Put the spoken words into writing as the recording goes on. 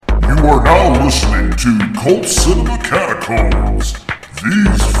are now listening to Cult Cinema Catacombs.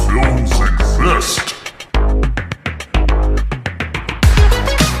 These films exist.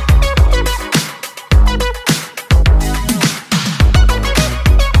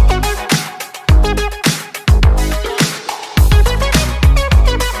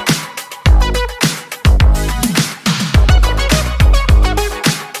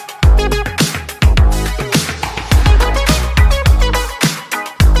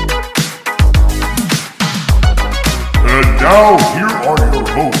 Now, here are your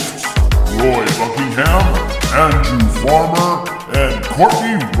hosts, Roy Buckingham, Andrew Farmer, and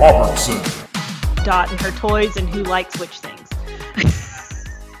Courtney Robertson. Dot and her toys and who likes which things.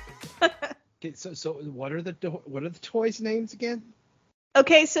 Okay, so what are the toys' names again?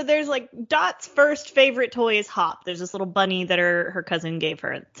 Okay, so there's like Dot's first favorite toy is Hop. There's this little bunny that her cousin gave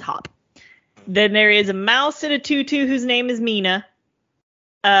her. It's Hop. Then there is a mouse in a tutu whose name is Mina.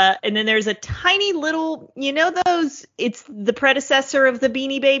 And then there's a tiny little, those, it's the predecessor of the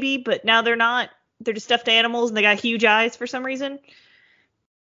Beanie Baby, but now they're not. They're just stuffed animals and they got huge eyes for some reason.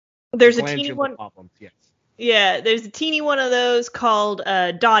 There's a teeny one. Problems, yes. Yeah, there's a teeny one of those called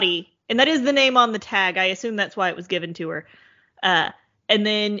Dottie. And that is the name on the tag. I assume that's why it was given to her. And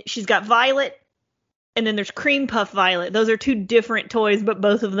then she's got Violet. And then there's Cream Puff Violet. Those are two different toys, but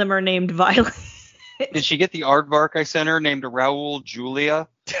both of them are named Violet. Did she get the aardvark I sent her named Raoul Julia?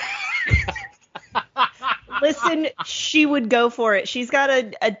 Listen, she would go for it. She's got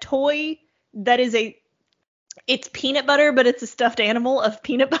a toy that is it's peanut butter, but it's a stuffed animal of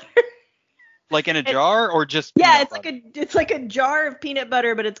peanut butter. Like in a jar or just yeah, it's like a jar of peanut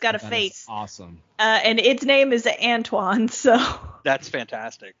butter, but it's got a face. Awesome. And its name is Antoine, so that's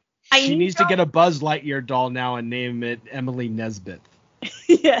fantastic. She needs to get a Buzz Lightyear doll now and name it Emily Nesbitt.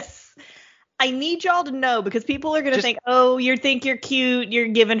 Yes. I need y'all to know because people are going to think, oh, you think you're cute. You're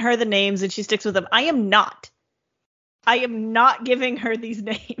giving her the names and she sticks with them. I am not. I am not giving her these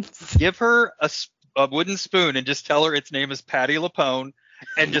names. Give her a wooden spoon and just tell her its name is Patty LaPone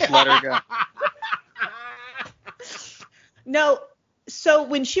and just let her go. No. So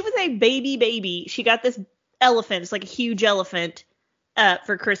when she was a baby, she got this elephant. It's like a huge elephant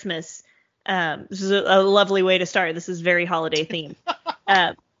for Christmas. This is a lovely way to start. This is very holiday themed.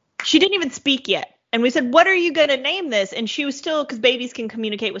 She didn't even speak yet. And we said, what are you going to name this? And she was still, because babies can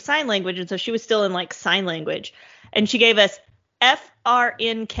communicate with sign language. And so she was still in like sign language. And she gave us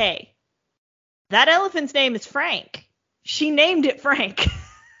FRNK. That elephant's name is Frank. She named it Frank.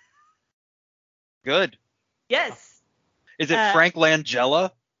 Good. Yes. Is it Frank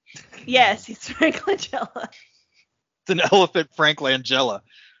Langella? Yes, it's Frank Langella. It's an elephant Frank Langella.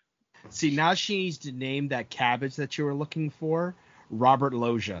 See, now she needs to name that cabbage that you were looking for Robert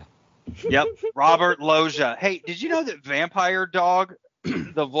Loggia. Yep, Robert Loggia. Hey, did you know that Vampire Dog,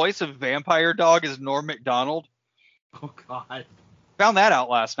 the voice of Vampire Dog is Norm Macdonald? Oh, God. Found that out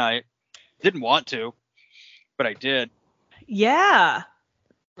last night. Didn't want to, but I did. Yeah.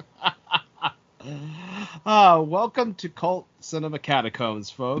 Welcome to Cult Cinema Catacombs,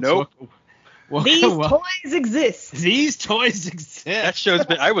 folks. Nope. These toys exist. These toys exist. That show's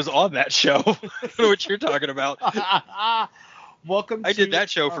been. I was on that show. I don't know what you're talking about. Welcome. I did that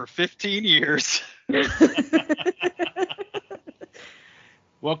show for 15 years.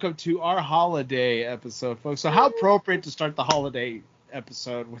 Welcome to our holiday episode, folks. So how appropriate to start the holiday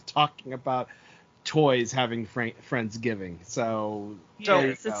episode with talking about toys having Friendsgiving. So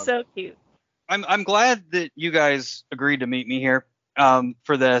yes, it's so cute. I'm glad that you guys agreed to meet me here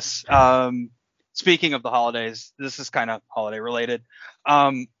for this. Speaking of the holidays, this is kind of holiday related.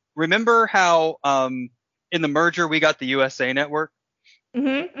 Remember how in the merger we got the USA Network?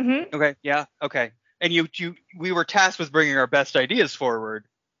 Mm-hmm, mm-hmm. Okay, yeah, okay. And we were tasked with bringing our best ideas forward.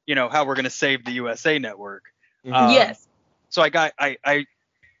 You know how we're going to save the USA Network. Yes. So I got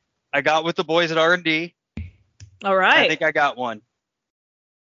with the boys at R&D. All right. I think I got one.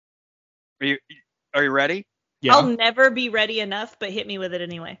 Are you ready? Yeah. I'll never be ready enough, but hit me with it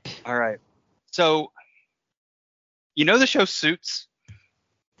anyway. All right. So, you know the show Suits?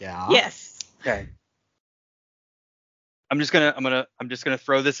 Yeah. Yes. Okay. I'm just gonna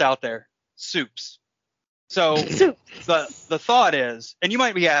throw this out there. Soups. So the thought is, and you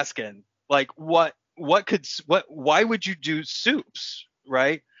might be asking, like, why would you do soups,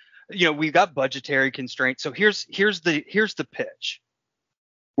 right? You know, we've got budgetary constraints. So here's the pitch.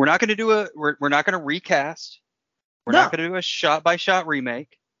 We're not gonna do we're not gonna recast. We're not gonna do a shot by shot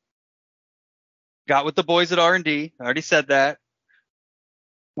remake. Got with the boys at R&D. I already said that.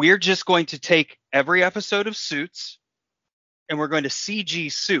 We're just going to take every episode of Suits and we're going to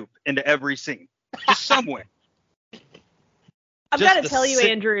CG soup into every scene. Just somewhere. I've got to tell you,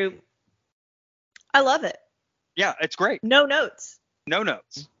 Andrew, I love it. Yeah, it's great. No notes. No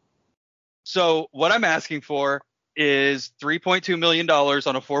notes. So what I'm asking for is $3.2 million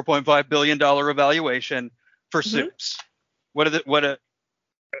on a $4.5 billion evaluation for Suits.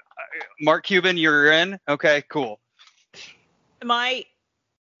 Mark Cuban, you're in? Okay, cool. Am I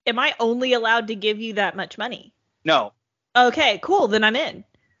only allowed to give you that much money? No. Okay, cool. Then I'm in.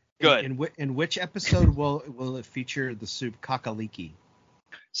 Good. In which episode will it feature the soup kakaliki?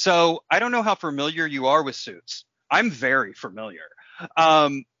 So I don't know how familiar you are with Suits. I'm very familiar.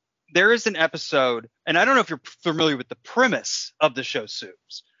 There is an episode, and I don't know if you're familiar with the premise of the show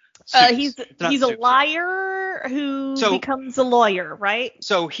Suits. He's a liar who becomes a lawyer, right?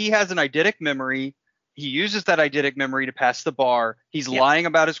 So he has an eidetic memory. He uses that eidetic memory to pass the bar. He's lying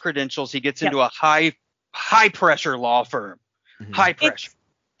about his credentials. He gets into a high pressure law firm. Mm-hmm. High pressure.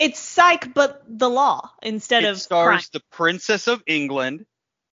 It's psych, but the law instead of stars crime. The Princess of England.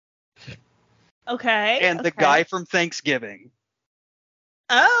 Okay. And the guy from Thanksgiving.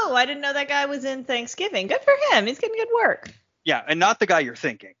 Oh, I didn't know that guy was in Thanksgiving. Good for him. He's getting good work. Yeah, and not the guy you're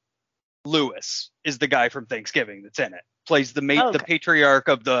thinking. Lewis is the guy from Thanksgiving that's in it. Plays the patriarch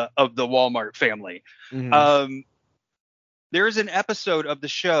of the Walmart family. Mm-hmm. There is an episode of the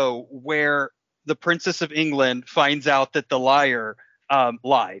show where the Princess of England finds out that the liar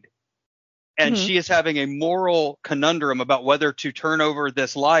lied. And she is having a moral conundrum about whether to turn over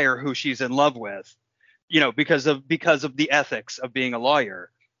this liar who she's in love with, because of the ethics of being a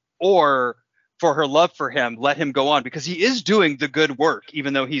lawyer, or for her love for him, let him go on because he is doing the good work,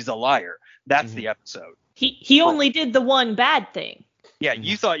 even though he's a liar. That's the episode. He only did the one bad thing. Yeah,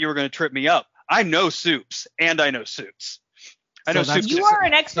 you thought you were going to trip me up. I know Soups, and I know Suits. I know Soups. You are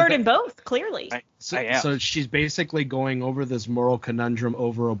an expert in both, clearly. I am. So she's basically going over this moral conundrum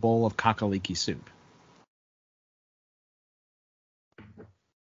over a bowl of kakaliki soup.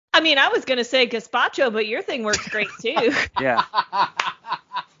 I mean, I was going to say gazpacho, but your thing works great too. Yeah.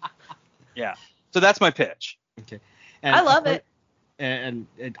 Yeah. So that's my pitch. Okay. And I love it. And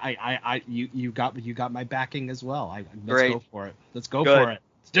you got my backing as well. Let's go for it. Let's go for it.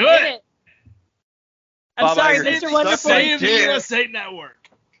 Let's do it. I'm sorry, Mr. Wonderful. Save the USA Network.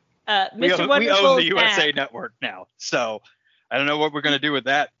 Mr. Wonderful. We own the USA Network now, so I don't know what we're gonna do with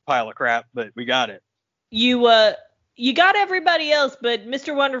that pile of crap, but we got it. You got everybody else, but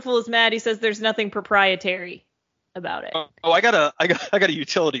Mr. Wonderful is mad. He says there's nothing proprietary about it. Oh, I got a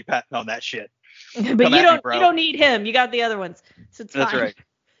utility patent on that shit. But you don't need him. You got the other ones, so it's fine. That's right.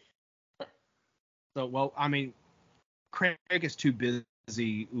 So, well, I mean, Craig is too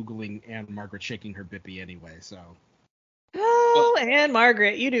busy oogling and Margaret shaking her bippy anyway, so. Oh, and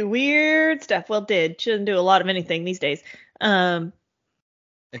Margaret, you do weird stuff. Well, shouldn't do a lot of anything these days.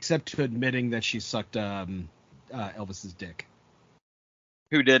 Except to admitting that she sucked Elvis's dick.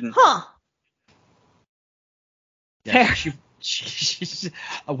 Who didn't? Huh. Yeah,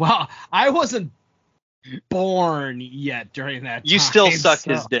 well, I wasn't born yet during that time. You still sucked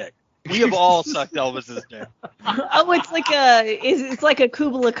his dick. We have all sucked Elvis's dick. Oh, it's like a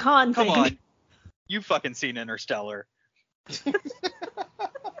Kubla Khan thing. Come on. You've fucking seen Interstellar.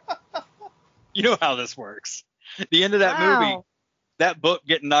 You know how this works. The end of that movie, that book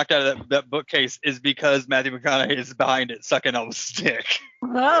getting knocked out of that bookcase is because Matthew McConaughey is behind it sucking Elvis's dick.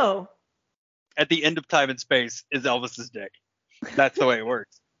 Oh. At the end of time and space is Elvis's dick. That's the way it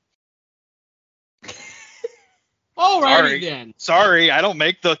works. Alrighty then. Sorry, I don't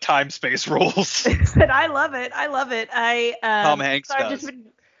make the time space rules. But I love it. Tom Hanks does. I've just been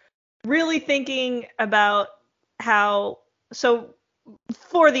really thinking about how. So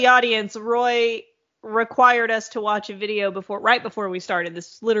for the audience, Roy required us to watch a video right before we started.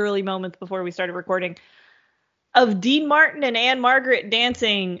 This literally moments before we started recording, of Dean Martin and Anne Margaret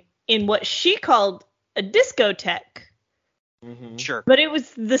dancing in what she called a discotheque. Mm-hmm. Sure. But it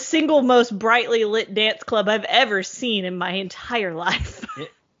was the single most brightly lit dance club I've ever seen in my entire life.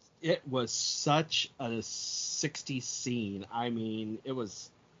 It was such a 60s scene. I mean, it was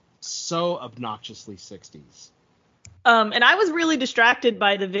so obnoxiously 60s. And I was really distracted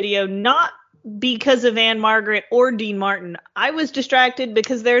by the video, not because of Anne Margaret or Dean Martin. I was distracted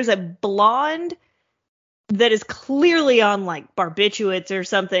because there's a blonde that is clearly on like barbiturates or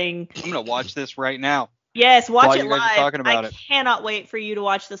something. I'm going to watch this right now. Yes, watch it you guys live. are talking about I cannot wait for you to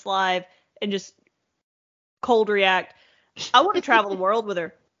watch this live and just cold react. I want to travel the world with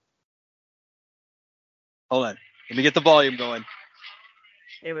her. Hold on. Let me get the volume going.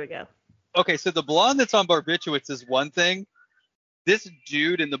 There we go. Okay, so the blonde that's on barbiturates is one thing. This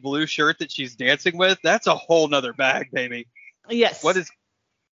dude in the blue shirt that she's dancing with, that's a whole nother bag, baby. Yes. I'm going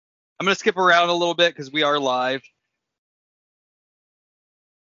to skip around a little bit because we are live.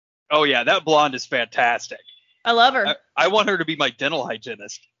 Oh yeah, that blonde is fantastic. I love her. I want her to be my dental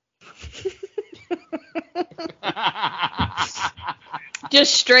hygienist.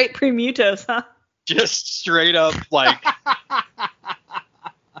 Just straight Premutos, huh? Just straight up like.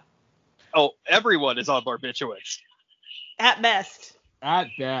 Oh, everyone is on barbiturates. At best. At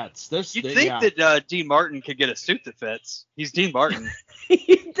best. You'd think that Dean Martin could get a suit that fits. He's Dean Martin.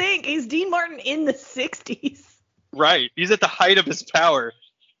 You'd think. He's Dean Martin in the 60s. Right. He's at the height of his power.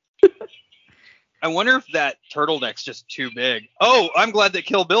 I wonder if that turtleneck's just too big. Oh, I'm glad that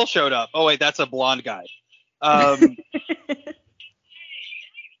Kill Bill showed up. Oh, wait, that's a blonde guy.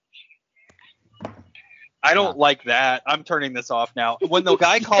 I don't like that. I'm turning this off now. When the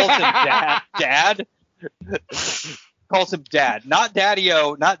guy calls him dad, calls him dad, not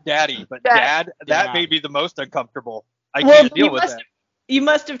daddy-o, not daddy, but dad, that made me the most uncomfortable. I can't deal with that. You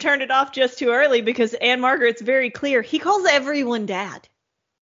must have turned it off just too early because Anne Margaret's very clear. He calls everyone dad.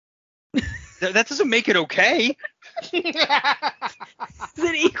 That doesn't make it okay. It's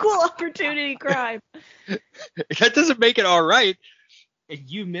an equal opportunity crime. That doesn't make it all right.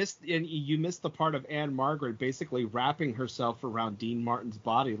 You missed the part of Anne Margaret basically wrapping herself around Dean Martin's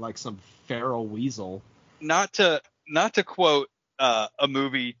body like some feral weasel. Not to quote a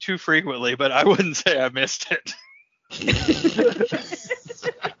movie too frequently, but I wouldn't say I missed it.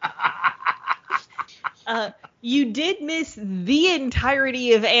 You did miss the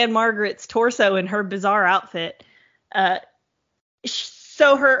entirety of Anne Margaret's torso in her bizarre outfit.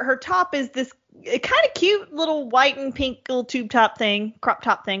 So her top is this kind of cute little white and pink little crop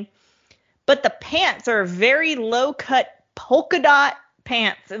top thing. But the pants are very low cut polka dot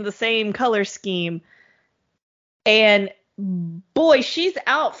pants in the same color scheme. And boy, she's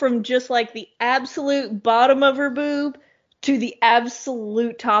out from just like the absolute bottom of her boob to the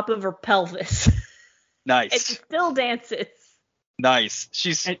absolute top of her pelvis. Nice. And she still dances. Nice.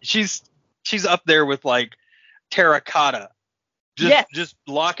 She's up there with like terracotta. Just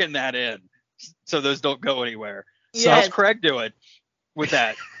locking that in so those don't go anywhere. So how's Craig doing with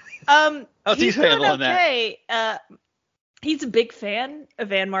that? How's he handling that? He's a big fan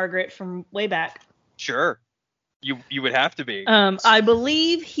of Anne Margaret from way back. Sure. You would have to be. I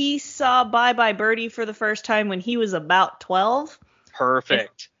believe he saw Bye Bye Birdie for the first time when he was about 12.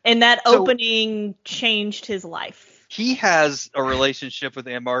 Perfect. And that opening changed his life. He has a relationship with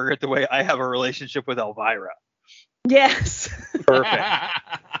Anne Margaret the way I have a relationship with Elvira. Yes. Perfect.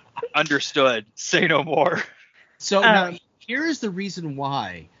 Understood. Say no more. So now, here's the reason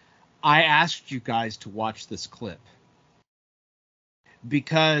why I asked you guys to watch this clip.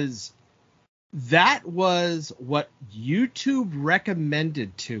 Because that was what YouTube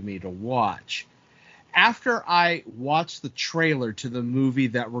recommended to me to watch after I watched the trailer to the movie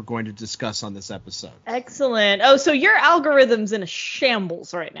that we're going to discuss on this episode. Excellent. Oh, so your algorithm's in a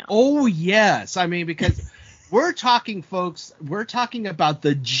shambles right now. Oh, yes. I mean, because we're talking about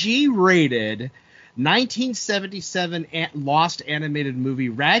the G-rated 1977 Lost animated movie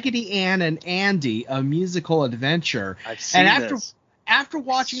Raggedy Ann and Andy, a musical adventure. I've seen this. After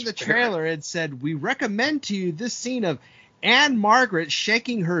watching the trailer, it said, we recommend to you this scene of Anne Margaret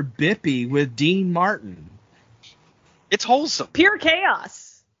shaking her bippy with Dean Martin. It's wholesome. Pure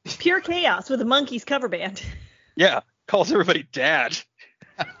chaos. Pure chaos with a Monkees cover band. Yeah, calls everybody dad,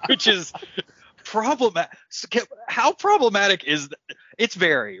 which is problematic. How problematic is that? It's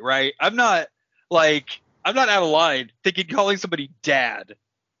very, right? I'm not out of line thinking calling somebody dad.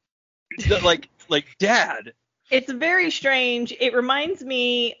 Like dad. It's very strange. It reminds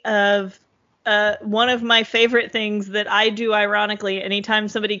me of one of my favorite things that I do ironically. Anytime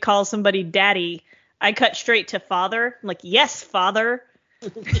somebody calls somebody daddy, I cut straight to father. I'm like, yes, father.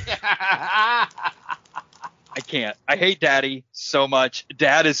 I can't. I hate daddy so much.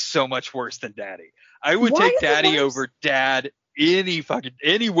 Dad is so much worse than daddy. I would take daddy over dad any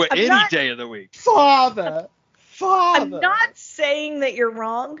day of the week. Father. I'm not saying that you're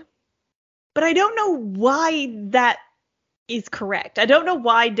wrong, but I don't know why that is correct. I don't know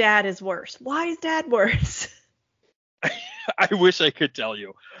why dad is worse. Why is dad worse? I wish I could tell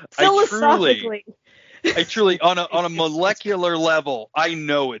you. Philosophically. I truly on a molecular level, I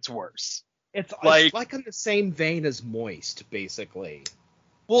know it's worse. It's like in the same vein as moist, basically.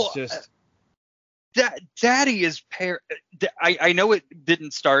 Well, daddy is I know it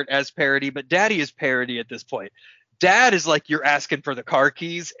didn't start as parody, but daddy is parody at this point. Dad is like you're asking for the car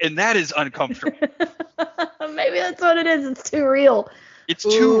keys, and that is uncomfortable. Maybe that's what it is. It's too real. It's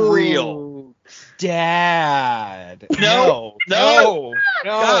too real. Dad. No. God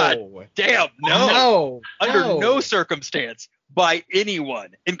damn, no. Under no circumstance by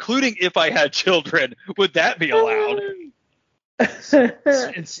anyone, including if I had children, would that be allowed.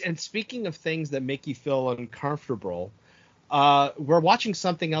 And speaking of things that make you feel uncomfortable, we're watching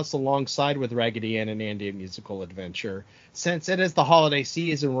something else alongside with Raggedy Ann and Andy: A Musical Adventure. Since it is the holiday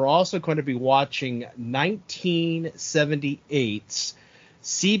season, we're also going to be watching 1978's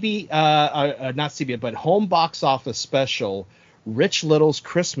not CB, but home box office special, Rich Little's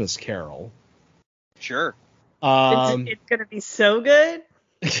Christmas Carol. Sure. It's going to be so good.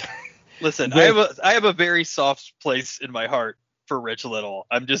 Listen, I have a very soft place in my heart for Rich Little.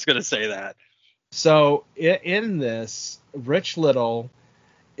 I'm just going to say that. So in this, Rich Little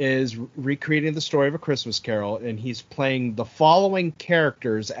is recreating the story of A Christmas Carol, and he's playing the following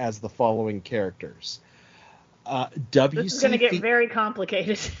characters as the following characters. This is going to get very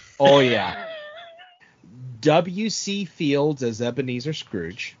complicated. Oh, yeah. W.C. Fields as Ebenezer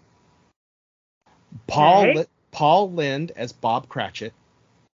Scrooge. Paul Lynde as Bob Cratchit.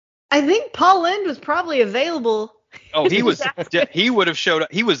 I think Paul Lynde was probably available. Oh, he was. He would have showed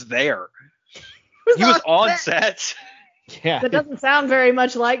up. He was there. He was on set. Yeah. That doesn't sound very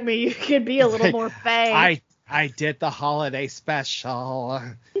much like me. You could be a little more fake. I did the holiday special.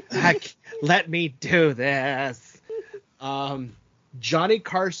 Let me do this. Johnny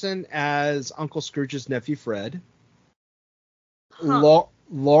Carson as Uncle Scrooge's nephew Fred. Huh.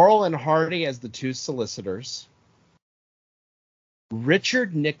 Laurel and Hardy as the two solicitors.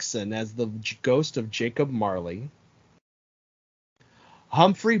 Richard Nixon as the ghost of Jacob Marley.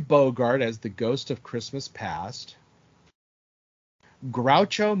 Humphrey Bogart as the ghost of Christmas Past.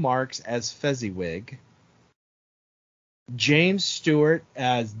 Groucho Marx as Fezziwig. James Stewart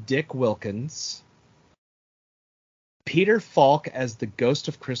as Dick Wilkins. Peter Falk as the ghost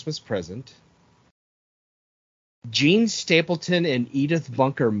of Christmas Present. Jean Stapleton and Edith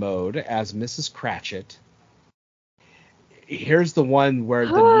Bunker Mode as Mrs. Cratchit. Here's the one where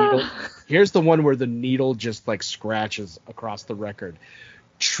the needle just like scratches across the record.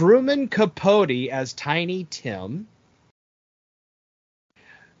 Truman Capote as Tiny Tim.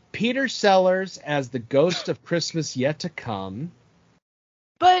 Peter Sellers as the ghost of Christmas Yet to Come.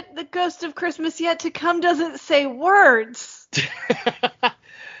 But the ghost of Christmas Yet to Come doesn't say words.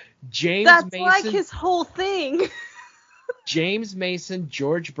 That's Mason, like his whole thing. James Mason,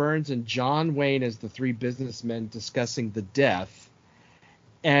 George Burns, and John Wayne as the three businessmen discussing the death.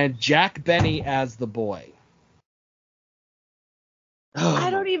 And Jack Benny as the boy. I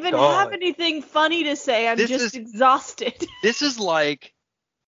don't even have anything funny to say. I'm just exhausted. This is like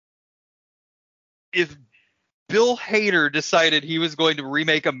if Bill Hader decided he was going to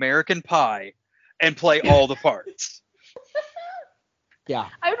remake American Pie and play all the parts. Yeah.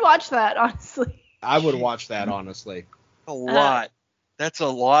 I would watch that, honestly. I would watch that, honestly. A lot. That's a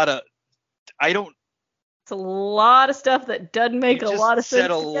lot of... It's a lot of stuff that doesn't make a lot of sense. You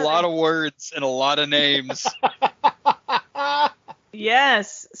said a lot of words and a lot of names.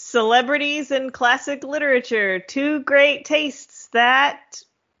 Yes. Celebrities and classic literature. Two great tastes that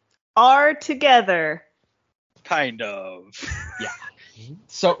are together. Kind of. Yeah.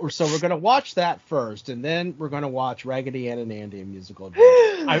 So we're going to watch that first, and then we're going to watch Raggedy Ann and Andy: A Musical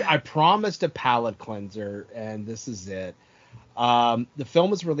Adventure. I promised a palate cleanser, and this is it. The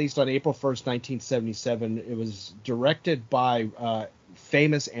film was released on April 1st, 1977. It was directed by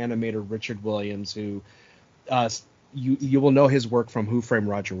famous animator Richard Williams, who you will know his work from Who Framed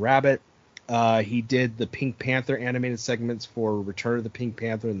Roger Rabbit. He did the Pink Panther animated segments for Return of the Pink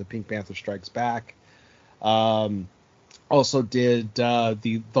Panther and The Pink Panther Strikes Back. Also did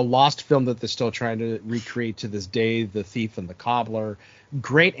the lost film that they're still trying to recreate to this day, The Thief and the Cobbler.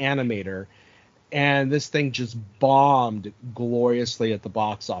 Great animator. And this thing just bombed gloriously at the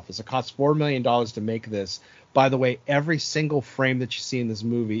box office. It cost $4 million to make this. By the way, every single frame that you see in this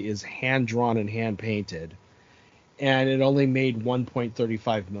movie is hand-drawn and hand-painted. And it only made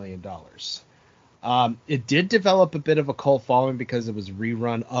 $1.35 million. It did develop a bit of a cult following because it was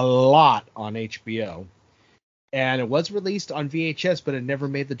rerun a lot on HBO. And it was released on VHS, but it never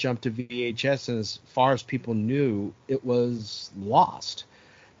made the jump to VHS. And as far as people knew, it was lost.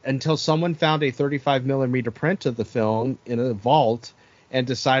 Until someone found a 35 millimeter print of the film in a vault and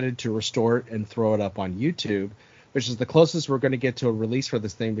decided to restore it and throw it up on YouTube, which is the closest we're going to get to a release for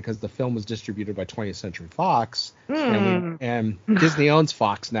this thing because the film was distributed by 20th Century Fox. And Disney owns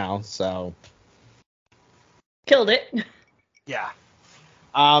Fox now, so... Killed it. Yeah.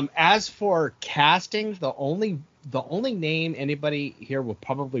 As for casting, the only name anybody here will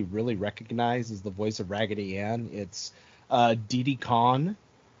probably really recognize is the voice of Raggedy Ann. It's Didi Conn,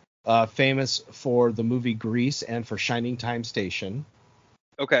 famous for the movie Grease and for Shining Time Station.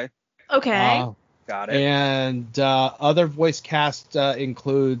 Okay. Okay. Got it. And other voice cast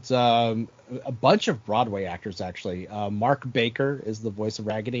includes a bunch of Broadway actors, actually. Mark Baker is the voice of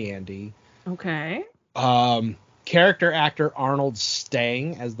Raggedy Andy. Okay. Character actor Arnold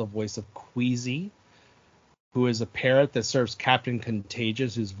Stang as the voice of Queasy, who is a parrot that serves Captain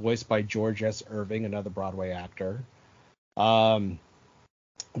Contagious, who's voiced by George S. Irving, another Broadway actor.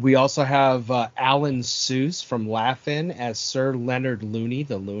 We also have Alan Seuss from Laugh-In as Sir Leonard Looney,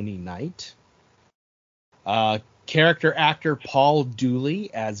 the Looney Knight. Character actor Paul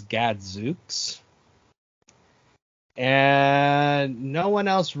Dooley as Gadzooks. And no one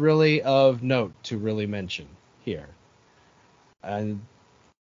else really of note to really mention here. And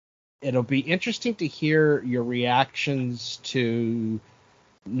it'll be interesting to hear your reactions to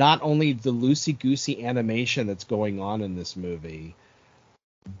not only the loosey-goosey animation that's going on in this movie,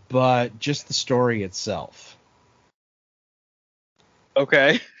 but just the story itself.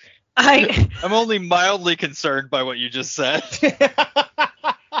 Okay. I'm only mildly concerned by what you just said.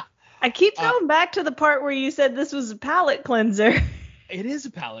 I keep going back to the part where you said this was a palate cleanser. It is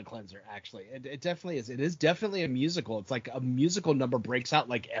a palate cleanser, actually. It definitely is. It is definitely a musical. It's like a musical number breaks out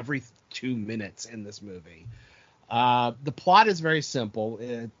like every 2 minutes in this movie. The plot is very simple.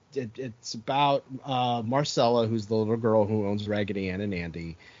 It's about Marcella, who's the little girl who owns Raggedy Ann and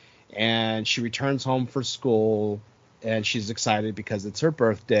Andy, and she returns home for school, and she's excited because it's her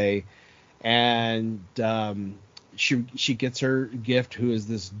birthday, and she gets her gift, who is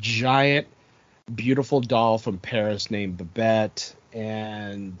this giant, beautiful doll from Paris named Babette,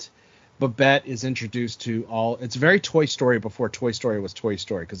 and Babette is introduced to all. It's very Toy Story before Toy Story was Toy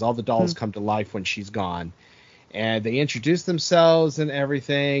Story, because all the dolls come to life when she's gone. And they introduce themselves and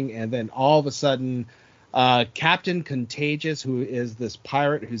everything, and then all of a sudden, Captain Contagious, who is this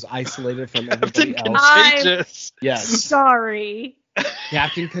pirate who's isolated from everybody else. Contagious. Yes. Sorry.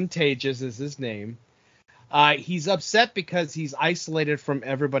 Captain Contagious is his name. He's upset because he's isolated from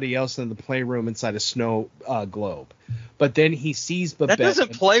everybody else in the playroom inside a snow globe. But then he sees Babette. That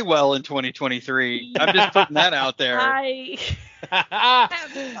doesn't play well in 2023. I'm just putting that out there. I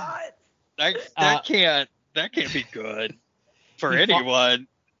have not. That can't be good for anyone.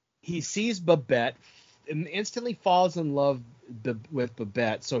 He sees Babette and instantly falls in love with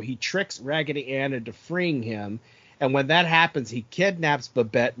Babette, so he tricks Raggedy Ann into freeing him. And when that happens, he kidnaps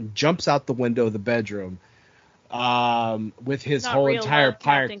Babette and jumps out the window of the bedroom with his whole entire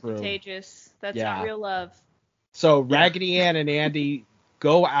pirate crew. Contagious. That's not real love. So Raggedy Ann and Andy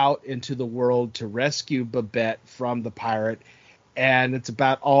go out into the world to rescue Babette from the pirate. And it's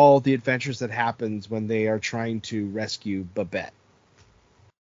about all the adventures that happens when they are trying to rescue Babette.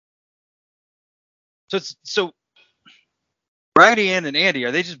 So Raggedy Ann and Andy,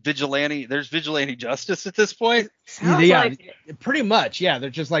 are they just vigilante? There's vigilante justice at this point? Sounds like it. Pretty much, yeah. They're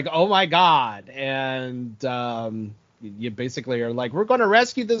just like, oh my God. And you basically are like, we're going to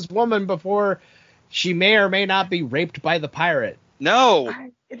rescue this woman before she may or may not be raped by the pirate. No,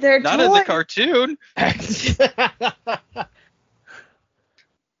 they're not in the cartoon.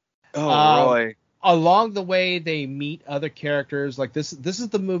 Oh, Roy. Along the way, they meet other characters. Like this is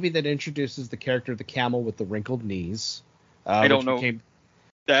the movie that introduces the character of the camel with the wrinkled knees. I don't know.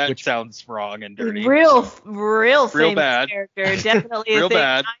 That sounds wrong and dirty. Real famous bad character. Definitely real a thing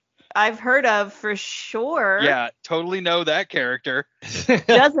bad. I've heard of for sure. Yeah, totally know that character.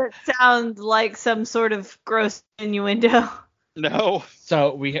 Doesn't sound like some sort of gross innuendo. No.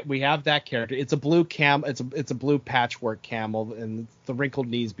 So we have that character. It's a blue it's a blue patchwork camel, and the wrinkled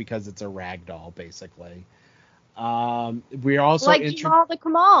knees because it's a rag doll, basically. We are also like Jamal the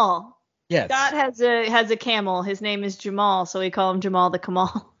Kamal. Yes. Scott has a camel. His name is Jamal, so we call him Jamal the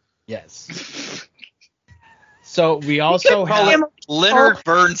Kamal. Yes. So we also have Leonard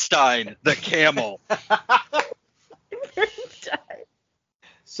Bernstein, the camel.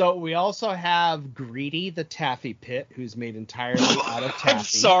 So we also have Greedy the Taffy Pit, who's made entirely out of taffy. I'm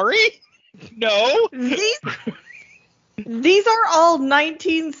sorry? No. These are all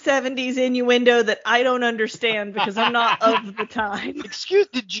 1970s innuendo that I don't understand because I'm not of the time.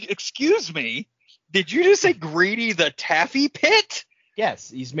 Excuse me? Did you just say Greedy the Taffy Pit?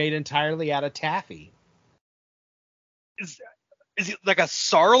 Yes, he's made entirely out of taffy. Is he like a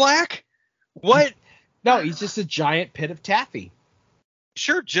sarlacc? What? No, he's just a giant pit of taffy.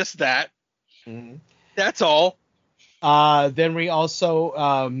 Sure, just that. Mm-hmm. That's all. Then we also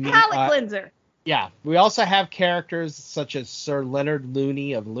palate cleanser. Yeah, we also have characters such as Sir Leonard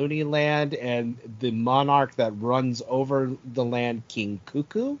Looney of Looneyland and the monarch that runs over the land, King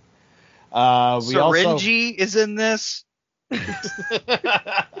Cuckoo. Syringy is in this.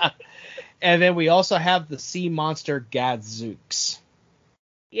 And then we also have the sea monster Gadzooks.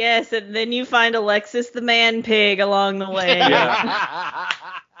 Yes, and then you find Alexis the man pig along the way. Yeah.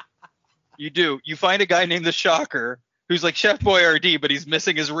 You do. You find a guy named the Shocker who's like Chef Boyardee, but he's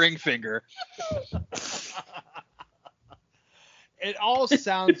missing his ring finger. It all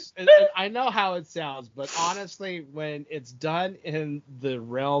sounds, I know how it sounds, but honestly, when it's done in the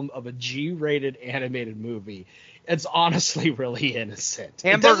realm of a G-rated animated movie, it's honestly really innocent.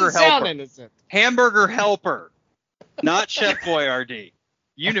 Hamburger it doesn't sound Helper. innocent. Hamburger Helper, not Chef Boyardee.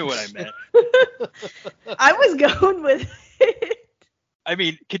 You knew what I meant. I was going with it. I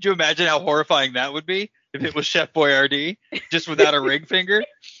mean, could you imagine how horrifying that would be if it was Chef Boyardee just without a ring finger?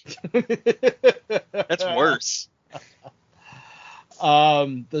 That's worse.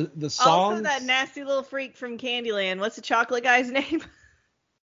 The songs. Also, that nasty little freak from Candyland. What's the chocolate guy's name?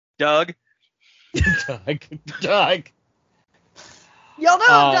 Doug. Doug. Y'all know what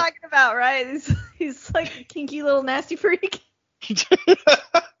I'm talking about, right? He's like a kinky little nasty freak.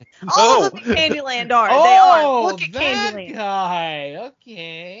 All of them in Candyland are. They are. Look at that Candyland. Guy.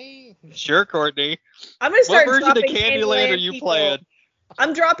 Okay. Sure, Courtney. I'm gonna start What version of dropping Candyland are you people. playing?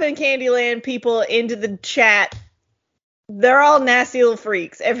 I'm dropping Candyland people into the chat. They're all nasty little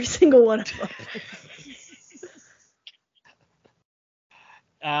freaks, every single one of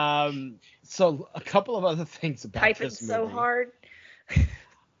them. So a couple of other things about Typing this movie. so hard.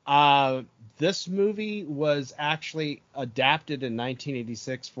 This movie was actually adapted in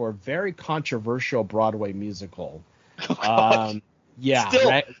 1986 for a very controversial Broadway musical. Oh, God.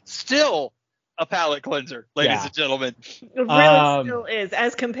 Yeah. Still a palate cleanser, ladies and gentlemen. It really still is,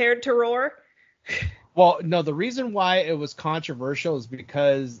 as compared to Roar. Well, no, the reason why it was controversial is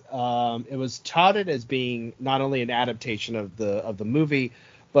because it was touted as being not only an adaptation of the movie,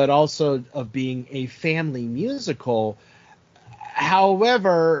 but also of being a family musical.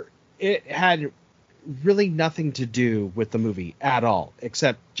 However, it had really nothing to do with the movie at all,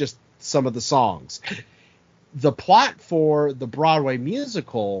 except just some of the songs. The plot for the Broadway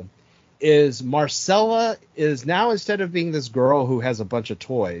musical is Marcella is now, instead of being this girl who has a bunch of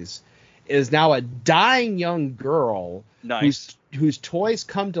toys, is now a dying young girl whose toys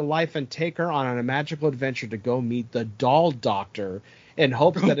come to life and take her on a magical adventure to go meet the doll doctor in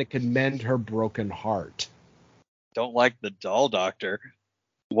hopes that it can mend her broken heart. Don't like the doll doctor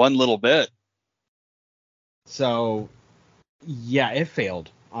one little bit. So, yeah, it failed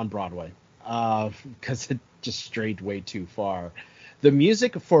on Broadway because it just strayed way too far. The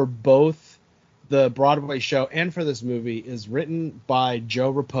music for both the Broadway show and for this movie is written by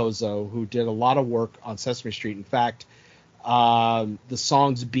Joe Raposo, who did a lot of work on Sesame Street. In fact, the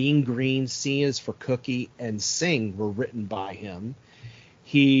songs Being Green, C is for Cookie, and Sing were written by him.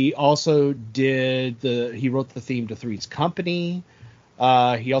 He also he wrote the theme to Three's Company.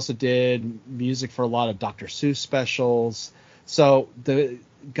 He also did music for a lot of Dr. Seuss specials. So the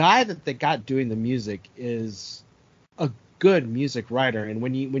guy that they got doing the music is a good music writer. And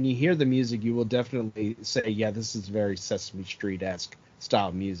when you hear the music, you will definitely say, yeah, this is very Sesame Street-esque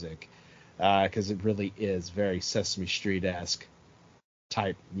style music. Because it really is very Sesame Street-esque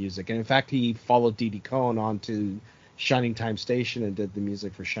type music. And in fact, he followed Dee Dee Cohen on to Shining Time Station and did the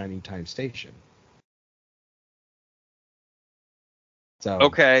music for Shining Time Station. So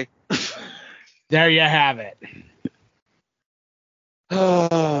okay, there you have it.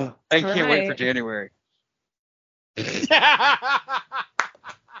 I can't wait for January.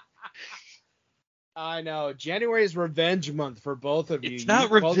 I know. January is revenge month for both of you. It's not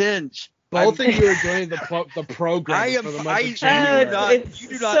revenge. Both of you are doing the program for the month of January. You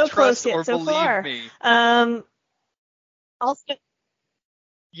do not trust or believe me. Also,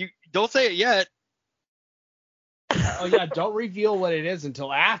 you don't say it yet. Oh yeah, don't reveal what it is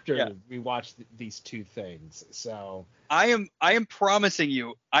until after we watch these two things. So I am promising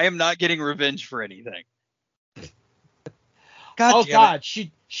you, I am not getting revenge for anything. God,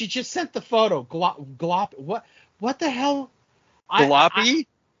 she just sent the photo. Glop. What the hell? Gloppy?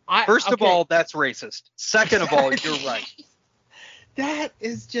 First of all, that's racist. Second of all, you're right. That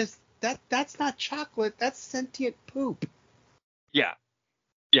is just that's not chocolate. That's sentient poop. Yeah.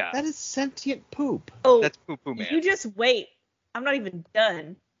 Yeah. That is sentient poop. Oh, that's poo-poo man. You just wait. I'm not even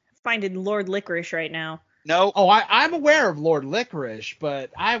done finding Lord Licorice right now. No. Oh, I'm aware of Lord Licorice,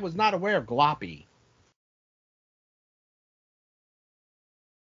 but I was not aware of Gloppy.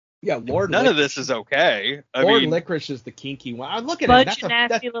 Yeah, None of this is okay. Lord Licorice is the kinky one. I'm looking at it.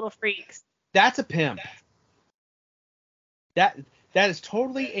 Nasty little freaks. That's a pimp. That is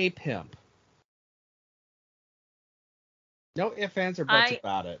totally a pimp. No ifs, ands, or buts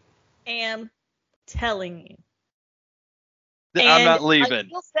about it. I am telling you. I'm not leaving.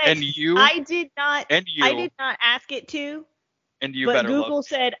 I did not ask it to. and you but better Google look.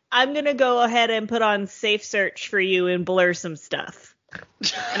 said, I'm going to go ahead and put on safe search for you and blur some stuff.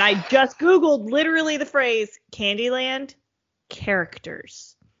 And I just Googled literally the phrase Candyland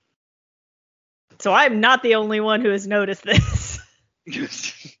characters. So I'm not the only one who has noticed this.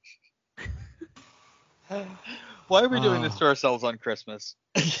 Why are we doing this to ourselves on Christmas?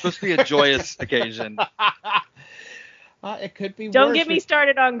 It's supposed to be a joyous occasion. It could be Don't worse. get me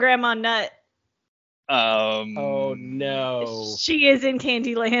started on Grandma Nut. Oh, no. She is in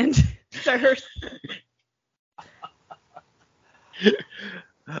Candyland, sir.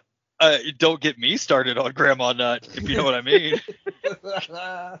 Don't get me started on Grandma Nut, if you know what I mean.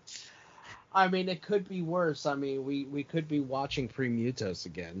 I mean, it could be worse. I mean, we could be watching Premutos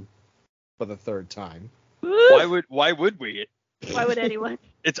again for the third time. Why would we? Why would anyone?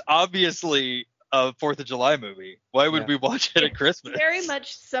 It's obviously a 4th of July movie. Why would we watch it at Christmas? Very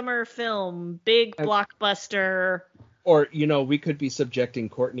much summer film, big blockbuster. Or, we could be subjecting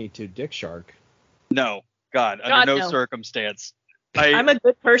Courtney to Dick Shark. No. God, under no circumstance. I'm a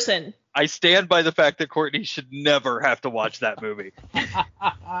good person. I stand by the fact that Courtney should never have to watch that movie.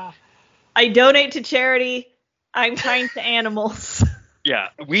 I donate to charity. I'm kind to animals. Yeah,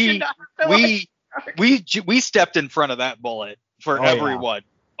 we stepped in front of that bullet for everyone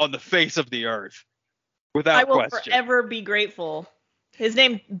on the face of the earth, without question. I will forever be grateful. His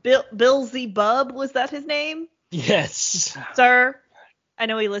name, Bill Z. Bub, was that his name? Yes. Sir, I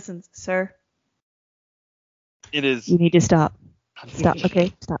know he listens. Sir. It is. You need to stop. Stop.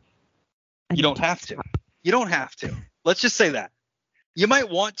 Okay, stop. You don't have to. You don't have to. Let's just say that. You might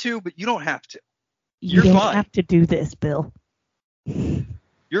want to, but you don't have to. You don't fine. have to do this, Bill.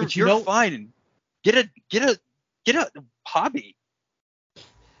 You're fine. Get a hobby.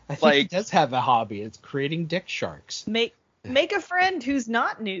 I think he does have a hobby. It's creating dick sharks. Make a friend who's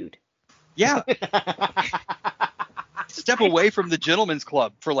not nude. Yeah. Step away from the gentleman's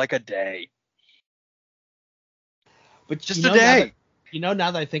club for like a day. But just a day. Now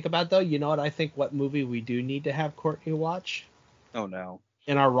that I think about it, though, what movie we do need to have Courtney watch? Oh, no.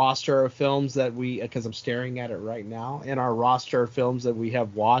 In our roster of films that because I'm staring at it right now, in our roster of films that we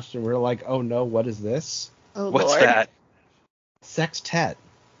have watched, and we're like, oh no, what is this? Oh, what's Lord. that? Sextet.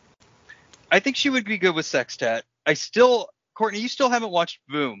 I think she would be good with Sextet. Courtney, you still haven't watched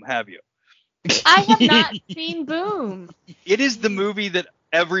Boom, have you? I have not seen Boom. It is the movie that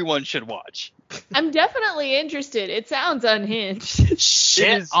everyone should watch. I'm definitely interested. It sounds unhinged.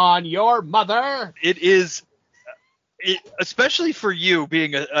 Shit on your mother. It is, especially for you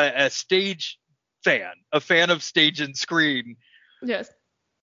being a stage fan, a fan of stage and screen. Yes.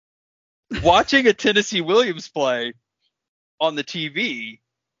 Watching a Tennessee Williams play on the TV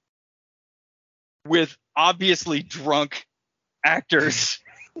with obviously drunk actors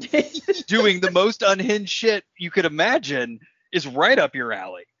doing the most unhinged shit you could imagine is right up your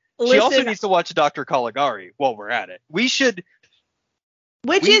alley. She also needs to watch Dr. Caligari while we're at it. We should.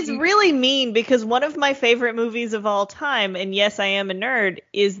 Which is really mean because one of my favorite movies of all time, and yes, I am a nerd,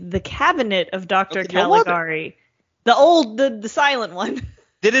 is The Cabinet of Dr. Caligari. The silent one.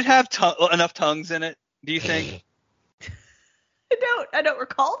 Did it have enough tongues in it, do you think? I don't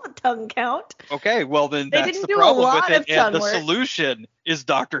recall the tongue count. Okay, well then they that's didn't the do problem a lot with it, of tongue and the work. solution is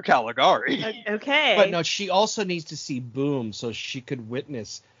Dr. Caligari. Okay. But no, she also needs to see Boom so she could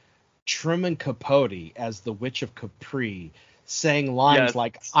witness Truman Capote as the Witch of Capri saying lines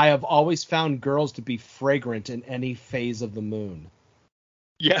like, I have always found girls to be fragrant in any phase of the moon.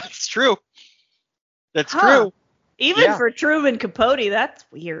 Yeah, it's true. That's true. Even for Truman Capote, that's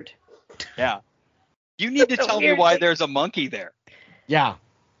weird. Yeah. You need to tell me why there's a monkey there. Yeah.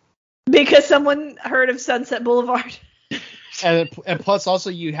 Because someone heard of Sunset Boulevard. and plus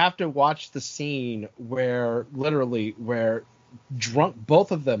also you have to watch the scene where both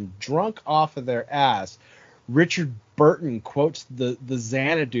of them drunk off of their ass, Richard Burton quotes the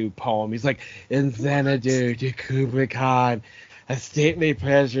Xanadu poem. He's like, in Xanadu to Kublai Khan, a stately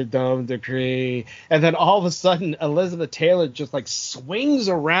pleasure dome decree. And then all of a sudden, Elizabeth Taylor just like swings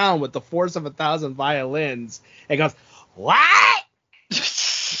around with the force of 1,000 violins and goes, what?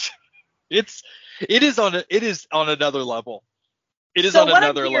 It is on another level. It is so on what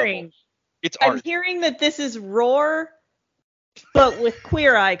another I'm hearing, level. It's art. I'm hearing that this is Roar, but with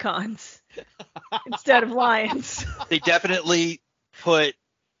queer icons instead of lions. They definitely put.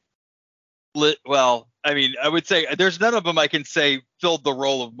 Well, I mean, I would say there's none of them I can say filled the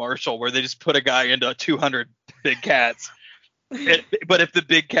role of Marshall, where they just put a guy into 200 big cats. But if the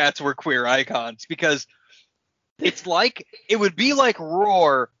big cats were queer icons, because it would be like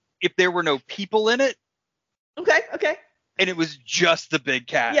Roar if there were no people in it. Okay. and it was just the big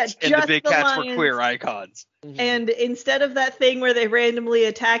cats, Yeah, and the just big the cats lions. were queer icons. And instead of that thing where they randomly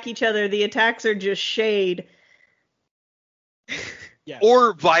attack each other, the attacks are just shade. Yes.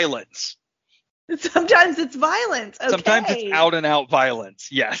 Or violence. Sometimes it's violence. Okay. Sometimes it's out and out violence.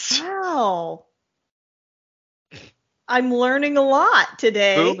 Yes. Wow. I'm learning a lot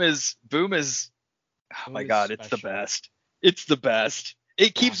today. Boom is oh my god, it's the best. It's the best.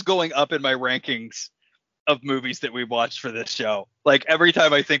 It keeps going up in my rankings of movies that we watched for this show. Like every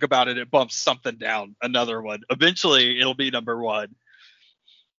time I think about it, it bumps something down, another one. Eventually it'll be number one.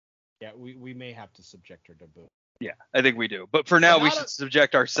 Yeah, we may have to subject her to Boom. Yeah, I think we do. But for now, we should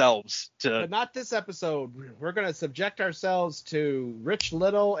subject ourselves to. But not this episode. We're going to subject ourselves to Rich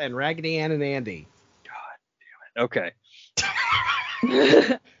Little and Raggedy Ann and Andy. God damn it. Okay.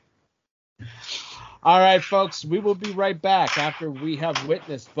 All right, folks. We will be right back after we have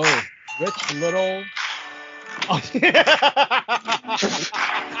witnessed both Rich Little.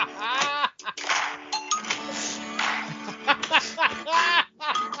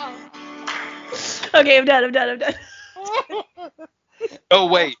 Okay, I'm done. Oh,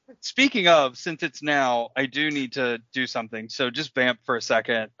 wait. Speaking of, since it's now, I do need to do something. So just vamp for a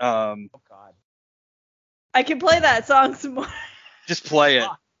second. Oh, God. I can play that song some more. Just play it.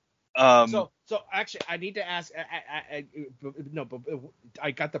 So actually, I need to ask.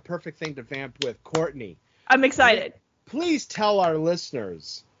 I got the perfect thing to vamp with. Courtney, I'm excited. Please tell our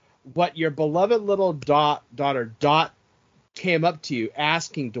listeners what your beloved little daughter Dot came up to you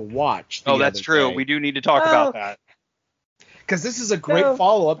asking to watch. Oh, that's true. Day. We do need to talk about that. Because this is a great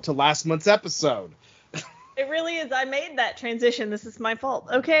follow-up to last month's episode. It really is. I made that transition. This is my fault.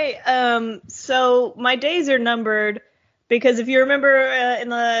 Okay. So my days are numbered because if you remember in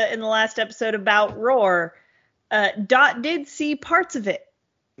the last episode about Roar, Dot did see parts of it.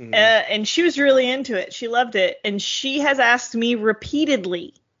 Mm-hmm. And she was really into it. She loved it. And she has asked me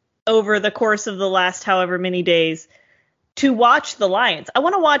repeatedly over the course of the last however many days to watch the Lions. I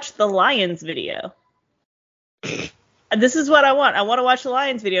want to watch the Lions video. This is what I want. I want to watch the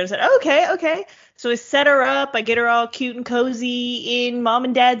Lions video. I said, okay. So I set her up. I get her all cute and cozy in mom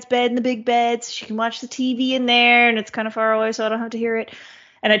and dad's bed in the big bed so she can watch the TV in there. And it's kind of far away so I don't have to hear it.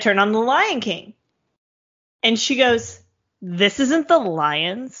 And I turn on the Lion King. And she goes, this isn't the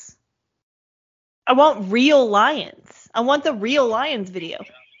Lions. I want real lions. I want the real Lions video.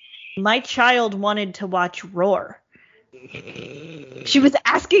 My child wanted to watch Roar. She was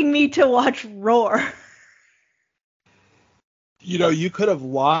asking me to watch Roar. You know, you could have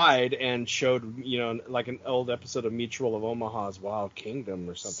lied and showed, like an old episode of Mutual of Omaha's Wild Kingdom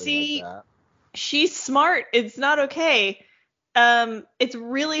or something like that. She's smart. It's not okay. It's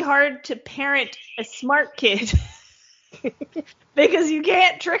really hard to parent a smart kid because you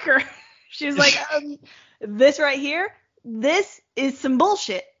can't trick her. She's like, this right here, this is some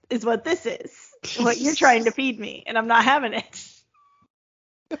bullshit, is what this is. What you're trying to feed me, and I'm not having it.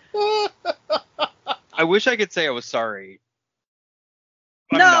 I wish I could say I was sorry.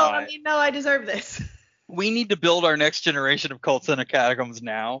 No, I deserve this. We need to build our next generation of cults and catacombs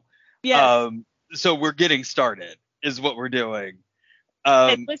now. Yes. So we're getting started, is what we're doing.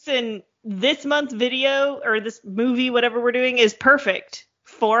 And listen, this month's video or this movie, whatever we're doing, is perfect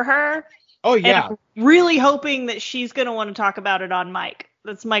for her. Oh, yeah. And I'm really hoping that she's going to want to talk about it on mic.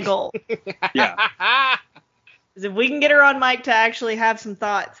 That's my goal. Yeah. Because if we can get her on mic to actually have some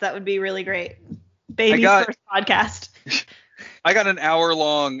thoughts, that would be really great. Baby's first podcast. I got an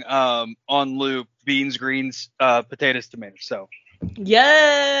hour-long on loop beans, greens, potatoes, tomatoes. So.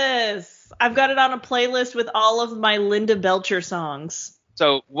 Yes. I've got it on a playlist with all of my Linda Belcher songs.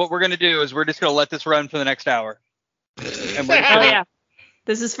 So what we're going to do is we're just going to let this run for the next hour. And oh, yeah.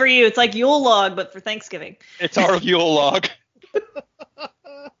 This is for you. It's like Yule log, but for Thanksgiving. It's our Yule log.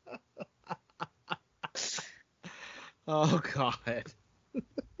 Oh, God.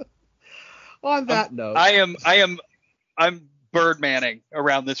 On that note. I'm Birdmanning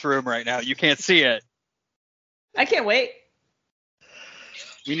around this room right now. You can't see it. I can't wait.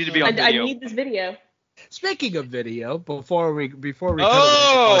 We need to be on video. I need this video. Speaking of video, before we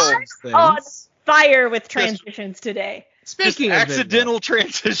on fire with transitions today. Speaking of video. accidental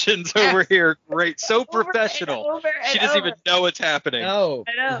transitions over here, great, so professional. She doesn't even know what's happening. Oh,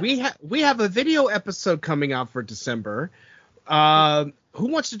 we have a video episode coming out for December. Who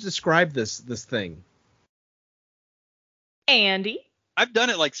wants to describe this thing? Andy. I've done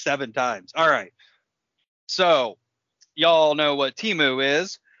it like 7 times. All right. So, y'all know what Temu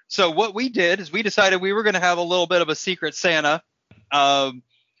is. So what we did is we decided we were going to have a little bit of a secret Santa, and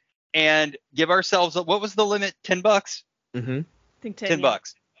give ourselves what was the limit? $10. Mm-hmm. I think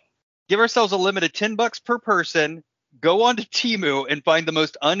 $10. Give ourselves a limit of $10 per person go onto Temu and find the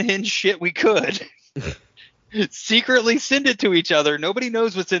most unhinged shit we could. Secretly send it to each other. Nobody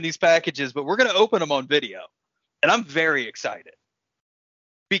knows what's in these packages, but we're going to open them on video. And I'm very excited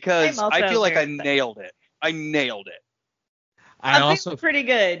because I feel like I nailed it. I nailed it. I'm also pretty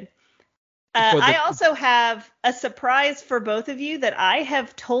good. I also have a surprise for both of you that I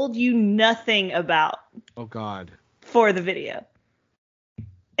have told you nothing about. Oh, God. For the video.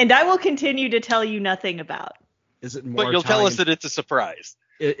 And I will continue to tell you nothing about. Is it more But you'll tell us that it's a surprise.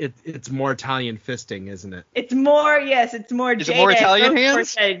 It's more Italian fisting, isn't it? It's more, yes, it's more Is it more Italian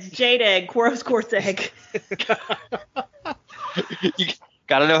hands? Jade egg, gross quartz egg. You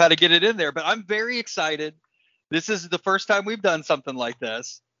got to know how to get it in there. But I'm very excited. This is the first time we've done something like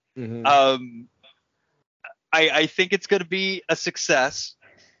this. Mm-hmm. I think it's going to be a success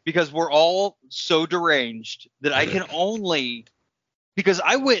because we're all so deranged that I can only, because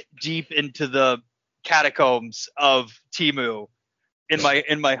I went deep into the catacombs of Temu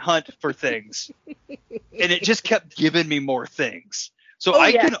in my hunt for things, and it just kept giving me more things. So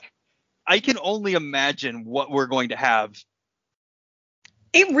I can only imagine what we're going to have.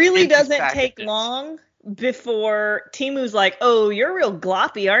 It really doesn't take long before Timu's like, oh, you're real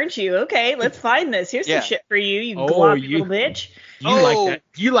gloppy, aren't you? Okay, let's find this. Here's some shit for you, you gloppy little bitch.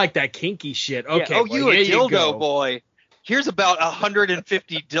 You like that kinky shit. Okay. Yeah. Oh, you a dildo boy. Here's about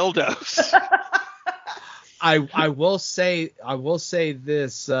 150 dildos. I will say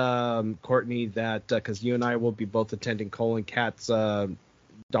this, Courtney, that because you and I will be both attending Cole and Kat's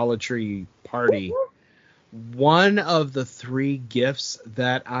Dollar Tree party. One of the 3 gifts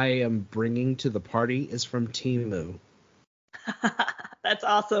that I am bringing to the party is from Temu. That's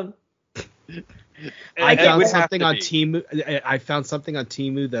awesome. I found something on Temu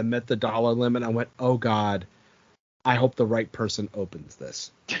that met the dollar limit. I went, oh God, I hope the right person opens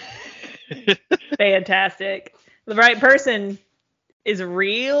this. Fantastic. The right person is a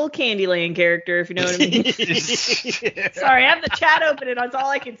real Candyland character, if you know what I mean. Sorry, I have the chat open and that's all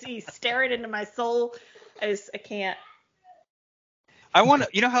I can see, staring into my soul. I can't. I want to,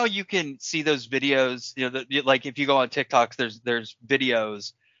 you know how you can see those videos, like if you go on TikTok, there's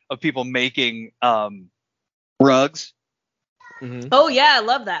videos of people making rugs. Mm-hmm. Oh yeah, I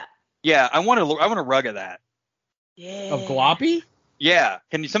love that. Yeah, I want a rug of that. Yeah. Of gloppy? Yeah.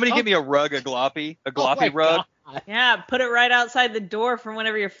 Can somebody give me a gloppy rug? God. Yeah, put it right outside the door from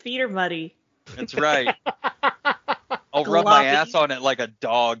whenever your feet are muddy. That's right. I'll rub my ass on it like a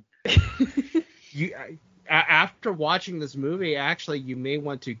dog. After watching this movie, actually, you may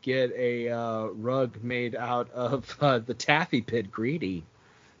want to get a rug made out of the taffy pit greedy.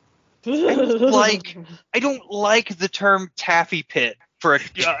 I don't like the term taffy pit for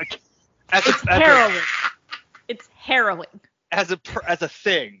harrowing. It's harrowing as a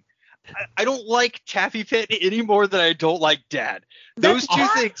thing. I don't like taffy pit any more than I don't like dad. Those two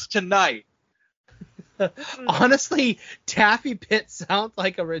things tonight. Honestly, Taffy Pit sounds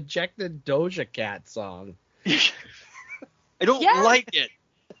like a rejected Doja Cat song. I don't like it.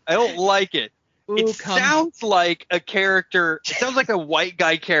 I don't like it. Ooh, sounds like a character. It sounds like a white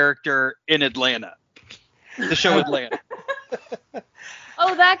guy character in Atlanta. The show Atlanta.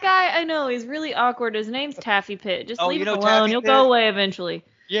 Oh, that guy, I know. He's really awkward. His name's Taffy Pit. Just leave him alone. He'll go away eventually.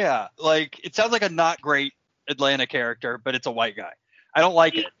 Yeah, like it sounds like a not great Atlanta character, but it's a white guy. I don't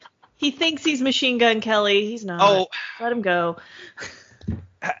like it. He thinks he's Machine Gun Kelly. He's not. Oh, let him go.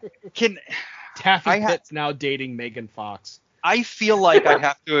 Taffy Pit's now dating Megan Fox. I feel like I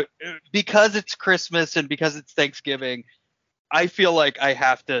have to, because it's Christmas and because it's Thanksgiving, I feel like I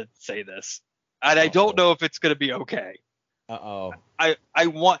have to say this. And I don't know if it's going to be okay. Uh-oh. I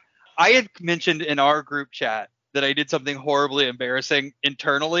had mentioned in our group chat that I did something horribly embarrassing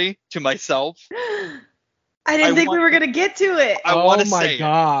internally to myself. I didn't think we were going to get to it. Oh my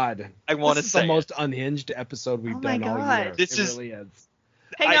God. I want to say this is the most unhinged episode we've done all year. This really is.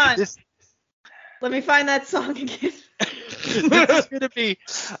 Hang on. Let me find that song again. This is going to be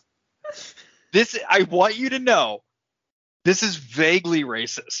this. I want you to know this is vaguely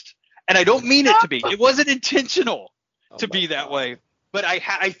racist. And I don't mean it to be. It wasn't intentional to be that way. But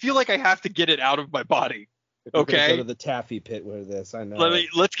I feel like I have to get it out of my body. Okay. Go to the Taffy Pit with this. I know.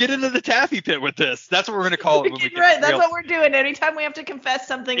 Let's get into the Taffy Pit with this. That's what we're going to call it when we get right. Real. That's what we're doing. Anytime we have to confess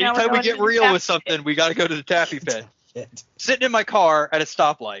something. Anytime we get real with something, we got to go to the Taffy Pit. Sitting in my car at a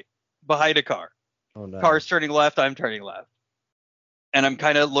stoplight behind a car. Oh, no. Car's turning left. I'm turning left. And I'm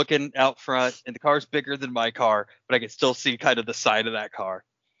kind of looking out front, and the car's bigger than my car, but I can still see kind of the side of that car.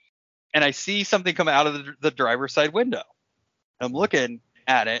 And I see something come out of the driver's side window. I'm looking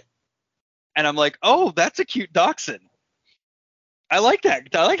at it, and I'm like, oh, that's a cute dachshund. I like that.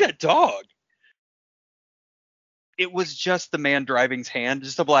 I like that dog. it was just the man driving's hand,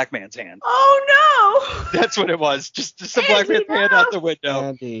 just a black man's hand. Oh no! That's what it was. Just a black man's hand out the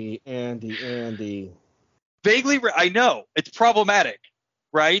window. Andy. Vaguely, I know it's problematic,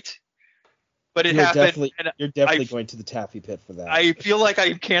 right? But it happened. You're definitely going to the taffy pit for that. I feel like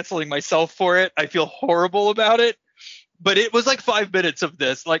I'm canceling myself for it. I feel horrible about it. But it was like 5 minutes of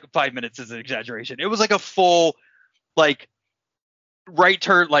this. Like 5 minutes is an exaggeration. It was like a full, like, right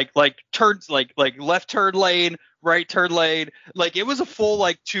turn, like turns, like left turn lane, right turn lane. Like it was a full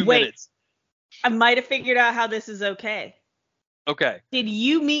like 2 minutes. I might have figured out how this is okay. Okay. Did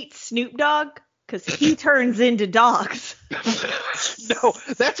you meet Snoop Dogg? Because he turns into dogs. No,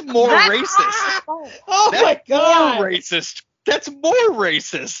 that's more racist. Oh my God. More racist. That's more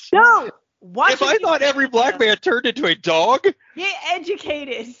racist. No. If I thought every black man turned into a dog. Get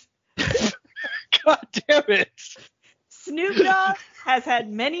educated. God damn it. Snoop Dogg has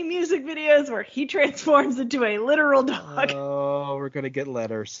had many music videos where he transforms into a literal dog. Oh, we're going to get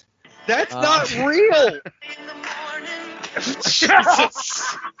letters. That's not real. Jesus.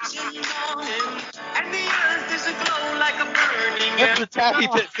 That's the Taffy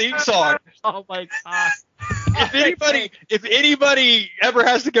Pit theme song. Oh my God. If anybody ever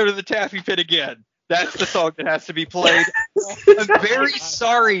has to go to the Taffy Pit again, that's the song that has to be played. I'm very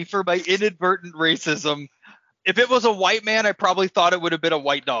sorry for my inadvertent racism. If it was a white man, I probably thought it would have been a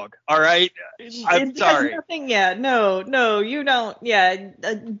white dog. All right? I'm sorry. Nothing, no, you don't. Yeah,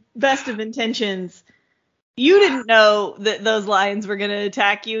 best of intentions. You didn't know that those lions were going to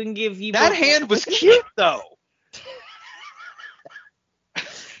attack you and give you... That hand was cute, though.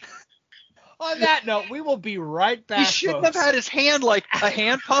 On that note, we will be right back. He shouldn't have had his hand like a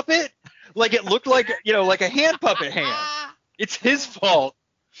hand puppet. Like it looked like, like a hand puppet hand. It's his fault.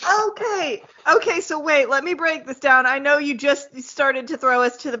 Okay, so wait, let me break this down. I know you just started to throw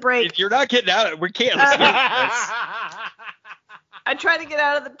us to the break. If you're not getting out of it, we can't listen to this. I try to get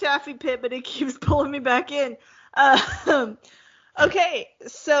out of the Taffy Pit, but it keeps pulling me back in. Okay,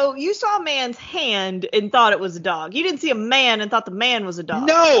 so you saw a man's hand and thought it was a dog. You didn't see a man and thought the man was a dog.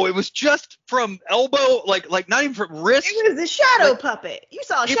 No, it was just from elbow, like not even from wrist. It was a shadow puppet. You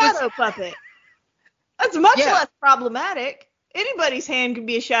saw a shadow puppet. That's much less problematic. Anybody's hand could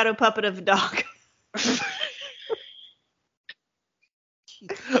be a shadow puppet of a dog.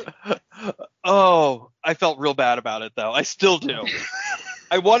 Oh, I felt real bad about it, though. I still do.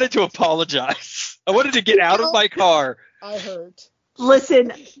 I wanted to apologize. I wanted to get out of my car. I hurt.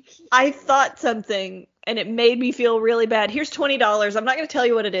 Listen, I thought something, and it made me feel really bad. Here's $20. I'm not going to tell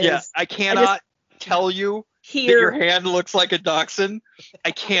you what it is. Yeah, I cannot tell you that your hand looks like a dachshund.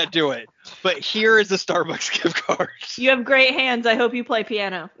 I can't do it. But here is a Starbucks gift card. You have great hands. I hope you play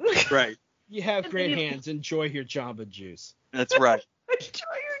piano. Right. You have great hands. Enjoy your Jamba Juice. That's right.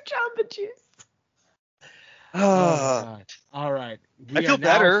 Enjoy your Jamba Juice. Oh, all right. I feel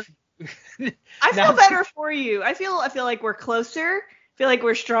better. I feel better for you. I feel like we're closer. I feel like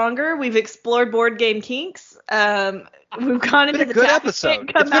we're stronger. We've explored board game kinks. We've gone into the good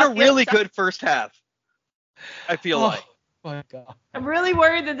episode. It's been a really good first half. I feel like. My God. I'm really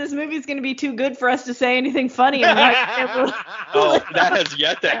worried that this movie is going to be too good for us to say anything funny. Oh, that has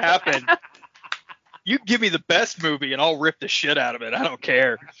yet to happen. You give me the best movie and I'll rip the shit out of it. I don't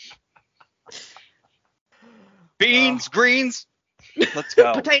care. Beans, greens. Let's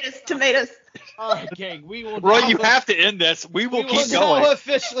go. Potatoes, tomatoes. All right, gang. We will. Roy, you have to end this. We will keep going. We'll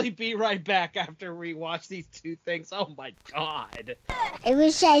officially be right back after we watch these two things. Oh my God. I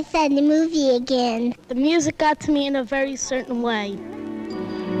wish I saw the movie again. The music got to me in a very certain way.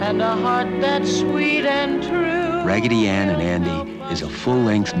 And a heart that's sweet and true. Raggedy Ann and Andy is a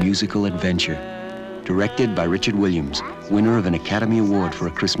full-length musical adventure. Directed by Richard Williams, winner of an Academy Award for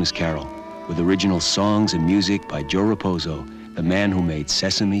A Christmas Carol, with original songs and music by Joe Raposo, the man who made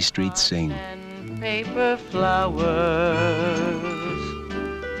Sesame Street sing. Paper flowers.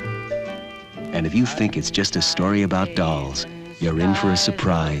 And if you think it's just a story about dolls, you're in for a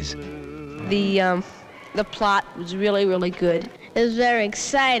surprise. The plot was really, really good. It was very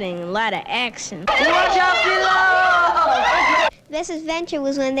exciting, a lot of action. Watch out below! Best adventure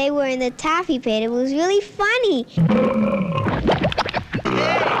was when they were in the Taffy Pit. It was really funny.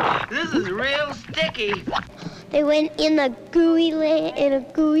 Hey, this is real sticky. They went in a gooey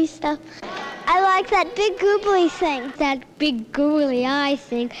stuff. I like that big googly thing. That big googly eye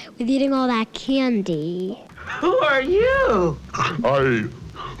thing with eating all that candy. Who are you?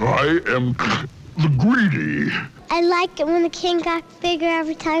 I am the greedy. I like it when the king got bigger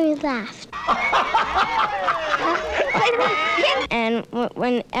every time he laughed. And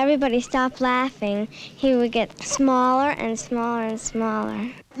when everybody stopped laughing, he would get smaller and smaller and smaller.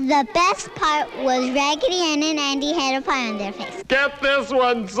 The best part was Raggedy Ann and Andy had a pie on their face. Get this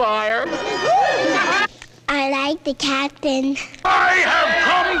one, sire. I like the captain. I have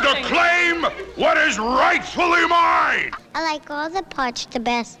come to claim what is rightfully mine! I like all the parts the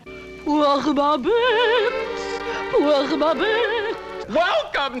best. Welcome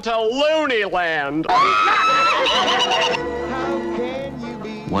Welcome to Looneyland.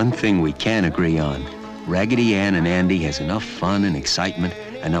 One thing we can agree on, Raggedy Ann and Andy has enough fun and excitement,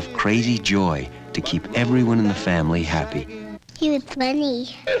 enough crazy joy to keep everyone in the family happy. He was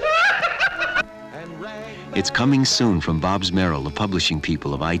funny. It's coming soon from Bob's Merrill, the publishing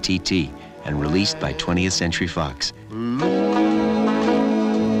people of ITT, and released by 20th Century Fox.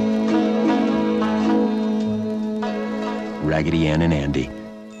 Raggedy Ann and Andy,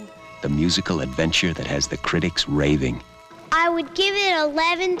 the musical adventure that has the critics raving. I would give it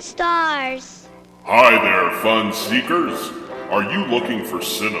 11 stars. Hi there, fun seekers. Are you looking for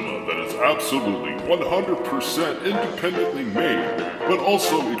cinema that is absolutely 100% independently made, but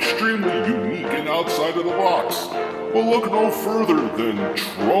also extremely unique and outside of the box? Well, look no further than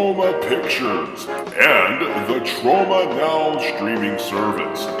Troma Pictures and the Troma Now streaming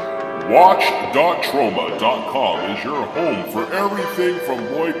service. Watch.troma.com is your home for everything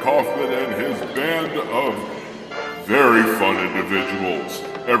from Lloyd Kaufman and his band of very fun individuals.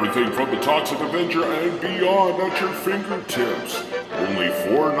 Everything from the Toxic Avenger and beyond at your fingertips. Only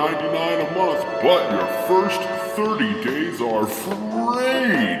 $4.99 a month, but your first 30 days are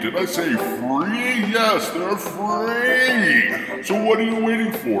free. Did I say free? Yes, they're free. So what are you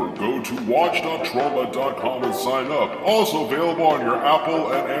waiting for? Go to watch.troma.com and sign up. Also available on your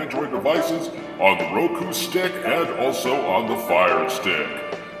Apple and Android devices, on the Roku stick, and also on the Fire Stick.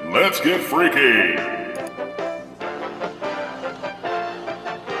 Let's get freaky.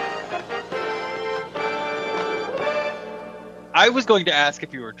 I was going to ask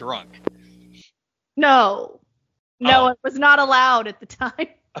if you were drunk. No, it was not allowed at the time.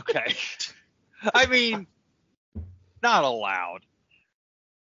 Okay. I mean, not allowed.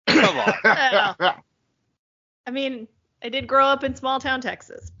 Come on. I mean, I did grow up in small town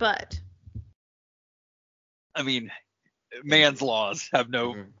Texas, but. I mean, man's laws have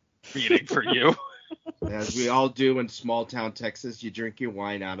no meaning for you. As we all do in small town Texas, you drink your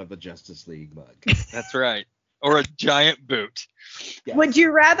wine out of a Justice League mug. That's right. Or a giant boot. Yes. Would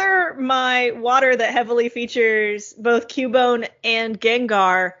you rather my water that heavily features both Cubone and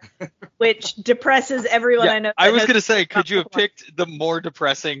Gengar, which depresses everyone I know? I was going to say, could you have picked the more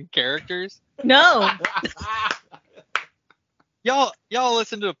depressing characters? No. Y'all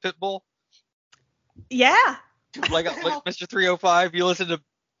listen to Pitbull? Yeah. Like Mr. 305, you listen to, do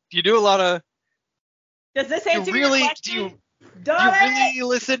you do a lot of, Does this answer your question? Do you really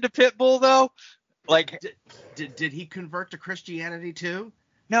listen to Pitbull though? Like, did he convert to Christianity too?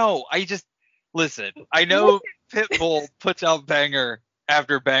 No, I just listen. I know Pitbull puts out banger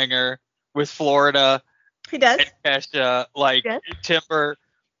after banger with Florida. He does. And Kesha, like Timber.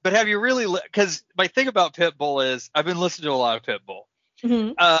 But have you really? Because my thing about Pitbull is I've been listening to a lot of Pitbull.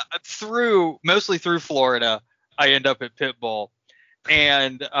 Mm-hmm. Mostly through Florida, I end up at Pitbull,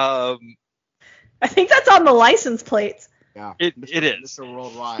 and I think that's on the license plates. Yeah, it is. Mr.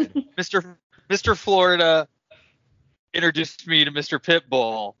 Worldwide. Mr. Florida introduced me to Mr.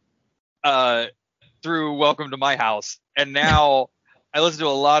 Pitbull through Welcome to My House, and now I listen to a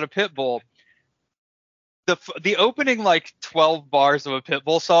lot of Pitbull. The opening like 12 bars of a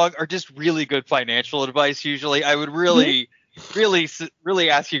Pitbull song are just really good financial advice. Usually, I would really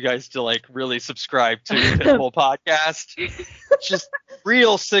ask you guys to like really subscribe to the Pitbull podcast. Just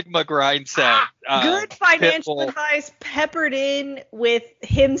real Sigma grind set. Good financial Pitbull. advice peppered in with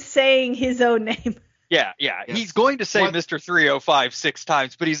him saying his own name. Yeah. Yes. He's going to say Mr. 305 6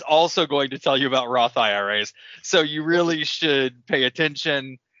 times, but he's also going to tell you about Roth IRAs. So you really should pay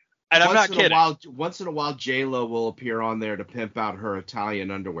attention. And I'm not kidding. Once in a while, J-Lo will appear on there to pimp out her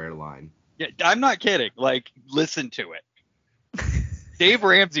Italian underwear line. Yeah, I'm not kidding. Like, listen to it. Dave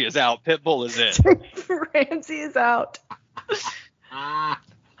Ramsey is out. Pitbull is in. Dave Ramsey is out. What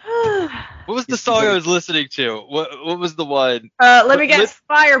was the song I was listening to? What was the one? Let me guess.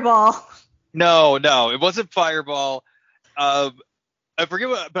 Fireball. No, it wasn't Fireball. I forget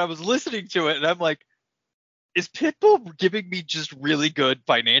what, but I was listening to it and I'm like, is Pitbull giving me just really good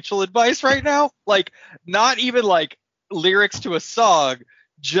financial advice right now? Like, not even like lyrics to a song,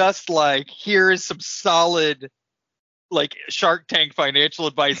 just like, here is some solid like Shark Tank financial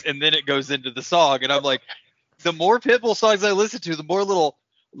advice, and then it goes into the song. And I'm like, the more Pitbull songs I listen to, the more little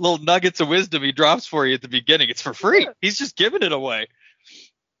little nuggets of wisdom he drops for you at the beginning. It's for free. He's just giving it away.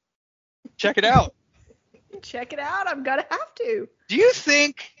 Check it out. Check it out. I'm gonna have to. Do you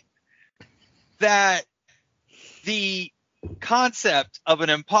think that the concept of an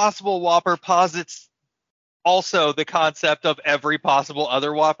impossible Whopper posits also the concept of every possible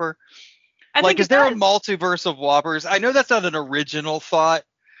other Whopper? Like, is there a multiverse of Whoppers? I know that's not an original thought,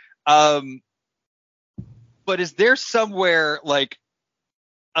 but is there somewhere like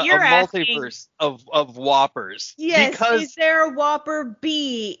a multiverse of Whoppers? Yes. Because is there a Whopper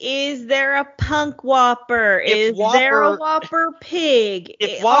B? Is there a Punk Whopper? Is there a Whopper Pig?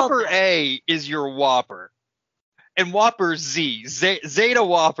 If Whopper A is your Whopper, and Whopper Z, Zeta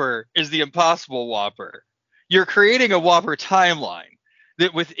Whopper is the impossible Whopper, you're creating a Whopper timeline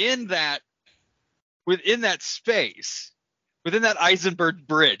that within that space, within that Eisenberg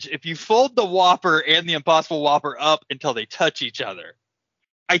bridge, if you fold the Whopper and the impossible Whopper up until they touch each other,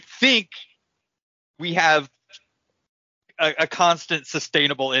 I think we have a constant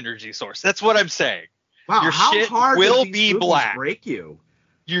sustainable energy source. That's what I'm saying. Wow, your how shit hard will these be movies black. Break you.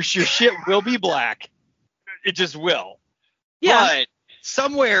 Your shit will be black. It just will. Yeah. But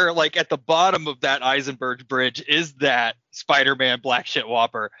somewhere like at the bottom of that Eisenberg bridge is that Spider-Man black shit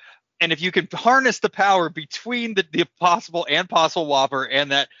Whopper. And if you can harness the power between the possible Whopper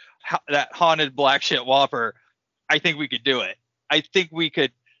and that haunted black shit Whopper, I think we could do it. I think we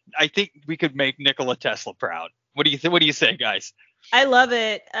could make Nikola Tesla proud. What do you say, guys? I love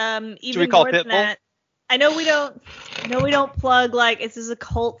it. Even Should we call more Pitbull? than that, I know we don't plug like this is a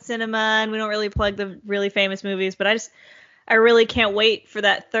cult cinema and we don't really plug the really famous movies, but I really can't wait for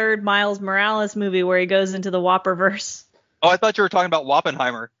that third Miles Morales movie where he goes into the Whopperverse. Oh, I thought you were talking about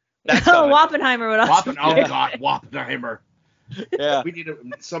Wappenheimer. That's Wappenheimer would also. Oh God, Wappenheimer. Yeah. We need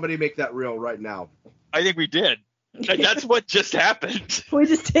somebody make that real right now. I think we did. That's what just happened. We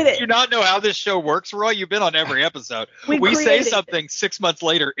just did it. Do you not know how this show works, Roy? You've been on every episode. We say something 6 months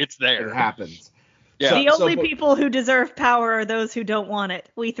later, it's there. It happens. Yeah. The only people who deserve power are those who don't want it.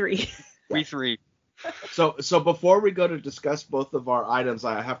 We three. We three. So before we go to discuss both of our items,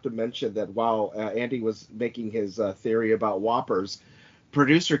 I have to mention that while Andy was making his theory about Whoppers,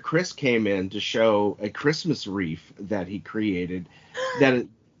 producer Chris came in to show a Christmas wreath that he created that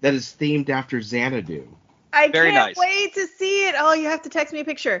is themed after Xanadu. I Very can't nice. wait to see it. Oh, you have to text me a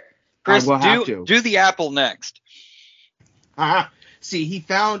picture. Chris, I will have to. do the apple next. See, he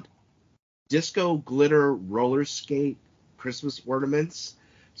found disco glitter roller skate Christmas ornaments.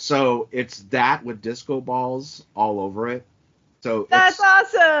 So it's that with disco balls all over it. So That's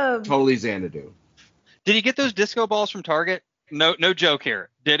it's awesome. totally Xanadu. Did he get those disco balls from Target? No joke here.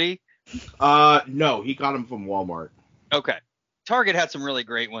 Did he? No, he got them from Walmart. Okay. Target had some really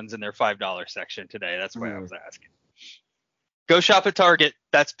great ones in their $5 section today. That's why I was asking. Go shop at Target.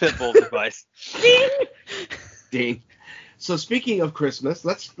 That's Pitbull's advice. Ding. So speaking of Christmas,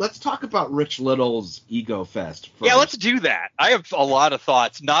 let's talk about Rich Little's Ego Fest first. Yeah, let's do that. I have a lot of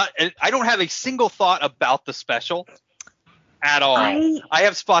thoughts. I don't have a single thought about the special at all. I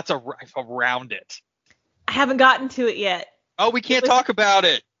have spots around it. I haven't gotten to it yet. Oh, we can't talk about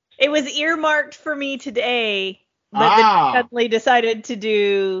it. It was earmarked for me today, but then I suddenly decided to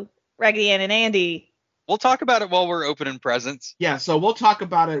do Raggedy Ann and Andy. We'll talk about it while we're opening presents. Yeah, so we'll talk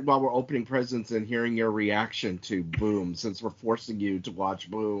about it while we're opening presents and hearing your reaction to Boom, since we're forcing you to watch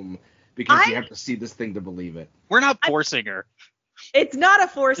Boom because you have to see this thing to believe it. We're not forcing her. It's not a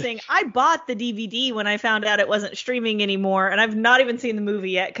forcing. I bought the DVD when I found out it wasn't streaming anymore, and I've not even seen the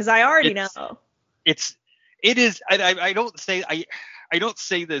movie yet because I already know. It is. I don't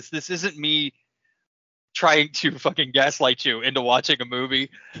say this. This isn't me trying to fucking gaslight you into watching a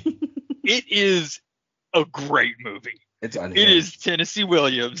movie. It is a great movie. It's unhinged. It is Tennessee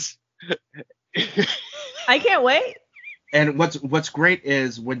Williams. I can't wait. And what's great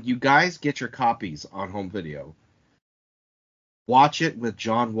is when you guys get your copies on home video, watch it with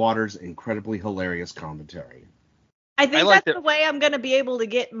John Waters' incredibly hilarious commentary. I think that's the way I'm going to be able to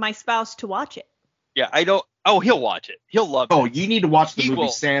get my spouse to watch it. Yeah, I don't. Oh, he'll watch it. He'll love it. Oh, you need to watch the movie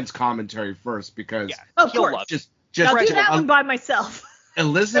sans commentary first because of course. Just I'll do that one by myself.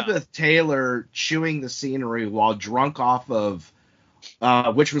 Elizabeth Taylor chewing the scenery while drunk off of,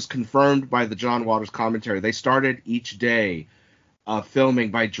 which was confirmed by the John Waters commentary. They started each day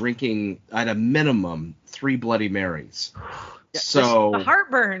filming by drinking at a minimum 3 Bloody Marys. So the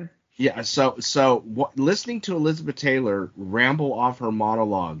heartburn. Yeah, listening to Elizabeth Taylor ramble off her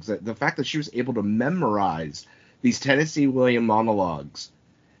monologues, the fact that she was able to memorize these Tennessee Williams monologues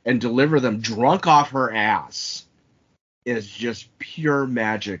and deliver them drunk off her ass is just pure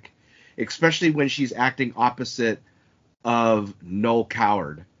magic, especially when she's acting opposite of Noel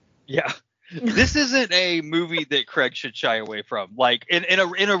Coward. Yeah. This isn't a movie that Craig should shy away from. Like in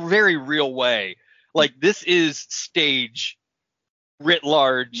a very real way. Like this is stage writ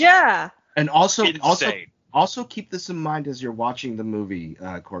large. Yeah. And also insane. Also keep this in mind as you're watching the movie,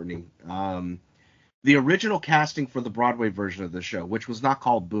 Courtney. The original casting for the Broadway version of the show, which was not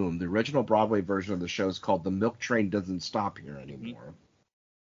called Boom, the original Broadway version of the show is called The Milk Train Doesn't Stop Here Anymore.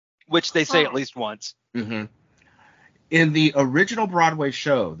 Which they say at least once. Mm-hmm. In the original Broadway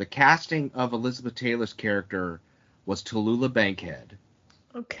show, the casting of Elizabeth Taylor's character was Tallulah Bankhead.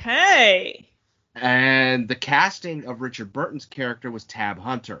 Okay. And the casting of Richard Burton's character was Tab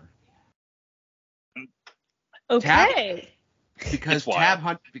Hunter. Okay. Because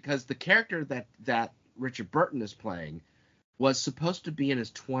because the character that Richard Burton is playing was supposed to be in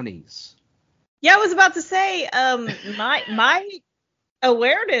his 20s. Yeah, I was about to say, my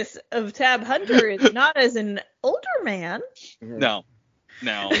awareness of Tab Hunter is not as an older man. No.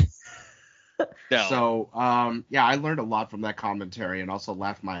 So, I learned a lot from that commentary and also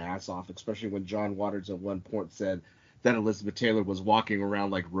laughed my ass off, especially when John Waters at one point said that Elizabeth Taylor was walking around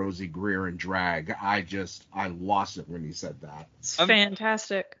like Rosie Greer in drag. I lost it when he said that. It's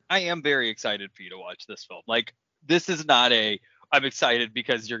fantastic. I am very excited for you to watch this film. Like, this is not I'm excited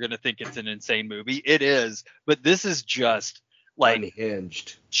because you're going to think it's an insane movie. It is, but this is just like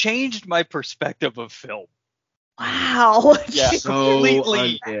unhinged. Changed my perspective of film. Wow. Yeah, so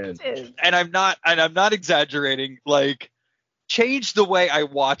completely. Unhinged. And I'm not exaggerating. Like, changed the way I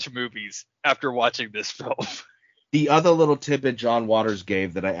watch movies after watching this film. The other little tidbit John Waters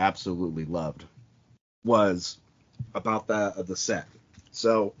gave that I absolutely loved was about the set.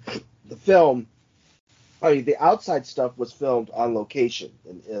 So the film, the outside stuff was filmed on location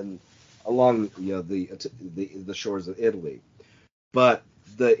in along the shores of Italy, but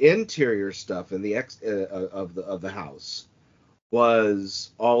the interior stuff and the of the house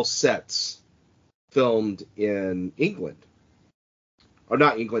was all sets filmed in England, or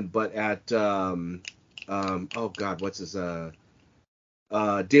not England, but at what's his De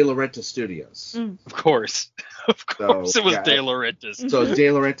Laurentiis Studios. Of course it was De Laurentiis. So it's De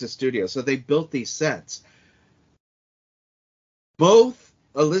Laurentiis Studios. So they built these sets. Both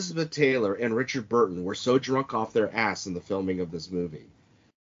Elizabeth Taylor and Richard Burton were so drunk off their ass in the filming of this movie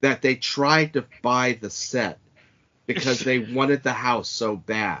that they tried to buy the set because they wanted the house so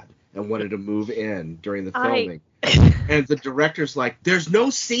bad and wanted to move in during the filming. And the director's like, "There's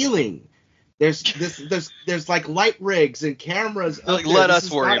no ceiling. There's like light rigs and cameras. Like, let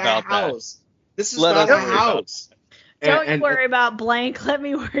us worry about that. This is not a house. Don't worry about blank. Let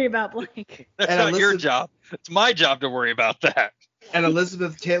me worry about blank. That's not your job. It's my job to worry about that." And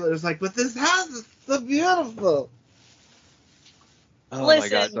Elizabeth Taylor is like, "But this house is so beautiful." Oh,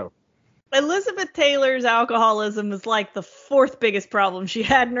 listen, my God. Elizabeth Taylor's alcoholism is like the fourth biggest problem she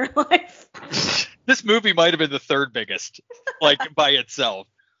had in her life. This movie might have been the third biggest, like, by itself.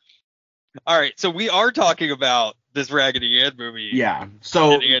 All right, so we are talking about this Raggedy Ann movie. Yeah.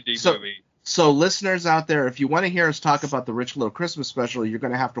 So Andy movie. So listeners out there, if you want to hear us talk about the Rich Little Christmas special, you're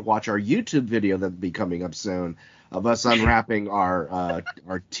going to have to watch our YouTube video that'll be coming up soon of us unwrapping our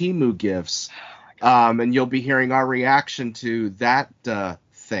Temu gifts, and you'll be hearing our reaction to that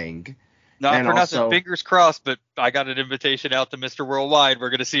thing. Not and for also, nothing, fingers crossed, but I got an invitation out to Mr. Worldwide.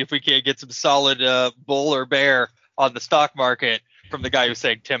 We're going to see if we can't get some solid bull or bear on the stock market from the guy who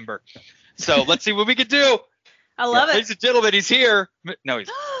sang Timber. So let's see what we can do. I love it. Ladies and gentlemen, he's here. No,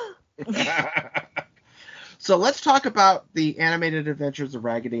 he's So let's talk about the animated adventures of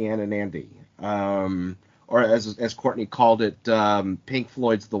Raggedy Ann and Andy, or as Courtney called it, Pink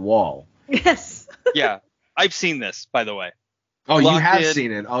Floyd's The Wall. Yes. Yeah, I've seen this, by the way. Oh, you have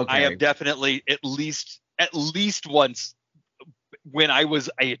seen it. Okay. I have definitely at least once when I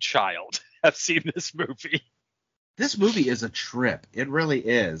was a child have seen this movie. This movie is a trip. It really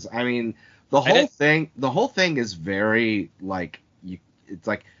is. I mean, the whole thing is very it's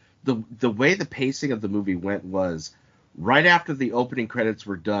like the way the pacing of the movie went was right after the opening credits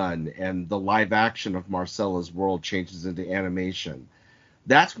were done and the live action of Marcella's World changes into animation.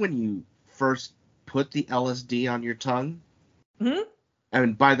 That's when you first put the LSD on your tongue. Mm-hmm.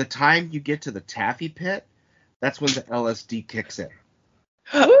 And by the time you get to the taffy pit, that's when the LSD kicks in.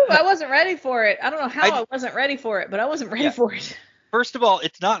 Ooh, I wasn't ready for it. I don't know how I wasn't ready for it, but I wasn't ready for it. First of all,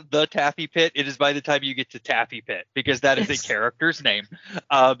 it's not the Taffy Pit. It is by the time you get to Taffy Pit, because that is a character's name.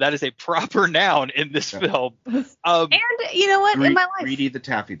 That is a proper noun in this film. And you know what? In my life, Greedy the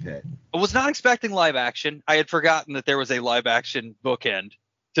Taffy Pit. I was not expecting live action. I had forgotten that there was a live action bookend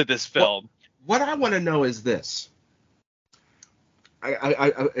to this film. What I want to know is this.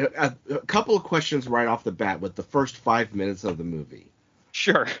 A couple of questions right off the bat with the first 5 minutes of the movie.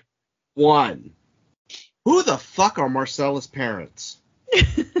 Sure. One, who the fuck are Marcella's parents?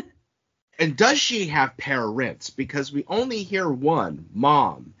 And does she have parents? Because we only hear one,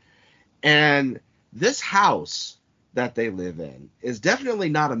 mom. And this house that they live in is definitely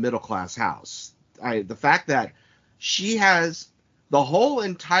not a middle-class house. The fact that she has the whole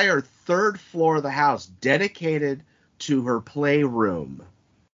entire third floor of the house dedicated to her playroom.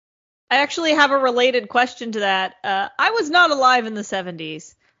 I actually have a related question to that. I was not alive in the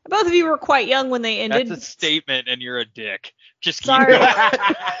 70s. Both of you were quite young when they ended. That's a statement, and you're a dick. Just keep Sorry. going.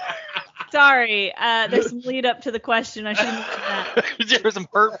 Sorry. There's some lead up to the question. I should have mentioned that. There's some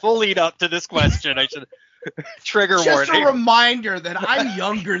hurtful lead up to this question. I should trigger Just warning. a reminder that I'm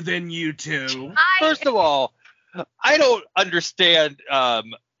younger than you two. First of all, I don't understand,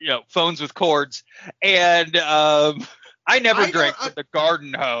 phones with cords, and I never drank from the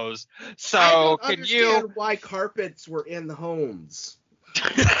garden hose. So I don't can understand you? why carpets were in the homes.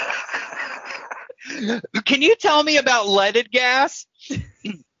 Can you tell me about leaded gas?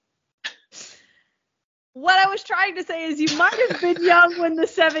 What I was trying to say is you might have been young when the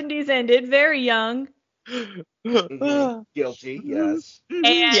 70s ended, very young. Guilty, yes. And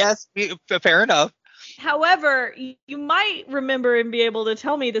yes, fair enough. however, you might remember and be able to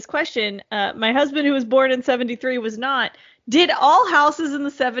tell me this question. My husband, who was born in 73, was not. Did all houses in the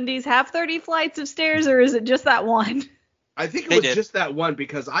 70s have 30 flights of stairs, or is it just that one? I think it was just that one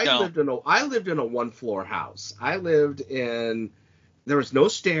because I lived in a one floor house. There was no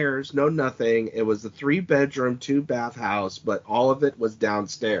stairs, no nothing. It was a 3-bedroom, 2-bath house, but all of it was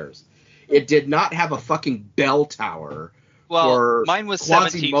downstairs. It did not have a fucking bell tower. Well, mine was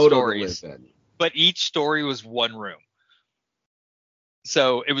 17 Quasimodo stories, to live in. but each story was one room.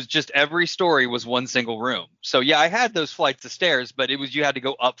 So it was just every story was one single room. So yeah, I had those flights of stairs, but it was you had to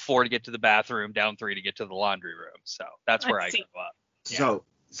go up 4 to get to the bathroom, down 3 to get to the laundry room. So that's where I grew up.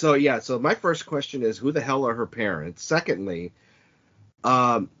 Yeah. So my first question is, who the hell are her parents? Secondly,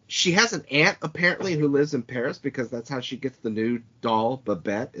 she has an aunt apparently who lives in Paris because that's how she gets the new doll.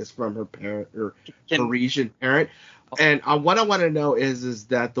 Babette is from her parent or Parisian parent. And what I want to know is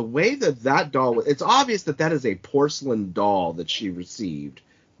that the way that doll, it's obvious that is a porcelain doll that she received,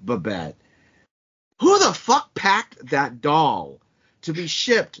 Babette. Who the fuck packed that doll to be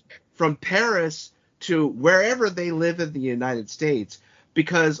shipped from Paris to wherever they live in the United States?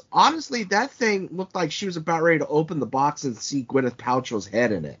 Because honestly, that thing looked like she was about ready to open the box and see Gwyneth Paltrow's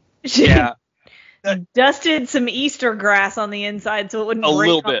head in it. Yeah. Dusted some Easter grass on the inside so it wouldn't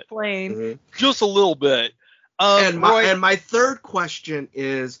break off the plane. Mm-hmm. Just a little bit. And my third question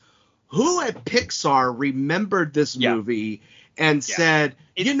is, who at Pixar remembered this movie and said,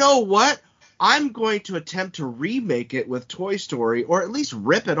 you know what? I'm going to attempt to remake it with Toy Story, or at least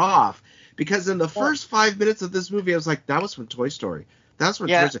rip it off. Because in the first 5 minutes of this movie, I was like, that was from Toy Story. That's from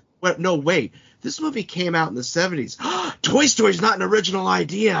Toy Story. Well, no, wait. This movie came out in the 70s. Toy Story's not an original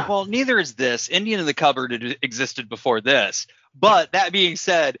idea. Well, neither is this. Indian in the Cupboard had existed before this. But that being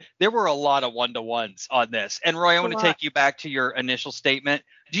said, there were a lot of one-to-ones on this. And Roy, I want to take you back to your initial statement.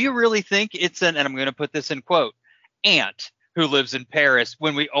 Do you really think it's and I'm going to put this in quote, aunt who lives in Paris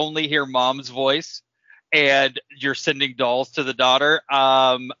when we only hear mom's voice and you're sending dolls to the daughter?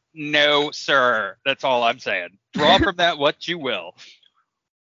 No, sir. That's all I'm saying. Draw from that what you will.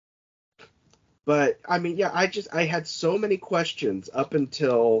 But, I mean, yeah, I had so many questions up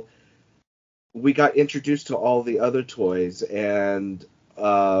until we got introduced to all the other toys, and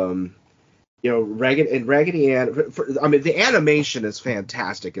Raggedy Ann. The animation is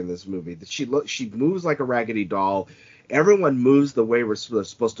fantastic in this movie. She moves like a Raggedy doll. Everyone moves the way we're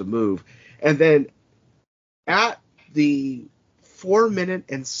supposed to move, and then at the 4-minute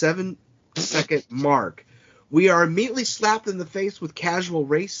and 7-second mark, we are immediately slapped in the face with casual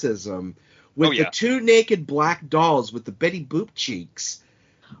racism with the 2 naked black dolls with the Betty Boop cheeks.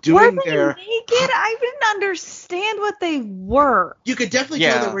 Were they naked? I didn't understand what they were. You could definitely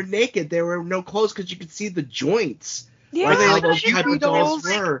tell they were naked. There were no clothes because you could see the joints. Yeah, where they those type of dolls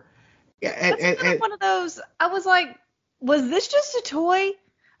were. Yeah, and one of those. I was like, was this just a toy?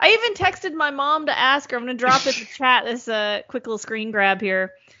 I even texted my mom to ask her. I'm gonna drop it in the chat. This quick little screen grab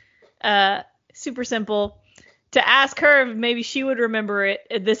here. Super simple. To ask her if maybe she would remember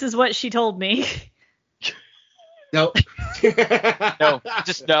it. This is what she told me. No. No,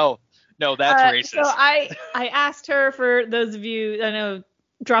 just no. No, that's racist. So I asked her, for those of you, I know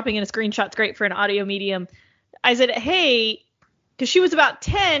dropping in a screenshot's great for an audio medium. I said, hey, because she was about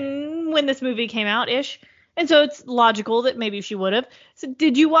 10 when this movie came out-ish, and so it's logical that maybe she would have. So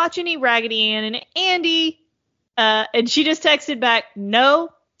did you watch any Raggedy Ann and Andy And she just texted back, no,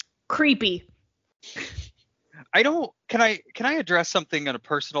 creepy. Can I address something on a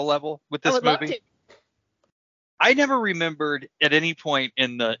personal level with this I would movie? love to. I never remembered at any point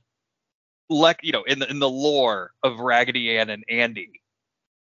in the in the lore of Raggedy Ann and Andy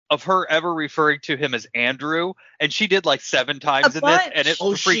of her ever referring to him as Andrew, and she did like 7 times in this, and it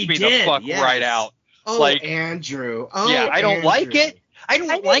freaked me the fuck right out. Oh, like Andrew. Oh, yeah, I don't Andrew. like it. I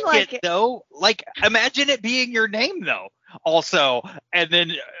don't like it though. Like, imagine it being your name though. Also, and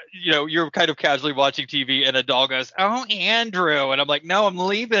then you're kind of casually watching TV, and a dog goes, "Oh, Andrew," and I'm like, "No, I'm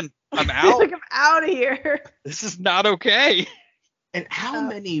leaving. I'm out. Like, I'm out of here. This is not okay." And how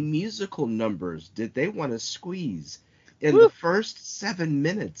many musical numbers did they want to squeeze in the first 7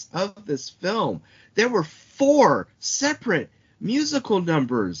 minutes of this film? There were 4 separate musical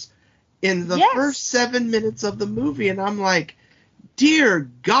numbers in the first 7 minutes of the movie, and I'm like, dear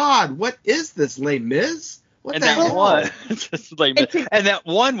God, what is this, Les Mis? What and the hell? And that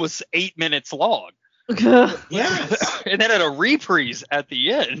one was 8 minutes long. Yes. And then had a reprise at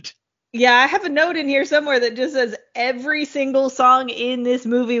the end. Yeah, I have a note in here somewhere that just says every single song in this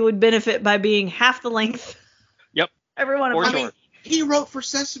movie would benefit by being half the length. Yep. Every one of them. I mean, he wrote for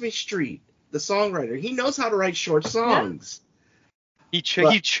Sesame Street, the songwriter. He knows how to write short songs.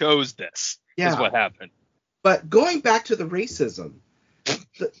 Yeah. He chose this, is what happened. But going back to the racism.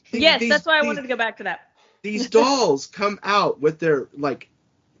 That's why I wanted to go back to that. These dolls come out with their, like,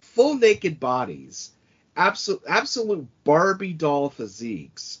 full naked bodies. Absolute Barbie doll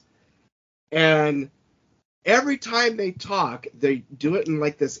physiques. And every time they talk, they do it in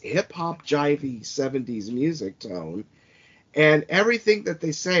like this hip-hop jivey 70s music tone. And everything that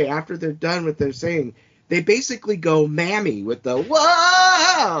they say after they're done with their saying, they basically go mammy with the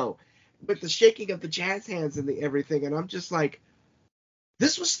whoa! With the shaking of the jazz hands and the everything. And I'm just like,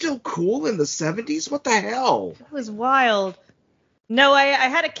 this was still cool in the 70s? What the hell? It was wild. No, I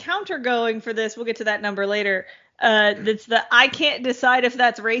had a counter going for this. We'll get to that number later. That's the I can't decide if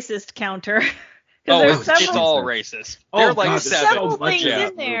that's racist counter. It's all racist. There are like several things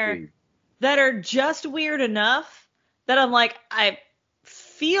in there that are just weird enough that I'm like, I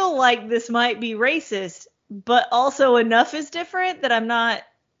feel like this might be racist, but also enough is different that I'm not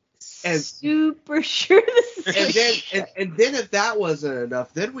super sure this is racist. And then if that wasn't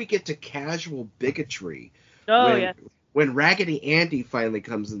enough, then we get to casual bigotry. Yeah. When Raggedy Andy finally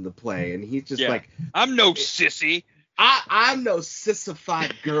comes into play, and he's just like, I'm no sissy. I'm no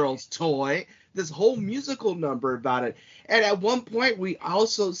sissified girl's toy. This whole musical number about it. And at one point, we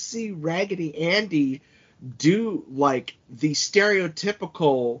also see Raggedy Andy do, like, the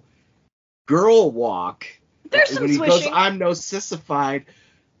stereotypical girl walk. There's some when he swishing. goes, I'm no sissified.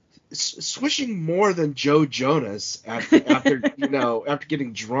 Swishing more than Joe Jonas after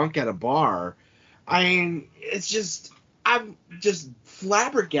getting drunk at a bar. I mean, I'm just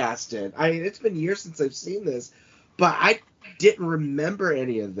flabbergasted. I mean, it's been years since I've seen this, but I didn't remember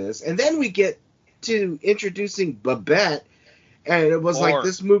any of this. And then we get to introducing Babette, and it was like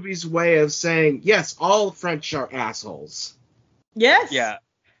this movie's way of saying, yes, all French are assholes. Yes. Yeah.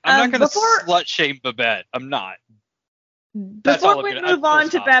 I'm not going to slut shame Babette. I'm not. Before we move on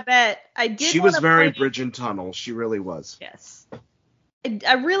to Babette, She was very Bridge and Tunnel. She really was. Yes.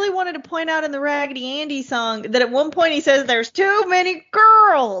 I really wanted to point out in the Raggedy Andy song that at one point he says there's too many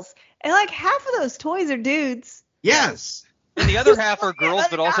girls. And like half of those toys are dudes. Yes. And the other half are girls,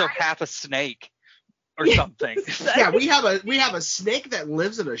 but also half a snake or something. Yeah, we have a snake that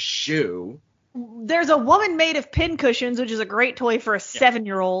lives in a shoe. There's a woman made of pincushions, which is a great toy for a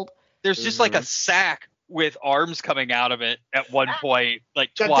 7-year-old. There's just like a sack with arms coming out of it at one point,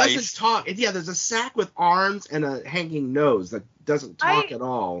 like twice. That doesn't talk. Yeah, there's a sack with arms and a hanging nose that doesn't talk at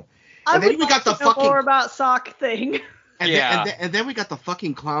all. And then we got the fucking more about sock thing. And then we got the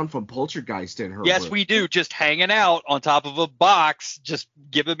fucking clown from Poltergeist in her. Yes, we do. Just hanging out on top of a box, just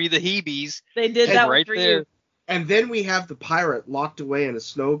giving me the heebies. They did that right for there. you. And then we have the pirate locked away in a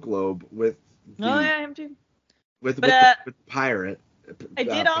snow globe with. Him too. With the pirate. I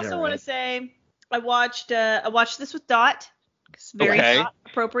did also want to say I watched this with Dot. It's a very Dot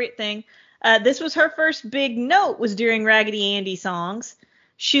appropriate thing. This was her first big note was during Raggedy Andy songs.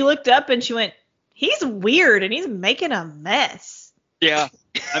 She looked up and she went, he's weird and he's making a mess. Yeah.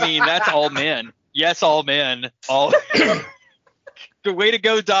 I mean, that's all men. Yes, all men. All. Good way to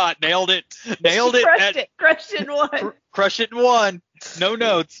go, Dot. Nailed it. Crushed it in one. Crush it in one. No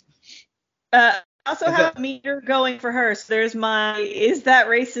notes. Also have a meter going for her. So there's my is that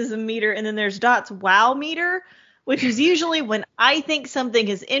racism meter, and then there's Dot's wow meter, which is usually when I think something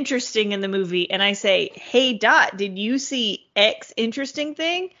is interesting in the movie and I say, hey Dot, did you see X interesting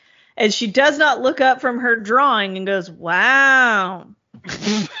thing? And she does not look up from her drawing and goes, wow.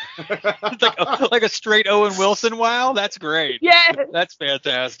 It's like a straight Owen Wilson wow. That's great. Yeah. That's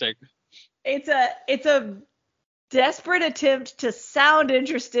fantastic. It's a desperate attempt to sound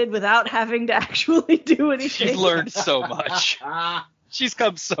interested without having to actually do anything. She's learned so much. She's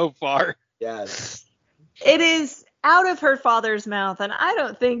come so far. Yes. It is out of her father's mouth, and I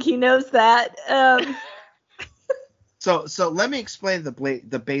don't think he knows that. So let me explain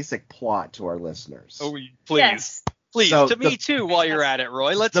the basic plot to our listeners. Oh, please. Yes. Please, So to me too, while you're at it,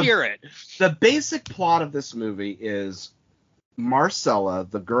 Roy. Let's hear it. The basic plot of this movie is Marcella,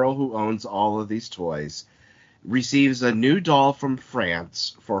 the girl who owns all of these toys, receives a new doll from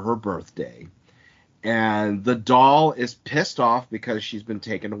France for her birthday. And the doll is pissed off because she's been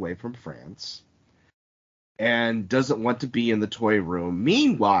taken away from France and doesn't want to be in the toy room.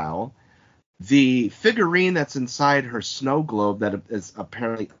 Meanwhile, the figurine that's inside her snow globe that is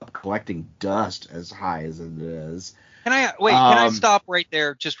apparently collecting dust as high as it is. Can I stop right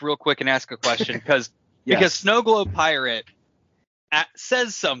there just real quick and ask a question? Because Snow Globe Pirate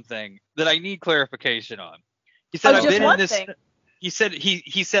says something that I need clarification on. He said I've been in this. He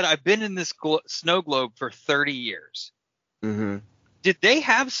said I've been in this snow globe for 30 years. Mm-hmm. Did they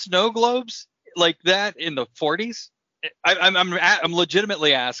have snow globes like that in the 40s? I'm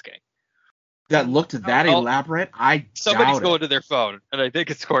legitimately asking. That looked that elaborate? Somebody's going to their phone, and I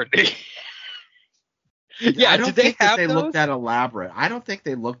think it's Courtney. Yeah, I don't think that they looked that elaborate. I don't think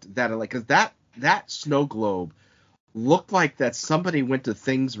they looked that elaborate because that snow globe looked like that somebody went to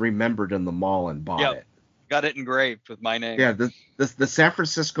Things Remembered in the mall and bought it. Got it engraved with my name. Yeah, the San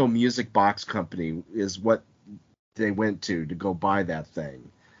Francisco Music Box Company is what they went to go buy that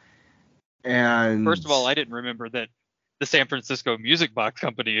thing. And first of all, I didn't remember that the San Francisco Music Box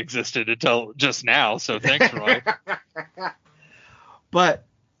Company existed until just now, so thanks, Roy. But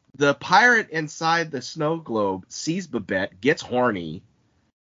the pirate inside the snow globe sees Babette, gets horny,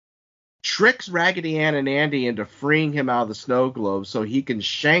 tricks Raggedy Ann and Andy into freeing him out of the snow globe so he can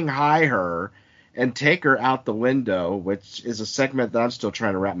Shanghai her and take her out the window, which is a segment that I'm still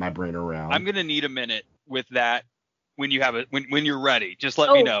trying to wrap my brain around. I'm gonna need a minute with that when you have it when you're ready. Just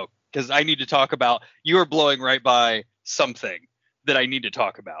let me know, because I need to talk about. You are blowing right by something that I need to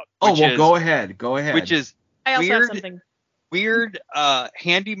talk about. Go ahead. Which is I also have something. Weird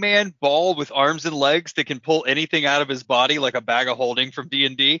handyman ball with arms and legs that can pull anything out of his body like a bag of holding from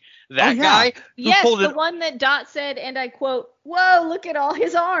D&D. That guy. Yes, the one that Dot said, and I quote, "Whoa, look at all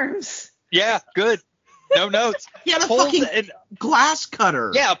his arms." Yeah, good. No notes. He had a fucking glass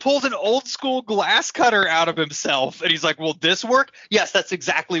cutter. Yeah, pulls an old school glass cutter out of himself. And he's like, will this work? Yes, that's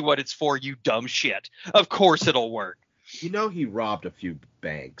exactly what it's for, you dumb shit. Of course it'll work. You know he robbed a few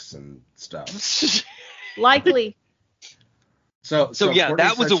banks and stuff. Likely. So yeah, Courtney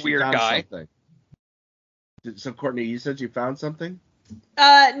that was a weird guy. So Courtney, you said you found something?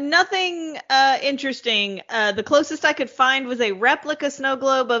 Nothing interesting. The closest I could find was a replica snow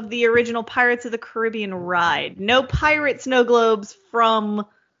globe of the original Pirates of the Caribbean ride. No pirate snow globes from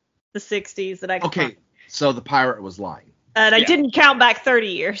the 60s that I could find. So the pirate was lying. And I didn't count back 30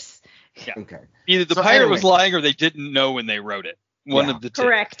 years. Yeah. Okay. Either the pirate was lying or they didn't know when they wrote it. One of the two.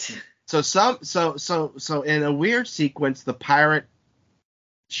 Correct. So in a weird sequence, the pirate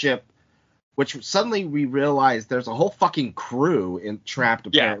ship, which suddenly we realize there's a whole fucking crew trapped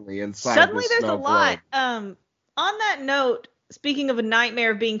apparently inside. Suddenly this there's snow a lot. globe. On that note, speaking of a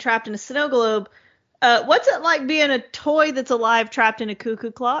nightmare of being trapped in a snow globe, what's it like being a toy that's alive trapped in a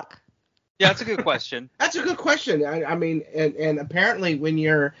cuckoo clock? Yeah, that's a good question. That's a good question. I mean, and apparently when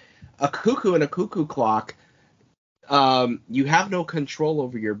you're a cuckoo in a cuckoo clock, you have no control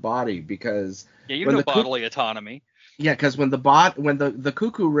over your body because you have no bodily autonomy. Yeah, because when the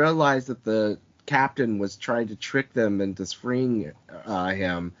cuckoo realized that the captain was trying to trick them into freeing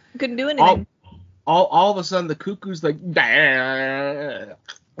him, couldn't do anything. All of a sudden the cuckoo's like,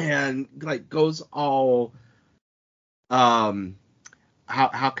 and like goes all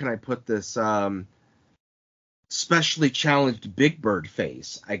how can I put this, specially challenged Big Bird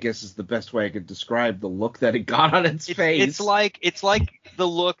face, I guess is the best way I could describe the look that it got on its face. It's like the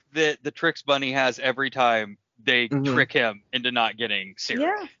look that the Trix Bunny has every time they trick him into not getting cereal.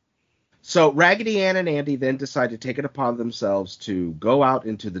 Yeah. So Raggedy Ann and Andy then decide to take it upon themselves to go out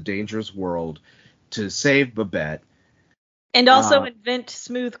into the dangerous world to save Babette. And also invent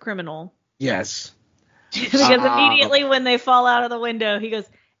Smooth Criminal. Yes. Because immediately when they fall out of the window, he goes,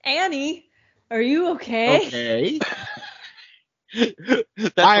 "Annie, are you okay?" Okay.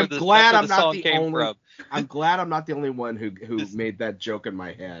 That's I'm where glad the I'm not song the came only. from. I'm glad I'm not the only one who made that joke in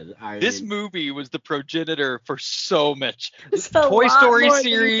my head. This movie was the progenitor for so much. Just a Toy lot Story more than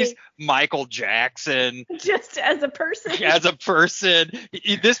you series, think. Michael Jackson. Just as a person. As a person,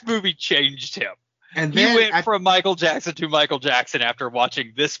 this movie changed him. And He then went from Michael Jackson to Michael Jackson after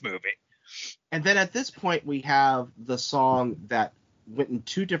watching this movie. And then at this point, we have the song that went in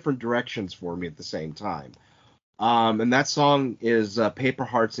two different directions for me at the same time. And that song is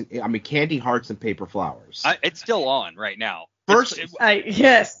Candy Hearts and Paper Flowers. It's still on right now.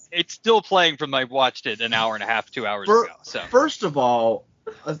 Yes. It's still playing from I watched it an hour and a half, 2 hours ago. So First of all,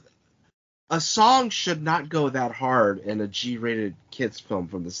 a song should not go that hard in a G-rated kids film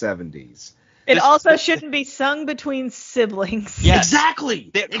from the 70s. It also shouldn't be sung between siblings. Yes. Exactly.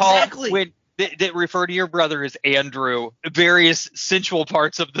 That refer to your brother as Andrew. Various sensual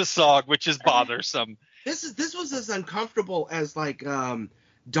parts of the song, which is bothersome. This was as uncomfortable as like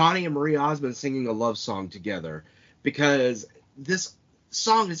Donnie and Marie Osmond singing a love song together, because this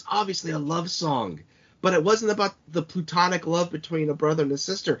song is obviously a love song, but it wasn't about the platonic love between a brother and a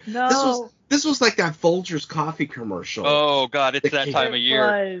sister. No. This was like that Folgers coffee commercial. Oh God, it's that time of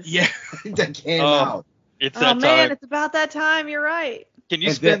year. Yeah, that came out. It's that time. Oh man, it's about that time. You're right. Can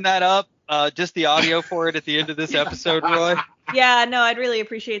you spin that up? Just the audio for it at the end of this episode, Roy? Yeah, no, I'd really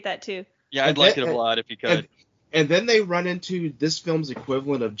appreciate that too. Yeah, I'd like it a lot if you could. And then they run into this film's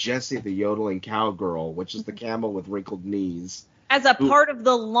equivalent of Jessie the Yodeling Cowgirl, which is the camel with wrinkled knees. As a part of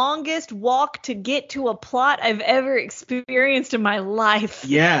the longest walk to get to a plot I've ever experienced in my life.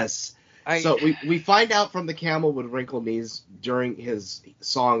 Yes. So we find out from the camel with wrinkled knees during his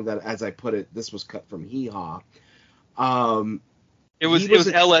song that, as I put it, this was cut from Hee Haw. It was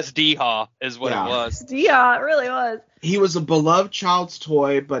LSD Haw is what it was. Yeah, it really was. He was a beloved child's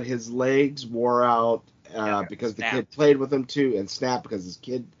toy, but his legs wore out because the kid played with him too, and snapped because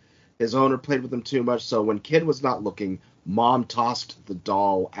his owner played with him too much. So when kid was not looking, mom tossed the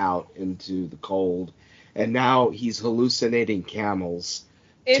doll out into the cold, and now he's hallucinating camels,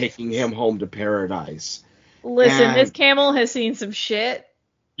 taking him home to paradise. Listen, this camel has seen some shit.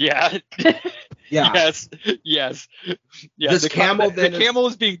 Yeah. Yeah. Yes. Yeah. This camel camel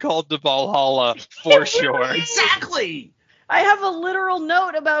is being called to Valhalla for sure. Exactly. I have a literal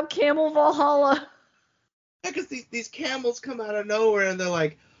note about Camel Valhalla. Yeah, because these camels come out of nowhere and they're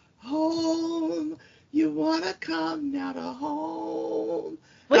like, home, you wanna come now to home.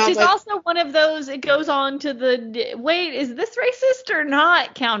 Which is also one of those, it goes on to the, wait, is this racist or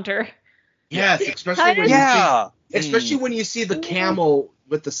not counter? Yes, especially when you see the camel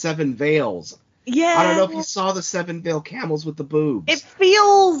with the 7 veils. Yeah. I don't know if you saw the 7 veil camels with the boobs. It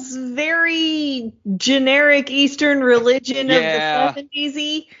feels very generic Eastern religion of the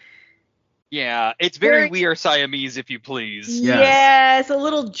 70s-y. Yeah, it's very We Are Siamese, if you please. Yes, a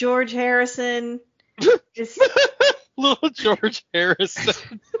little George Harrison. Little George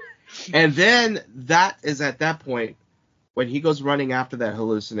Harrison. And then that is at that point when he goes running after that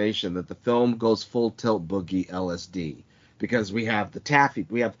hallucination that the film goes full tilt boogie LSD, because we have the taffy,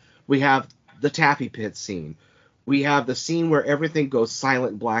 we have the taffy pit scene, we have the scene where everything goes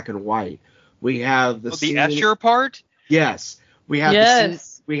silent, black and white. We have the scene, Escher part. Yes, we have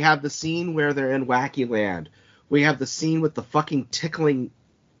the scene where they're in Wacky Land. We have the scene with the fucking tickling.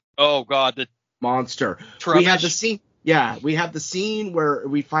 Oh God, the monster. Trubbish. We have the scene. Yeah, we have the scene where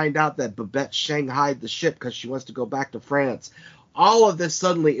we find out that Babette shanghaied the ship because she wants to go back to France. All of this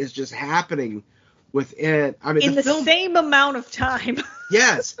suddenly is just happening within. I mean, in the same amount of time.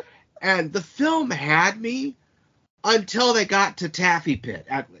 Yes, and the film had me until they got to Taffy Pit.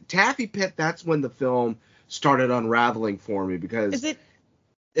 At Taffy Pit, that's when the film started unraveling for me because. I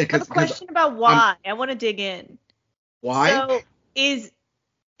have a question about why. I want to dig in. Why? So is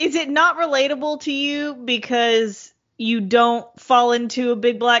it not relatable to you because you don't fall into a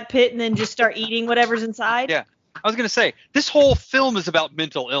big black pit and then just start eating whatever's inside? Yeah. I was going to say, this whole film is about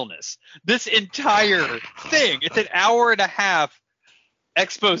mental illness. This entire thing. It's an hour and a half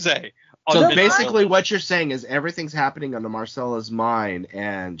expose. So basically what you're saying is everything's happening under Marcella's mind,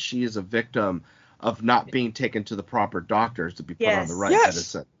 and she is a victim of not being taken to the proper doctors to be put on the right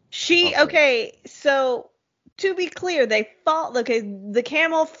medicine. Okay, so to be clear, the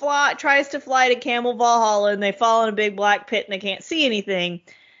camel tries to fly to Camel Valhalla, and they fall in a big black pit, and they can't see anything.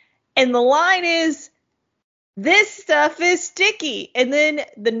 And the line is, this stuff is sticky. And then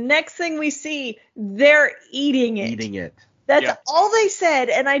the next thing we see, they're eating it. That's all they said,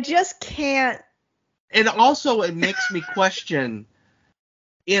 and I just can't. And also, it makes me question,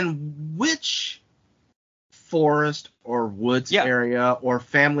 in which forest or woods area or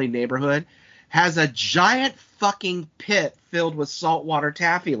family neighborhood has a giant fucking pit filled with saltwater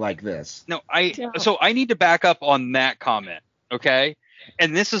taffy like this? No, so I need to back up on that comment, okay?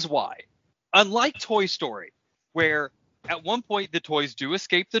 And this is why. Unlike Toy Story, where at one point the toys do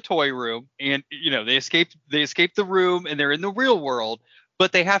escape the toy room, and they escape the room and they're in the real world,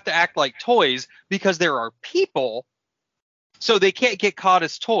 but they have to act like toys because there are people, so they can't get caught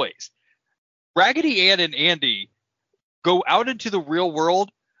as toys. Raggedy Ann and Andy go out into the real world,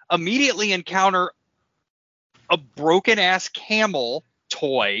 immediately encounter a broken ass camel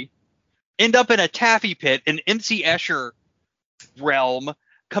toy, end up in a taffy pit, an MC Escher realm,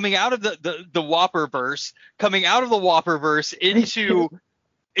 coming out of the Whopperverse, coming out of the Whopperverse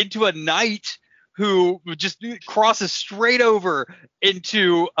into a knight who just crosses straight over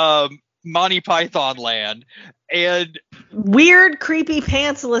into Monty Python land, and weird, creepy,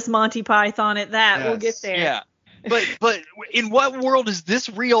 pantsless Monty Python at that. Yes. We'll get there. Yeah. But in what world is this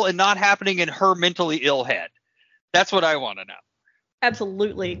real and not happening in her mentally ill head? That's what I want to know.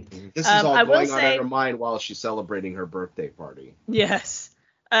 Absolutely. This is all going on in her mind while she's celebrating her birthday party. Yes.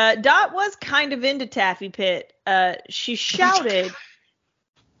 Dot was kind of into Taffy Pit. She shouted,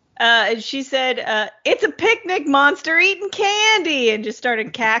 and she said, "It's a picnic monster eating candy," and just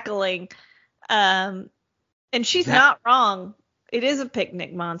started cackling. And she's not wrong. It is a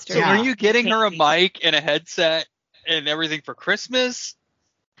picnic monster. So are you getting her a mic and a headset and everything for Christmas?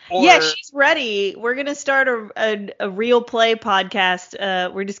 Or... Yeah, she's ready. We're going to start a real play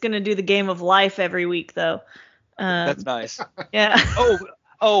podcast. We're just going to do the game of life every week, though. That's nice. Yeah.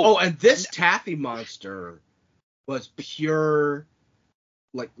 Oh, and this taffy monster was pure,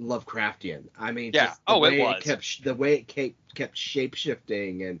 like, Lovecraftian. I mean, yeah. It was. The way it kept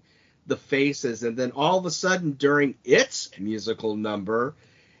shape-shifting and the faces, and then all of a sudden during its musical number,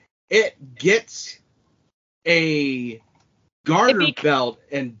 it gets a garter belt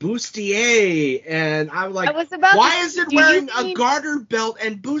and bustier, and I'm like, why is it wearing a garter belt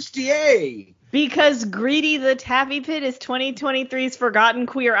and bustier? Because Greedy the Taffy Pit is 2023's forgotten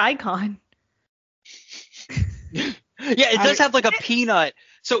queer icon. Yeah, it does have like a peanut,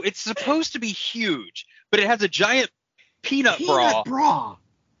 so it's supposed to be huge, but it has a giant peanut bra.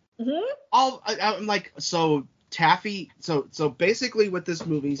 Mm-hmm. I'm like, so Taffy, so basically what this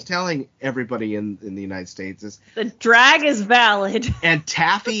movie's telling everybody in the United States is the drag is valid and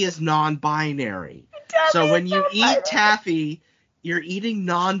Taffy is non-binary. So when you eat Taffy, you're eating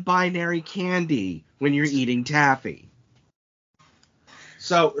non-binary candy when you're eating Taffy.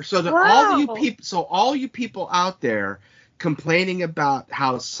 So all you people out there complaining about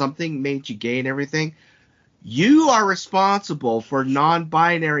how something made you gay and everything, you are responsible for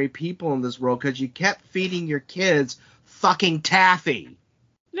non-binary people in this world because you kept feeding your kids fucking taffy.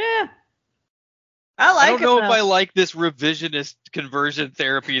 Yeah. I don't know if I like this revisionist conversion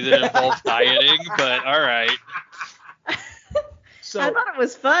therapy that involves dieting, but all right. So I thought it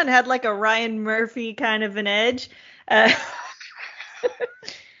was fun. Had like a Ryan Murphy kind of an edge.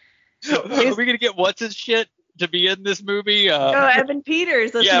 So, are we gonna get what's his shit to be in this movie? Evan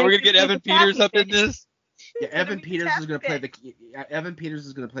Peters. Yeah, we're gonna get Evan Peters up in this. Yeah, Evan Peters is gonna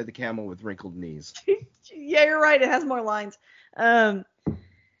play the camel with wrinkled knees. Yeah, you're right. It has more lines.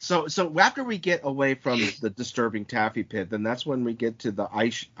 So after we get away from the disturbing taffy pit, then that's when we get to the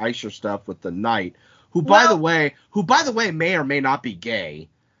Aisha stuff with the knight, who by the way may or may not be gay.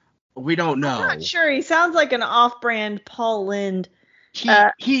 We don't know. I'm not sure. He sounds like an off-brand Paul Lynde.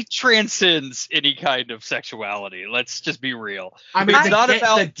 He transcends any kind of sexuality. Let's just be real. I mean, it's not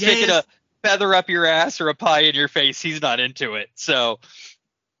about taking a feather up your ass or a pie in your face. He's not into it. So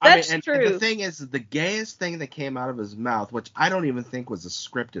that's true. And the thing is, the gayest thing that came out of his mouth, which I don't even think was a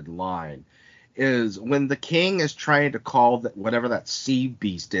scripted line, is when the king is trying to call whatever that sea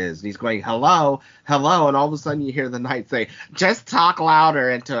beast is, and he's going, hello, hello, and all of a sudden you hear the knight say, just talk louder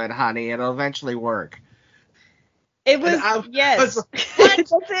into it, honey, it'll eventually work. It was, yes.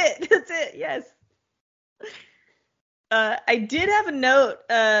 That's it, yes. I did have a note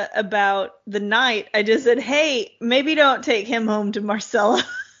about the knight. I just said, hey, maybe don't take him home to Marcella.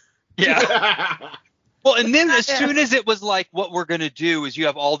 Yeah. Well, and then as soon as it was like, what we're going to do is you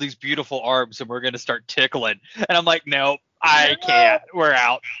have all these beautiful arms and we're going to start tickling. And I'm like, no, I can't. We're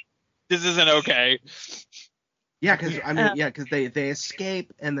out. This isn't okay. Yeah, because they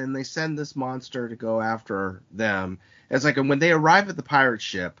escape and then they send this monster to go after them. It's like when they arrive at the pirate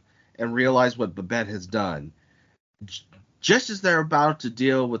ship and realize what Babette has done, just as they're about to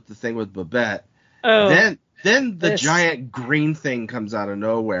deal with the thing with Babette, then the giant green thing comes out of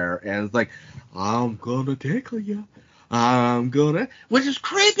nowhere and it's like, I'm gonna tickle you. Which is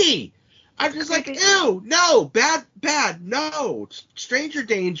creepy. I'm just like, ew, no, bad, no, stranger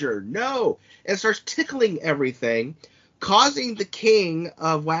danger, no. And starts tickling everything, causing the king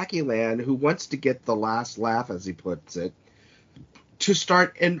of Wacky Land, who wants to get the last laugh, as he puts it, to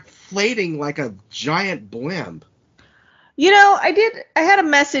start inflating like a giant blimp. I had a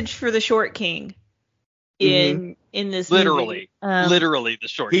message for the Short King in this movie. Literally the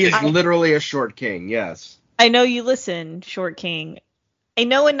Short He King. is literally a Short King, yes. I know you listen, Short King. I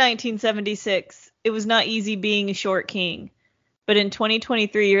know in 1976 it was not easy being a Short King, but in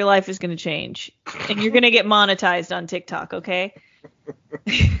 2023 your life is going to change and you're going to get monetized on TikTok, okay?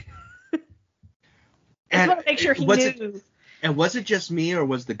 I just want to make sure he knew. And was it just me, or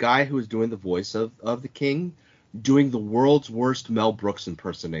was the guy who was doing the voice of the king doing the world's worst Mel Brooks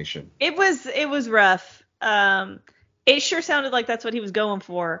impersonation? It was rough. It sure sounded like that's what he was going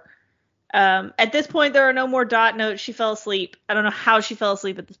for. At this point, there are no more dot notes. She fell asleep. I don't know how she fell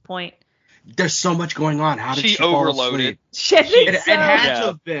asleep at this point. There's so much going on. How did she overloaded? Fall asleep? It had to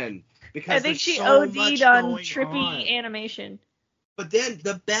have been. Because I think she so OD'd on trippy animation. But then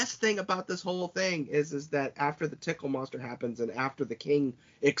the best thing about this whole thing is that after the tickle monster happens and after the king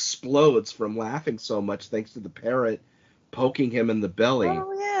explodes from laughing so much thanks to the parrot poking him in the belly.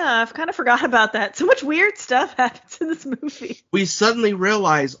 Oh yeah, I've kind of forgot about that. So much weird stuff happens in this movie. We suddenly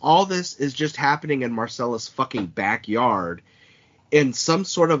realize all this is just happening in Marcella's fucking backyard in some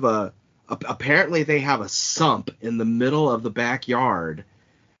sort of apparently they have a sump in the middle of the backyard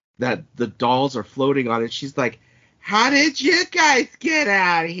that the dolls are floating on, and she's like, how did you guys get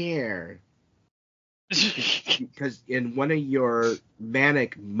out here? Because in one of your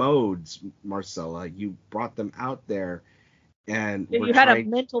manic modes, Marcella, you brought them out there, and you had a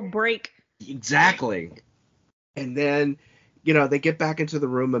mental break. Exactly. And then, they get back into the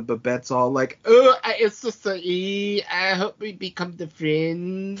room, and Babette's all like, "Oh, it's just I hope we become the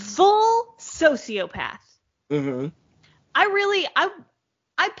friends." Full sociopath. Mm-hmm.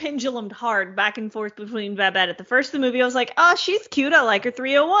 I pendulumed hard back and forth between Babette. At the first of the movie, I was like, oh, she's cute. I like her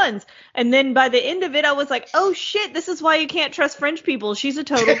 301s. And then by the end of it, I was like, oh, shit, this is why you can't trust French people. She's a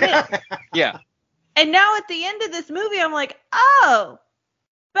total bitch. Yeah. And now at the end of this movie, I'm like, oh,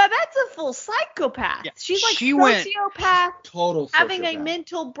 Babette's a full psychopath. Yeah, she's like sociopath. Total sociopath. Having a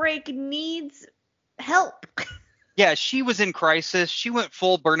mental break, needs help. Yeah, she was in crisis. She went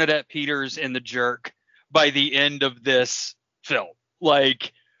full Bernadette Peters in The Jerk by the end of this film. I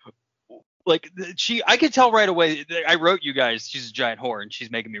could tell right away. I wrote you guys, she's a giant whore and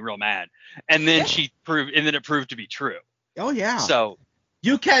she's making me real mad. And then it proved to be true. Oh yeah. So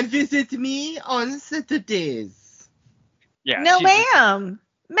you can visit me on Saturdays. Yeah. No, ma'am.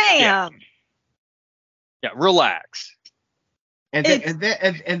 Yeah, relax. And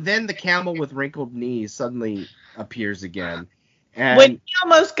then the camel with wrinkled knees suddenly appears again. And when he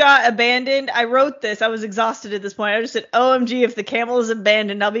almost got abandoned, I wrote this. I was exhausted at this point. I just said, OMG, if the camel is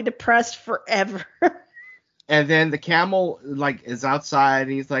abandoned, I'll be depressed forever. And then the camel is outside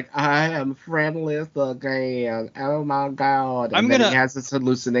and he's like, I am friendless again. Oh my god. And then he has this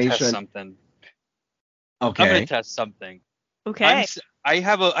hallucination. Test something. Okay. I'm gonna test something. Okay. I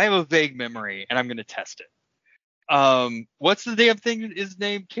have a vague memory and I'm gonna test it. What's the damn thing is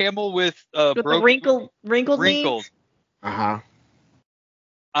named? Camel with the wrinkled knees? Uh-huh.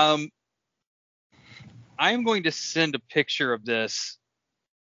 I am going to send a picture of this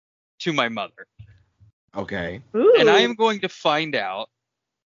to my mother. Okay. Ooh. And I am going to find out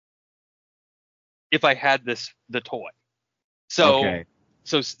if I had the toy. So okay.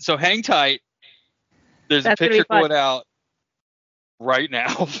 So hang tight. There's a picture going out right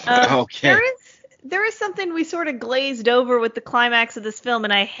now. Okay. There is something we sort of glazed over with the climax of this film,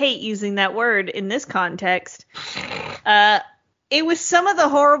 and I hate using that word in this context. It was some of the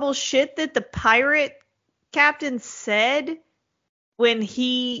horrible shit that the pirate captain said when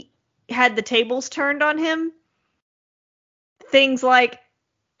he had the tables turned on him. Things like,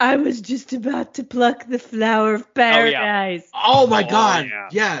 I was just about to pluck the flower of paradise. Oh my god.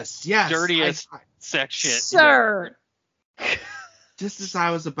 Yeah. Yes. Dirtiest sex shit. Sir. Just as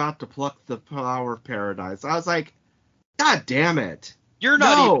I was about to pluck the flower of paradise, I was like, God damn it. You're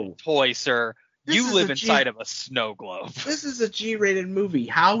not even a toy, sir. You live inside of a snow globe. This is a G-rated movie.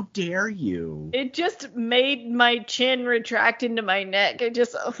 How dare you? It just made my chin retract into my neck. It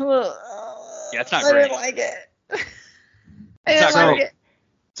just... yeah, it's not I great. didn't like it. I didn't like it.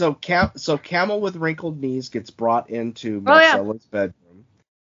 So Camel with wrinkled knees gets brought into Marcella's bedroom.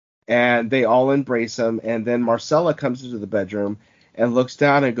 And they all embrace him. And then Marcella comes into the bedroom and looks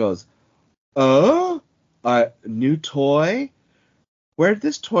down and goes, oh, a new toy? Where'd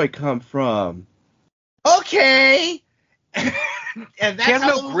this toy come from? Okay. And that's She has how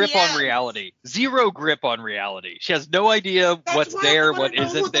no the grip movie on ends. reality. Zero grip on reality. She has no idea what's there, what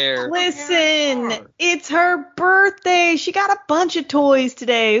isn't there. Listen, it's her birthday. She got a bunch of toys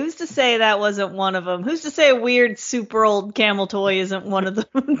today. Who's to say that wasn't one of them? Who's to say a weird, super old camel toy isn't one of the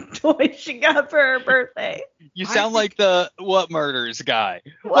toys she got for her birthday? You sound like the what murders guy.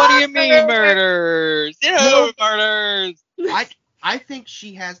 What do you mean murders? You know, murders. I think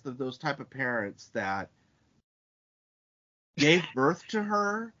she has those type of parents that gave birth to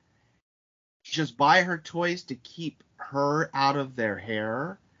her, just buy her toys to keep her out of their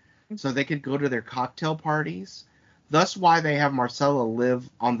hair so they could go to their cocktail parties. Thus why they have Marcella live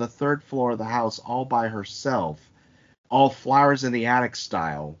on the 3rd floor of the house all by herself, all flowers in the attic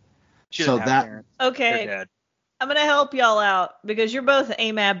style. She So doesn't have that parents. Okay, They're dead. I'm going to help y'all out because you're both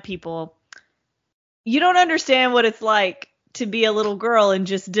AMAB people. You don't understand what it's like to be a little girl and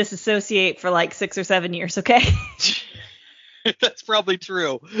just disassociate for like 6 or 7 years, okay? That's probably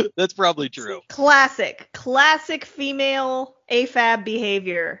true. That's probably true. Classic female AFAB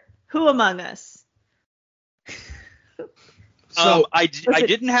behavior. Who among us? So I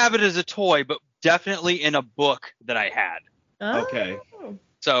didn't have it as a toy, but definitely in a book that I had. Oh. Okay.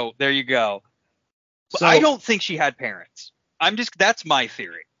 So there you go. But So- I don't think she had parents. That's my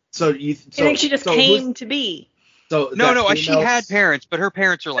theory. So you I think she just came to be. So No, she had parents, but her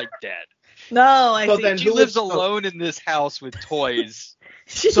parents are like dead. No, I So see. then She who lives is- alone in this house with toys.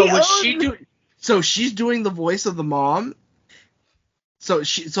 So was she doing? So she's doing the voice of the mom. So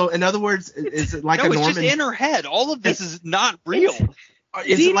in other words, is it like No, a it's Norman? just in her head. All of this is not real.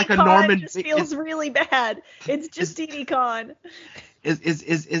 Is it like a Khan Norman? just feels really bad. It's just Dee Khan. Is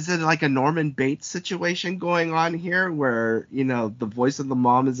it like a Norman Bates situation going on here, where the voice of the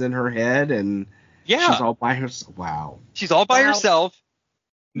mom is in her head and Yeah. she's all by herself? Wow. She's all by Wow. herself.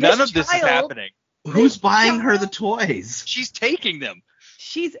 None This of this is child- happening. Who's buying her the toys? She's taking them.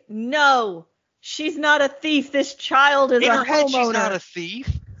 She's not a thief. This child is In a her head, homeowner. she's not a thief.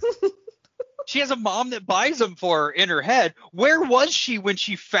 She has a mom that buys them for her in her head. Where was she when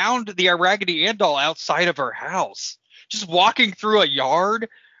she found the Raggedy Ann doll outside of her house? Just walking through a yard,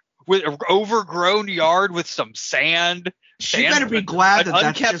 with an overgrown yard with some sand. She better be glad an that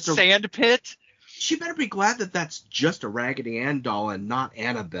that's unkept just a sand pit. She better be glad that that's just a Raggedy Ann doll and not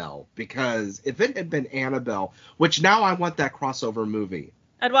Annabelle, because if it had been Annabelle, which now I want that crossover movie.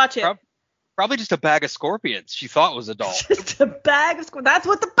 I'd watch it. Probably just a bag of scorpions she thought was a doll. Just a bag of scorpions. That's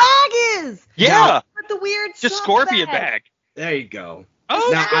what the bag is. Yeah. With the weird Just sock scorpion bag. There you go. Oh,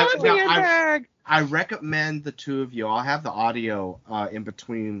 Now, scorpion bag. I recommend the two of you. I'll have the audio in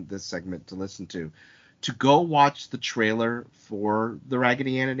between this segment to listen to go watch the trailer for the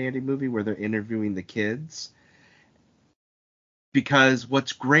Raggedy Ann and Andy movie where they're interviewing the kids. Because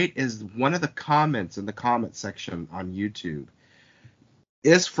what's great is one of the comments in the comment section on YouTube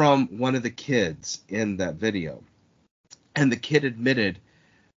is from one of the kids in that video. And the kid admitted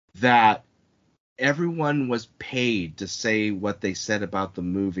that everyone was paid to say what they said about the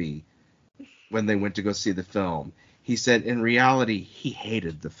movie when they went to go see the film. He said in reality he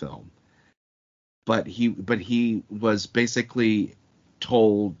hated the film. But he was basically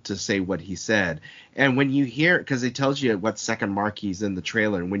told to say what he said. And when you hear, because it tells you what second mark he's in the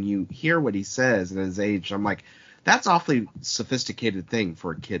trailer, and when you hear what he says and his age, I'm like, that's awfully sophisticated thing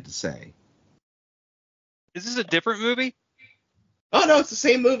for a kid to say. Is this a different movie? Oh no, it's the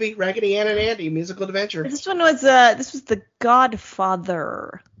same movie, Raggedy Ann and Andy, Musical Adventure. This one was The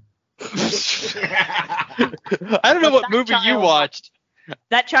Godfather. I don't know what movie you watched.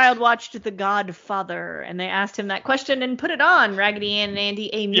 That child watched The Godfather, and they asked him that question and put it on Raggedy Ann and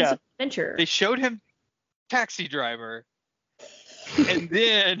Andy, a musical adventure. They showed him Taxi Driver, and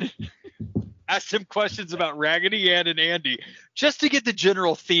then asked him questions about Raggedy Ann and Andy, just to get the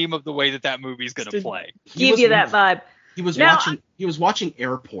general theme of the way that movie's going to play. Give you that vibe. He was watching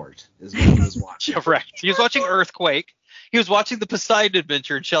Airport is what he was watching. Right. He was watching Earthquake. He was watching the Poseidon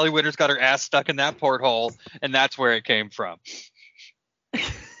Adventure, and Shelley Winters got her ass stuck in that porthole, and that's where it came from.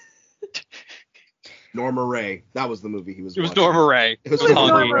 Norma Ray. That was the movie he was watching. It was Norma Ray. It was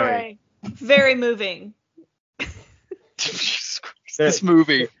Norma Ray. Very moving. This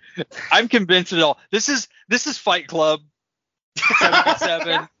movie. I'm convinced it all. This is Fight Club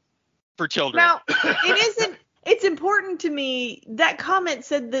 77 for children. Now, it's important to me. That comment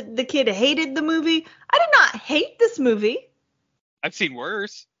said that the kid hated the movie. I did not hate this movie. I've seen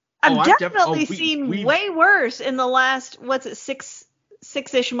worse. I've definitely seen way worse in the last,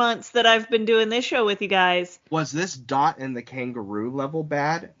 six-ish months that I've been doing this show with you guys. Was this Dot and the Kangaroo level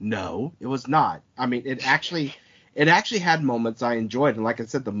bad? No, it was not. I mean, it actually had moments I enjoyed. And like I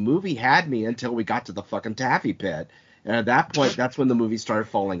said, the movie had me until we got to the fucking taffy pit. And at that point, that's when the movie started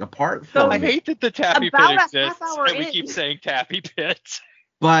falling apart for So me. I hate that the Taffy About Pit a half exists, hour and we in. keep saying Taffy Pit.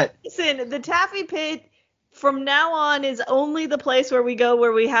 But Listen, the Taffy Pit from now on is only the place where we go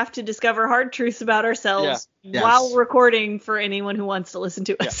where we have to discover hard truths about ourselves Yes. while recording for anyone who wants to listen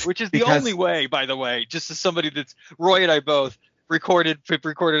to us. Which is the Because- only way, by the way, just as somebody that's Roy and I both recorded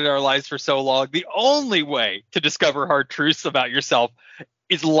our lives for so long, the only way to discover hard truths about yourself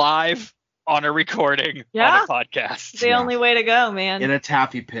is live on a recording on a podcast. The only way to go, man. in a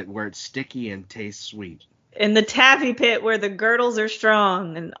taffy pit where it's sticky and tastes sweet. In the Taffy Pit where the girdles are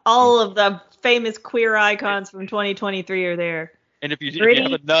strong and all of the famous queer icons from 2023 are there. And if you Gritty.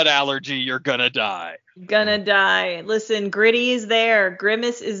 have a nut allergy, you're gonna die. Gonna die. Listen, Gritty is there.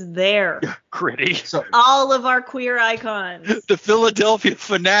 Grimace is there. Gritty. So All of our queer icons. The Philadelphia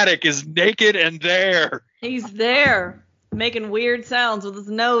fanatic is naked and there. He's there. Making weird sounds with his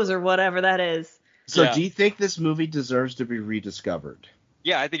nose or whatever that is. Yeah. do you think this movie deserves to be rediscovered?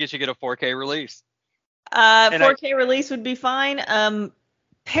 Yeah, I think it should get a 4K release. 4K release would be fine.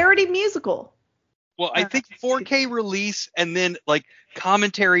 Parody musical. Well, I think 4K release and then like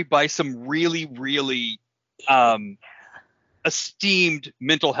commentary by some really, really esteemed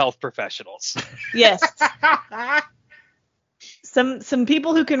mental health professionals. Yes. Some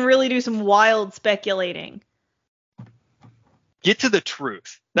people who can really do some wild speculating. Get to the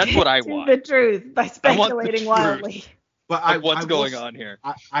truth. That's what I To want. the truth by I want the speculating truth. wildly. But Like, what's going on here?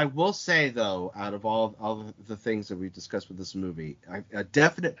 I will say, though, out of all the things that we've discussed with this movie, a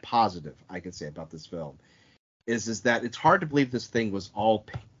definite positive I can say about this film is that it's hard to believe this thing was all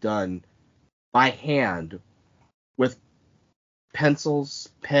done by hand with pencils,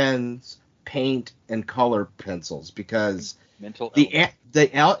 pens, paint, and color pencils, because Mental and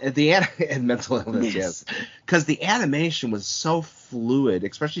mental illness, yes, because the animation was so fluid,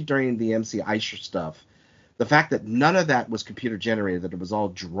 especially during the MC Escher stuff. The fact that none of that was computer generated, that it was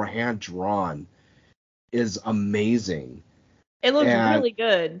all hand drawn, is amazing. It looked really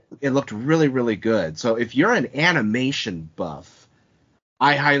good. It looked really, really good. So if you're an animation buff,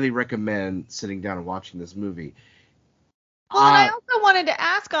 I highly recommend sitting down and watching this movie. Well, and I also wanted to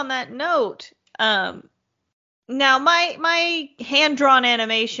ask on that note. Now, my hand-drawn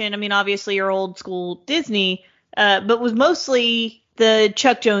animation, I mean, obviously you're old school Disney, but was mostly the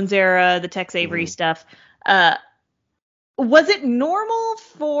Chuck Jones era, the Tex Avery stuff. Was it normal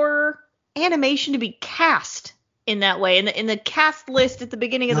for animation to be cast in that way? In the cast list at the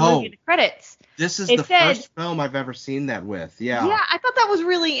beginning of the movie, in the credits. This is it the said, first film I've ever seen that with. Yeah. Yeah, I thought that was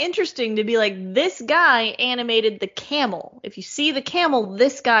really interesting to be like, this guy animated the camel. If you see the camel,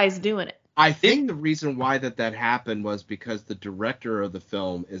 this guy's doing it. I think the reason why that happened was because the director of the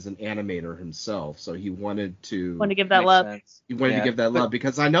film is an animator himself, so he wanted to give that love. He wanted to give that love,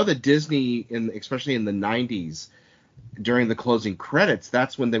 because I know that Disney, especially in the 90s, during the closing credits,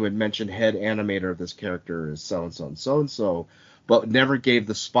 that's when they would mention head animator of this character is so-and-so and so-and-so, but never gave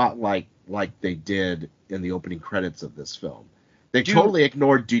the spotlight like they did in the opening credits of this film. They totally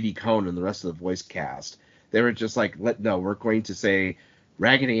ignored Diddy Cohn and the rest of the voice cast. They were just like, we're going to say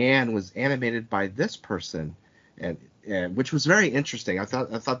Raggedy Ann was animated by this person, and which was very interesting. I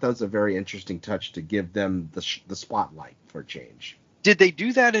thought that was a very interesting touch to give them the spotlight for a change. Did they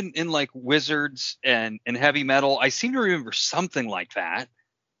do that in like Wizards and Heavy Metal? I seem to remember something like that.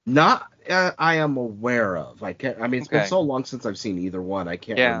 Not I am aware of. It's been so long since I've seen either one. I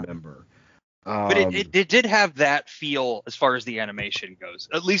can't remember. But it did have that feel as far as the animation goes,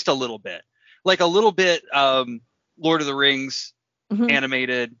 at least a little bit. Like a little bit Lord of the Rings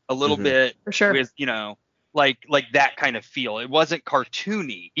animated, a little bit for sure, with, like that kind of feel. It wasn't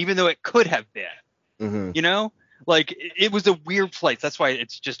cartoony, even though it could have been. Like it was a weird place. That's why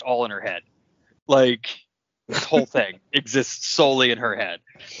it's just all in her head. Like this whole thing exists solely in her head.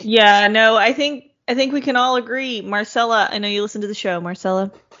 Yeah, no, I think we can all agree, Marcella. I know you listen to the show,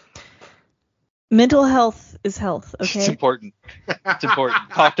 Marcella. Mental health is health. Okay, it's important. It's important.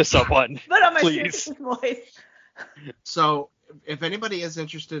 Talk to someone. But on my please. serious voice. So, if anybody is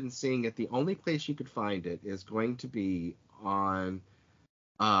interested in seeing it, the only place you could find it is going to be on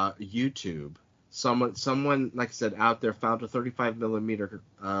YouTube. Someone, like I said, out there found a 35 millimeter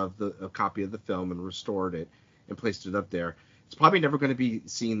of a copy of the film and restored it and placed it up there. It's probably never going to be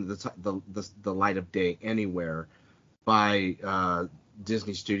seen the light of day anywhere by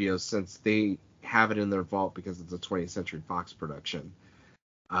Disney Studios, since they have it in their vault because it's a 20th Century Fox production.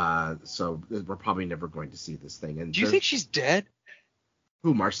 So we're probably never going to see this thing. And do you think she's dead?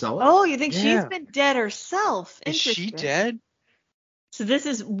 Who, Marcella? Oh, you think she's been dead herself? Is she dead? So this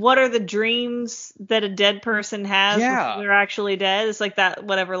is what are the dreams that a dead person has Yeah. when they're actually dead? It's like that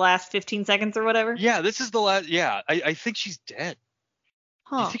whatever last 15 seconds or whatever. Yeah, this is the last. Yeah, I think she's dead.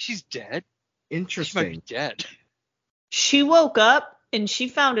 Do Huh. you think she's dead? She might Interesting. be dead. She woke up and she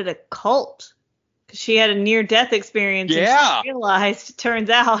founded a cult because she had a near-death experience. Yeah. And she realized, it turns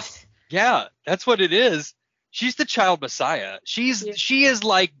out. Yeah, that's what it is. She's the child messiah. She is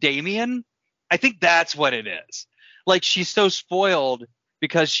like Damien. I think that's what it is. Like she's so spoiled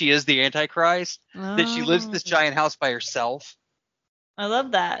because she is the Antichrist that she lives in this giant house by herself. I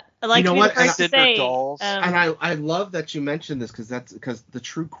love that. I like You know to be what? the first to And her say. dolls. And I love that you mentioned this because the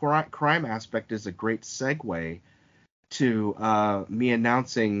true crime aspect is a great segue to me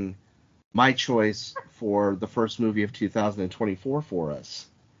announcing my choice for the first movie of 2024 for us.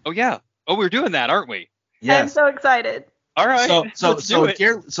 Oh yeah. Oh, we're doing that, aren't we? I'm Yes. so excited. All right. Let's do it.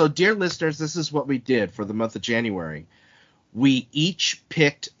 Dear listeners, this is what we did for the month of January. We each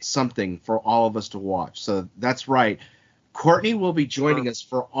picked something for all of us to watch. So that's right. Courtney will be joining us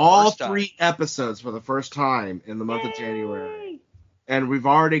for all 3 episodes for the first time in the month of January. And we've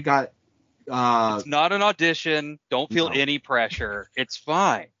already got it's not an audition. Don't feel any pressure. It's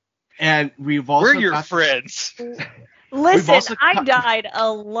fine. And we've also we're your friends. Listen, I died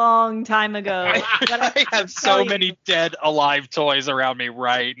a long time ago. I have so many dead alive toys around me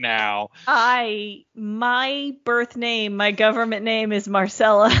right now. My birth name, my government name is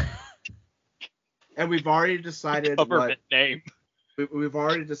Marcella. And we've already decided name. We've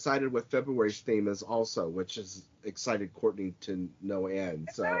already decided what February's theme is also, which has excited Courtney to no end.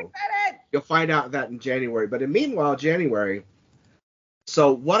 So you'll find out that in January. But in meanwhile, January.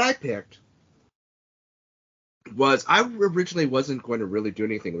 So what I picked was I originally wasn't going to really do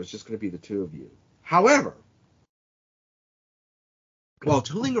anything. It was just going to be the two of you. However, while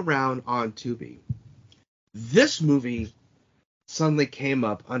tooling around on Tubi, this movie suddenly came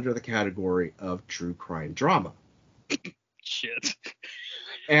up under the category of true crime drama. Shit.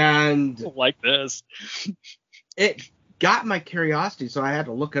 And I don't like this. It got my curiosity, so I had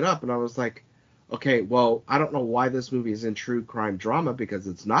to look it up, and I was like, okay, well, I don't know why this movie is in true crime drama, because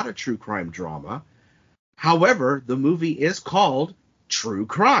it's not a true crime drama. However, the movie is called True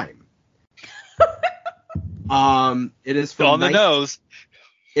Crime. It is from on the nose.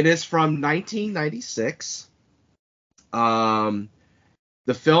 It is from 1996. The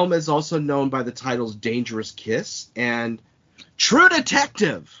film is also known by the titles Dangerous Kiss and True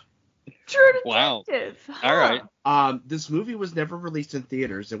Detective. True Detective. Wow. Huh. All right. This movie was never released in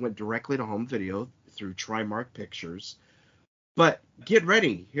theaters. It went directly to home video through Trimark Pictures. But get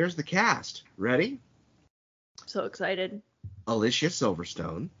ready. Here's the cast. Ready? So excited. Alicia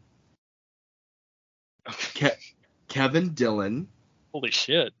Silverstone. Kevin Dillon. Holy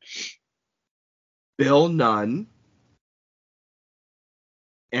shit. Bill Nunn.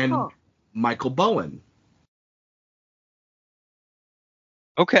 And Michael Bowen.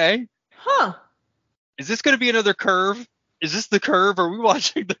 Okay. Huh. Is this going to be another Curve? Is this the Curve? Are we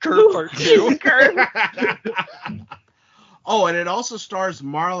watching the Curve part 2? Oh, and it also stars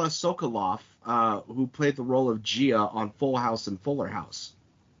Marla Sokoloff, who played the role of Gia on Full House and Fuller House.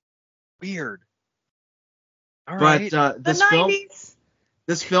 Weird. All but right.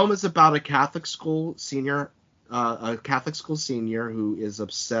 this film is about a Catholic school senior who is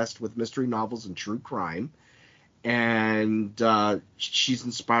obsessed with mystery novels and true crime, and she's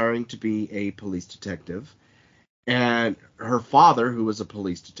inspiring to be a police detective. And her father, who was a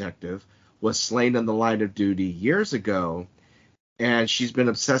police detective, was slain in the line of duty years ago, and she's been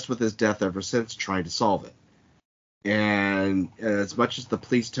obsessed with his death ever since, trying to solve it. And as much as the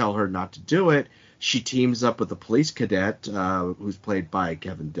police tell her not to do it, she teams up with a police cadet, who's played by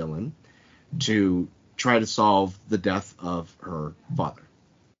Kevin Dillon, to try to solve the death of her father.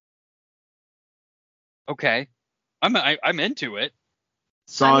 Okay. I'm into it.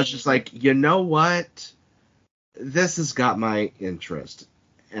 So I was just like, you know what? This has got my interest.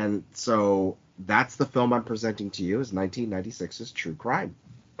 And so that's the film I'm presenting to you, is 1996's True Crime.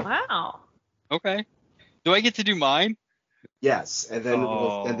 Wow. Okay. Do I get to do mine? Yes, and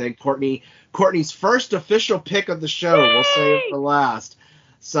then Courtney's first official pick of the show. Yay! We'll save for last.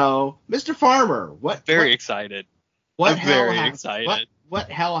 So, Mr. Farmer, excited. What I'm hell very excited. What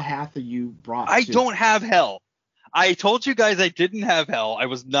hell hath you brought? I don't have hell. I told you guys I didn't have hell. I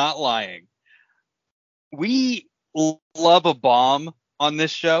was not lying. We love a bomb on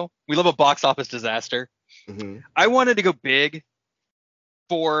this show. We love a box office disaster. Mm-hmm. I wanted to go big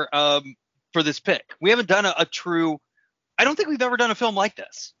for this pick. We haven't done a true. I don't think we've ever done a film like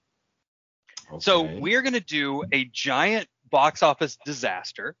this. Okay. So we're gonna do a giant box office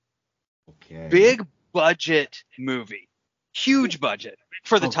disaster. Okay. Big budget movie. Huge budget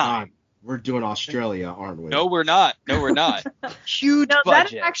for the time. God. We're doing Australia, aren't we? No, we're not. Huge No, budget.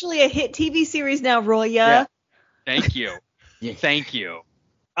 that is actually a hit TV series now, Roya. Yeah. Thank you. Yeah. Thank you.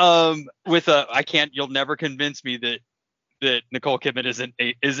 You'll never convince me that Nicole Kidman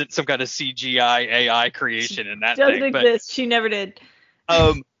isn't some kind of CGI AI creation in that Doesn't thing. exist. She never did.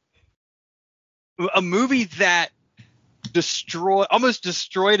 A movie that almost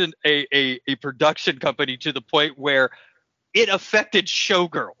destroyed a production company to the point where it affected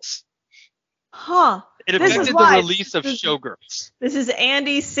Showgirls. Huh. It affected the release of Showgirls. This is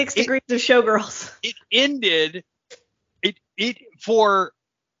Andy's 6 Degrees of Showgirls. It ended for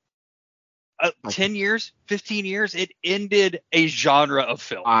 10 years, 15 years, it ended a genre of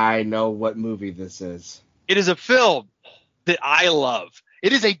film. I know what movie this is. It is a film that I love.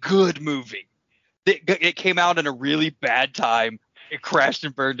 It is a good movie. It came out in a really bad time. It crashed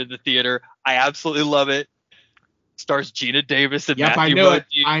and burned in the theater. I absolutely love it. Stars Gina Davis and Matthew Modine.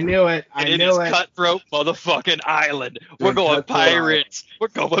 I knew it. It is Cutthroat motherfucking Island. We're going pirates. We're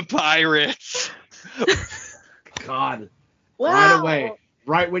going pirates. God. Wow. Right away.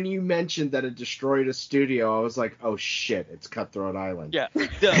 Right when you mentioned that it destroyed a studio, I was like, oh shit, it's Cutthroat Island. Yeah.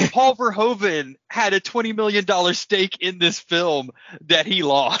 Paul Verhoeven had a $20 million stake in this film that he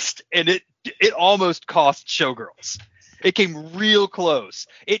lost, and it almost cost Showgirls. It came real close.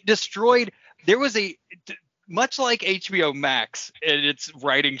 It destroyed. There was much like HBO Max and it's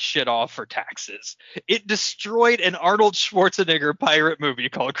writing shit off for taxes. It destroyed an Arnold Schwarzenegger pirate movie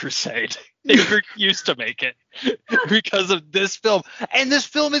called Crusade. They refused to make it because of this film. And this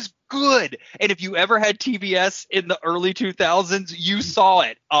film is good. And if you ever had TBS in the early 2000s, you saw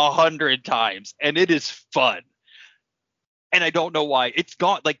it 100 times. And it is fun. And I don't know why. It's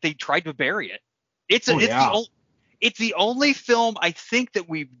gone. Like, they tried to bury it. It's the only film I think that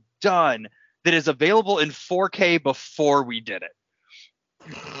we've done that is available in 4K before we did it.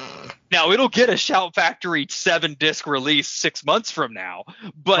 Now, it'll get a Shout Factory 7-disc release 6 months from now,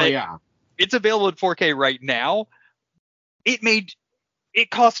 but it's available in 4K right now. It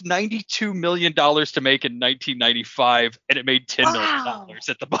cost $92 million to make in 1995, and it made $10 million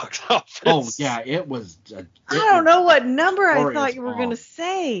at the box office. Oh, yeah, it was. I don't know what number I thought you were going to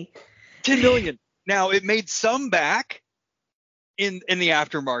say. $10 million. Now, it made some back in the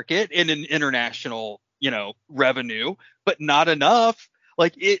aftermarket and in international, revenue, but not enough.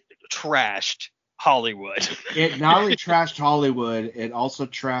 Like, it trashed Hollywood. It not only trashed Hollywood, it also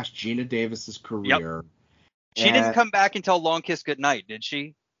trashed Gina Davis's career. Yep. She didn't come back until Long Kiss Goodnight, did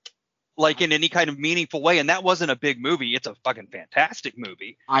she? Like, in any kind of meaningful way. And that wasn't a big movie. It's a fucking fantastic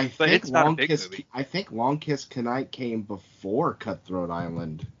movie. I think Long Kiss Goodnight came before Cutthroat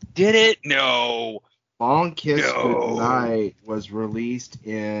Island. Did it? No. Long Kiss Goodnight was released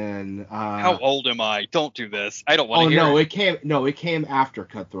in. How old am I? Don't do this. I don't want to hear. It came after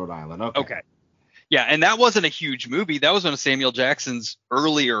Cutthroat Island. Okay. Yeah, and that wasn't a huge movie. That was one of Samuel Jackson's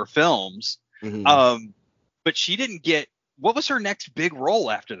earlier films. Mm-hmm. But she didn't get. What was her next big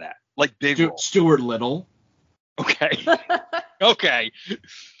role after that? Like big role. Stuart Little. Okay. Okay.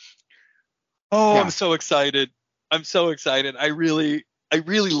 Oh, yeah. I'm so excited. I really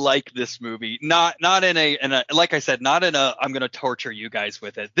like this movie. Not in a like I said, not in a I'm going to torture you guys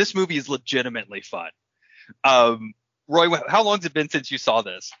with it. This movie is legitimately fun. Roy, how long has it been since you saw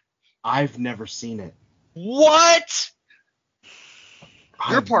this? I've never seen it. What?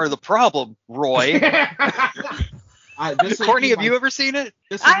 You're part of the problem, Roy. Courtney, have you ever seen it?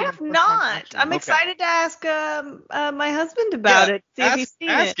 I have not. I'm excited to ask my husband about it. See if he's seen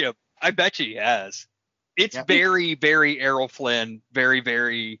it. Ask him. I bet you he has. It's very, very Errol Flynn. Very,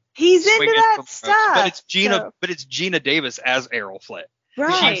 very. He's into that stuff. But it's Gina Davis as Errol Flynn.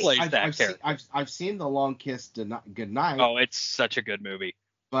 Right. She plays that character. I've seen The Long Kiss Goodnight. Oh, it's such a good movie.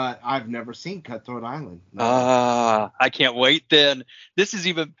 But I've never seen Cutthroat Island. No. I can't wait then. This is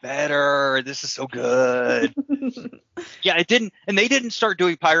even better. This is so good. Yeah, it didn't, and they didn't start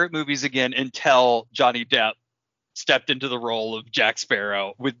doing pirate movies again until Johnny Depp stepped into the role of Jack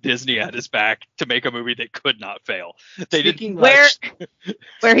Sparrow with Disney at his back to make a movie that could not fail. Where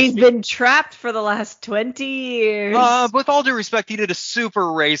he's been trapped for the last 20 years. With all due respect, he did a super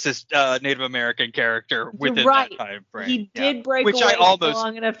racist Native American character within that time frame. He did break away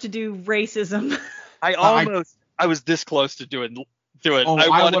long enough to do racism. I was this close to doing it. I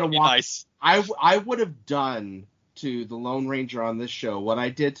wanted to be nice. I would have done to the Lone Ranger on this show what I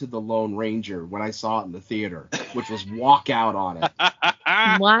did to the Lone Ranger when I saw it in the theater, which was walk out on it.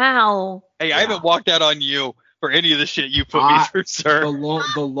 Wow. Hey, I haven't walked out on you for any of the shit you put me through, sir.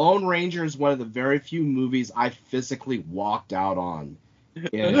 The Lone Ranger is one of the very few movies I physically walked out on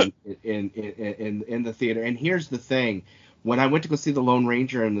in the theater. And here's the thing. when I went to go see The Lone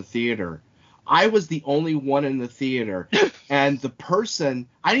Ranger in the theater, I was the only one in the theater, and the person,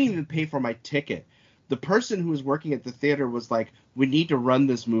 I didn't even pay for my ticket. The person who was working at the theater was like, "We need to run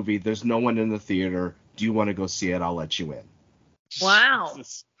this movie. There's no one in the theater. Do you want to go see it? I'll let you in." Wow.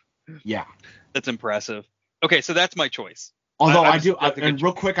 Yeah. That's impressive. Okay, so that's my choice. Although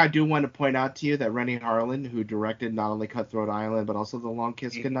real quick, I do want to point out to you that Rennie Harlan, who directed not only Cutthroat Island but also The Long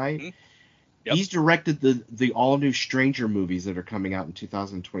Kiss Goodnight, Yep. he's directed the all new Stranger movies that are coming out in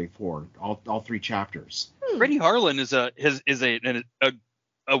 2024. All 3 chapters. Rennie Harlan is a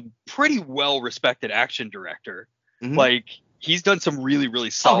pretty well respected action director. Mhm. Like, he's done some really, really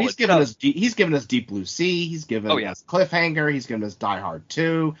solid he's given us Deep Blue Sea. He's given us Cliffhanger. He's given us Die Hard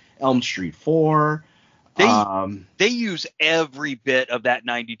 2, Elm Street 4. They use every bit of that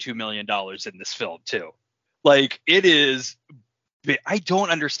 $92 million in this film too. Like, it is. I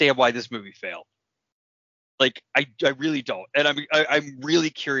don't understand why this movie failed. Like, I really don't, and I'm really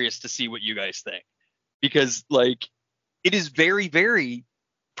curious to see what you guys think, because like, it is very, very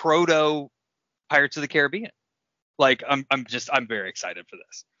proto Pirates of the Caribbean. Like, I'm very excited for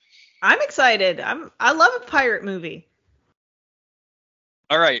this. I'm excited. I love a pirate movie.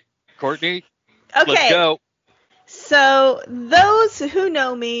 All right, Courtney. Okay. Let's go. So those who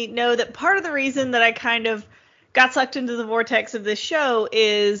know me know that part of the reason that I kind of got sucked into the vortex of this show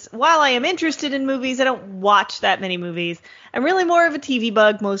is, while I am interested in movies, I don't watch that many movies. I'm really more of a TV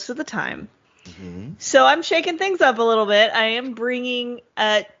bug most of the time. Mm-hmm. So I'm shaking things up a little bit. I am bringing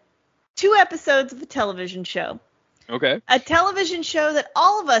 2 episodes of a television show. Okay. A television show that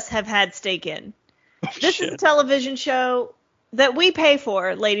all of us have had stake in. This is a television show that we pay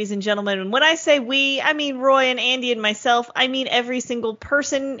for, ladies and gentlemen. And when I say we, I mean Roy and Andy and myself. I mean every single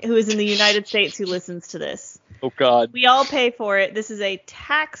person who is in the United States who listens to this. Oh, God. We all pay for it. This is a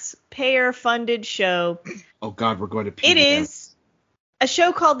taxpayer-funded show. Oh, God, we're going to It is a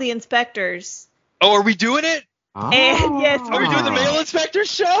show called The Inspectors. Oh, are we doing it? Oh. And yes, Are we doing the Mail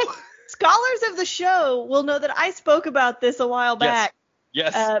Inspectors show? Scholars of the show will know that I spoke about this a while back.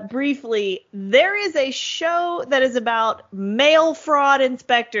 Yes. Briefly. There is a show that is about mail fraud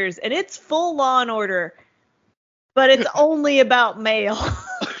inspectors, and it's full Law and Order, but it's only about mail.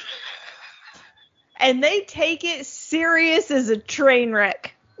 And they take it serious as a train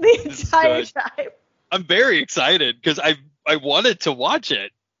wreck the entire time. I'm very excited because I wanted to watch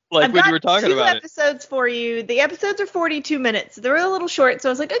it. Like, when you were talking about it. I've got 2 episodes for you. The episodes are 42 minutes. They're a little short, so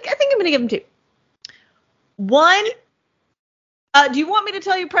I was like, okay, I think I'm going to give them 2. 1. Do you want me to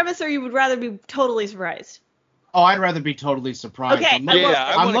tell you premise, or you would rather be totally surprised? Oh, I'd rather be totally surprised. Okay.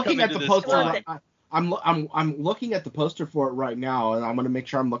 I'm looking at the poster. I'm looking at the poster for it right now, and I'm going to make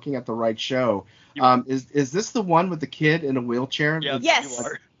sure I'm looking at the right show. Is this the one with the kid in a wheelchair? Yeah, yes. You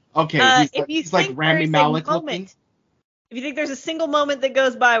are. Okay. He's like Rami Malek looking. If you think there's a single moment that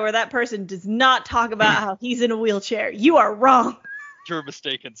goes by where that person does not talk about how he's in a wheelchair, you are wrong. You're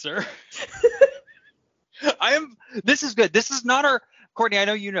mistaken, sir. This is good. This is not our, Courtney, I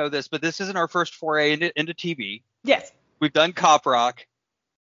know you know this, but this isn't our first foray into TV. Yes. We've done Cop Rock.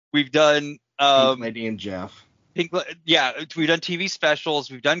 We've done Pink Lady and Jeff. We've done TV specials.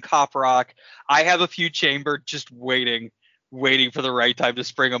 We've done Cop Rock. I have a few chambered, just waiting for the right time to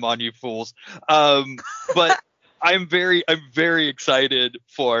spring them on you fools. But I'm very excited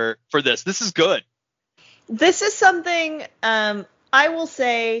for this. This is good. This is something I will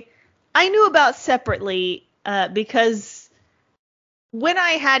say I knew about separately because when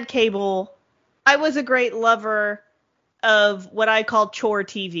I had cable, I was a great lover of what I call chore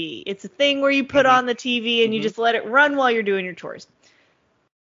TV. It's a thing where you put on the TV and you just let it run while you're doing your chores.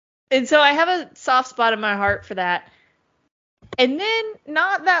 And so I have a soft spot in my heart for that. And then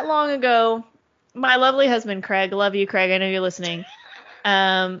not that long ago, my lovely husband, Craig, love you, Craig, I know you're listening,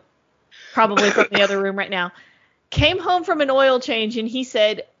 probably from the other room right now, came home from an oil change and he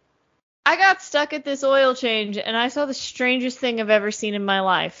said, I got stuck at this oil change and I saw the strangest thing I've ever seen in my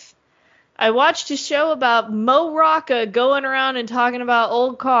life. I watched a show about Mo Rocca going around and talking about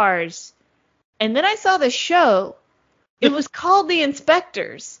old cars. And then I saw the show. It was called The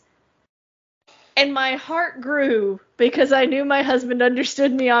Inspectors. And my heart grew because I knew my husband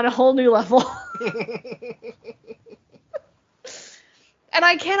understood me on a whole new level. And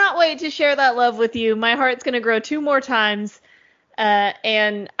I cannot wait to share that love with you. My heart's going to grow 2 more times.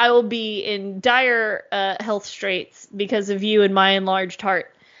 And I will be in dire health straits because of you and my enlarged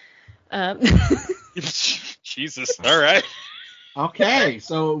heart. Jesus. All right. Okay.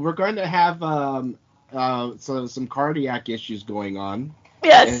 So we're going to have some cardiac issues going on.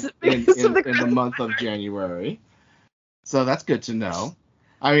 Yes. In the month of January. So that's good to know.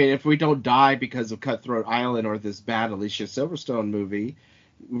 I mean, if we don't die because of Cutthroat Island or this bad Alicia Silverstone movie,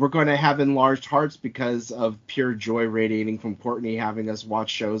 we're going to have enlarged hearts because of pure joy radiating from Courtney having us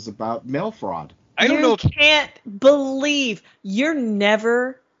watch shows about mail fraud. I don't know. You can't believe you're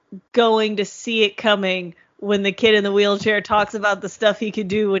never going to see it coming when the kid in the wheelchair talks about the stuff he could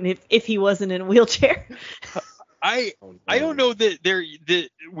do if he wasn't in a wheelchair. I don't know that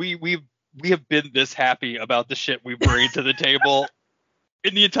we have been this happy about the shit we bring to the table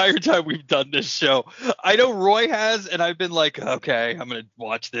in the entire time we've done this show. I know Roy has, and I've been like, okay, I'm gonna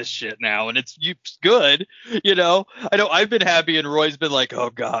watch this shit now, and it's good, you know. I know I've been happy, and Roy's been like, oh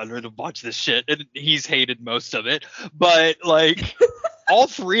god, I'm gonna watch this shit, and he's hated most of it. But like, all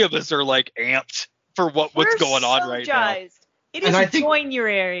three of us are like amped for what's going on right now. It is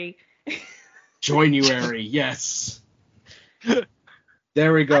January. January, yes.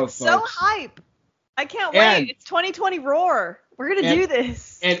 There we go, I'm folks. so hype. I can't wait. It's 2020 Roar. We're gonna do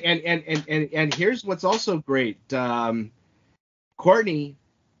this. And here's what's also great. Courtney,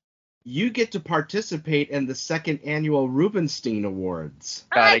 you get to participate in the second annual Rubenstein Awards.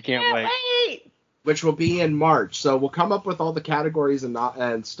 God, I can't wait. Which will be in March. So we'll come up with all the categories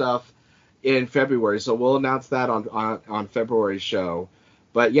and stuff in February. So we'll announce that on February's show.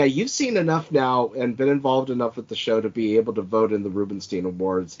 But yeah, you've seen enough now and been involved enough with the show to be able to vote in the Rubenstein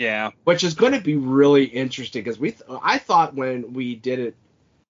Awards. Yeah. Which is going to be really interesting because I thought when we did it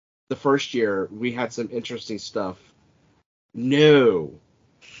the first year, we had some interesting stuff. No.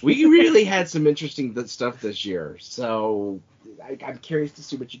 We really had some interesting stuff this year. So I'm curious to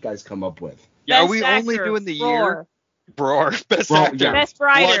see what you guys come up with. Yeah, are we only doing the year? Roar. Best actor. Yeah. Best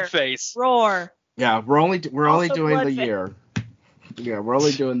writer. Bloodface. Roar. Yeah, we're only doing the Bloodface. year. Yeah, we're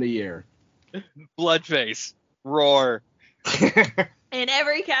only doing the year. Bloodface. Roar. In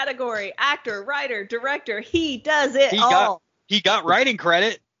every category, actor, writer, director, he does it all. He got writing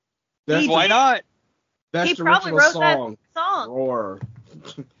credit. Why not? Best He probably original wrote song. that song. Roar.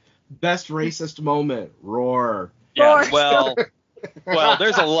 Best racist moment. Roar. Yeah, well,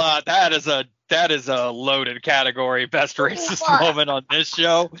 there's a lot. That is a loaded category. Best racist moment on this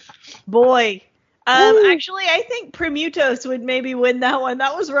show. Boy. Actually, I think Premutos would maybe win that one.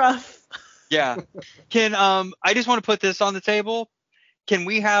 That was rough. Yeah. Can I just want to put this on the table? Can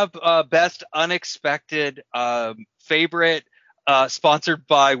we have best unexpected favorite sponsored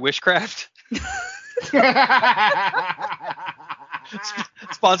by Wishcraft?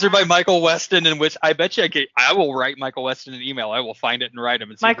 Sponsored by Michael Weston, in which I bet you I will write Michael Weston an email. I will find it and write him.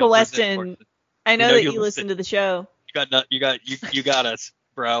 And see Michael Weston, I know that you listen to the show. You got us,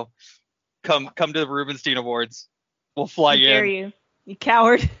 bro. Come to the Rubenstein Awards. We'll fly you in. Dare you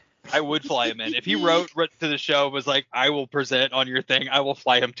coward. I would fly him in. If he wrote to the show, was like, I will present on your thing, I will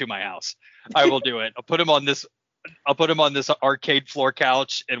fly him to my house. I will do it. I'll put him on this arcade floor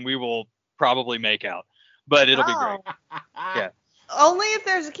couch, and we will probably make out. But it'll be great. Yeah. Only if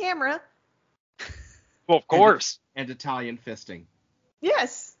there's a camera. Well, of course. And Italian fisting.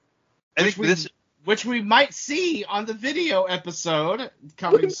 Yes. Which we might see on the video episode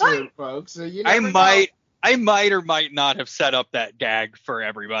coming soon, folks. So you I never might or might not have set up that gag for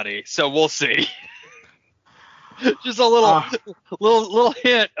everybody, so we'll see. Just a little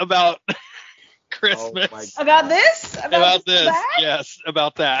hint about Christmas. About this? About this? Yes,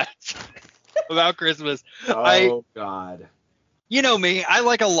 about that. About Christmas. God. You know me. I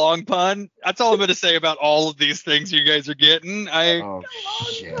like a long pun. That's all I'm going to say about all of these things you guys are getting.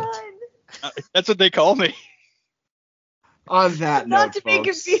 Shit. That's what they call me. On that note, Not to be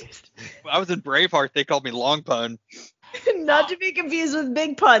folks, confused. I was in Braveheart. They called me Long Pun. Not to be confused with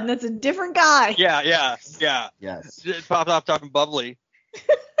Big Pun. That's a different guy. Yeah. Yes. It popped off talking bubbly.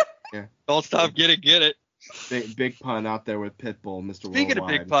 Yeah. Don't stop, get it. Big Pun out there with Pitbull, Mr. Speaking Worldwide. of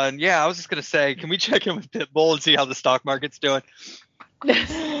Big Pun, yeah, I was just going to say, can we check in with Pitbull and see how the stock market's doing? Hey,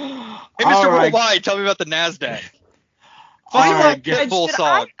 Mr. Worldwide, tell me about the NASDAQ. Find that Pitbull should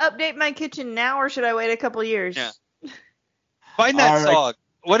song. I update my kitchen now, or should I wait a couple years? Yeah. Find that song.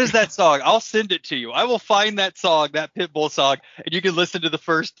 What is that song? I'll send it to you. I will find that song, that Pitbull song, and you can listen to the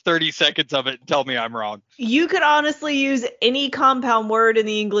first 30 seconds of it and tell me I'm wrong. You could honestly use any compound word in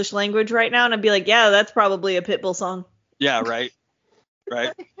the English language right now, and I'd be like, yeah, that's probably a Pitbull song. Yeah, right.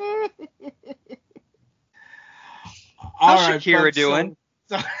 Right. How's Shakira doing?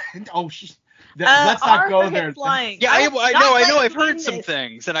 Let's not go there. Yeah, I know. I've heard some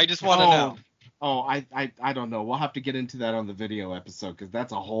things, and I just want to know. Oh, I don't know. We'll have to get into that on the video episode because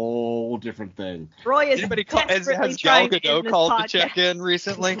that's a whole different thing. Roy is Anybody has Gal Gadot called to check in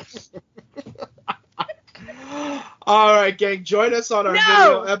recently? All right, gang, join us on our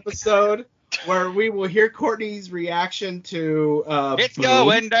video episode where we will hear Courtney's reaction to It's Boom.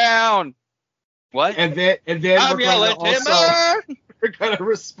 going down. What? And then I'm yelling timber. we're gonna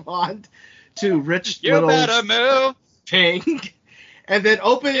respond to Rich You Little's better move. ping, and then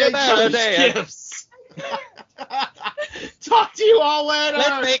open You each better other's dance. gifts. Talk to you all later.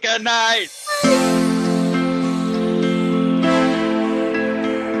 Let's make a night.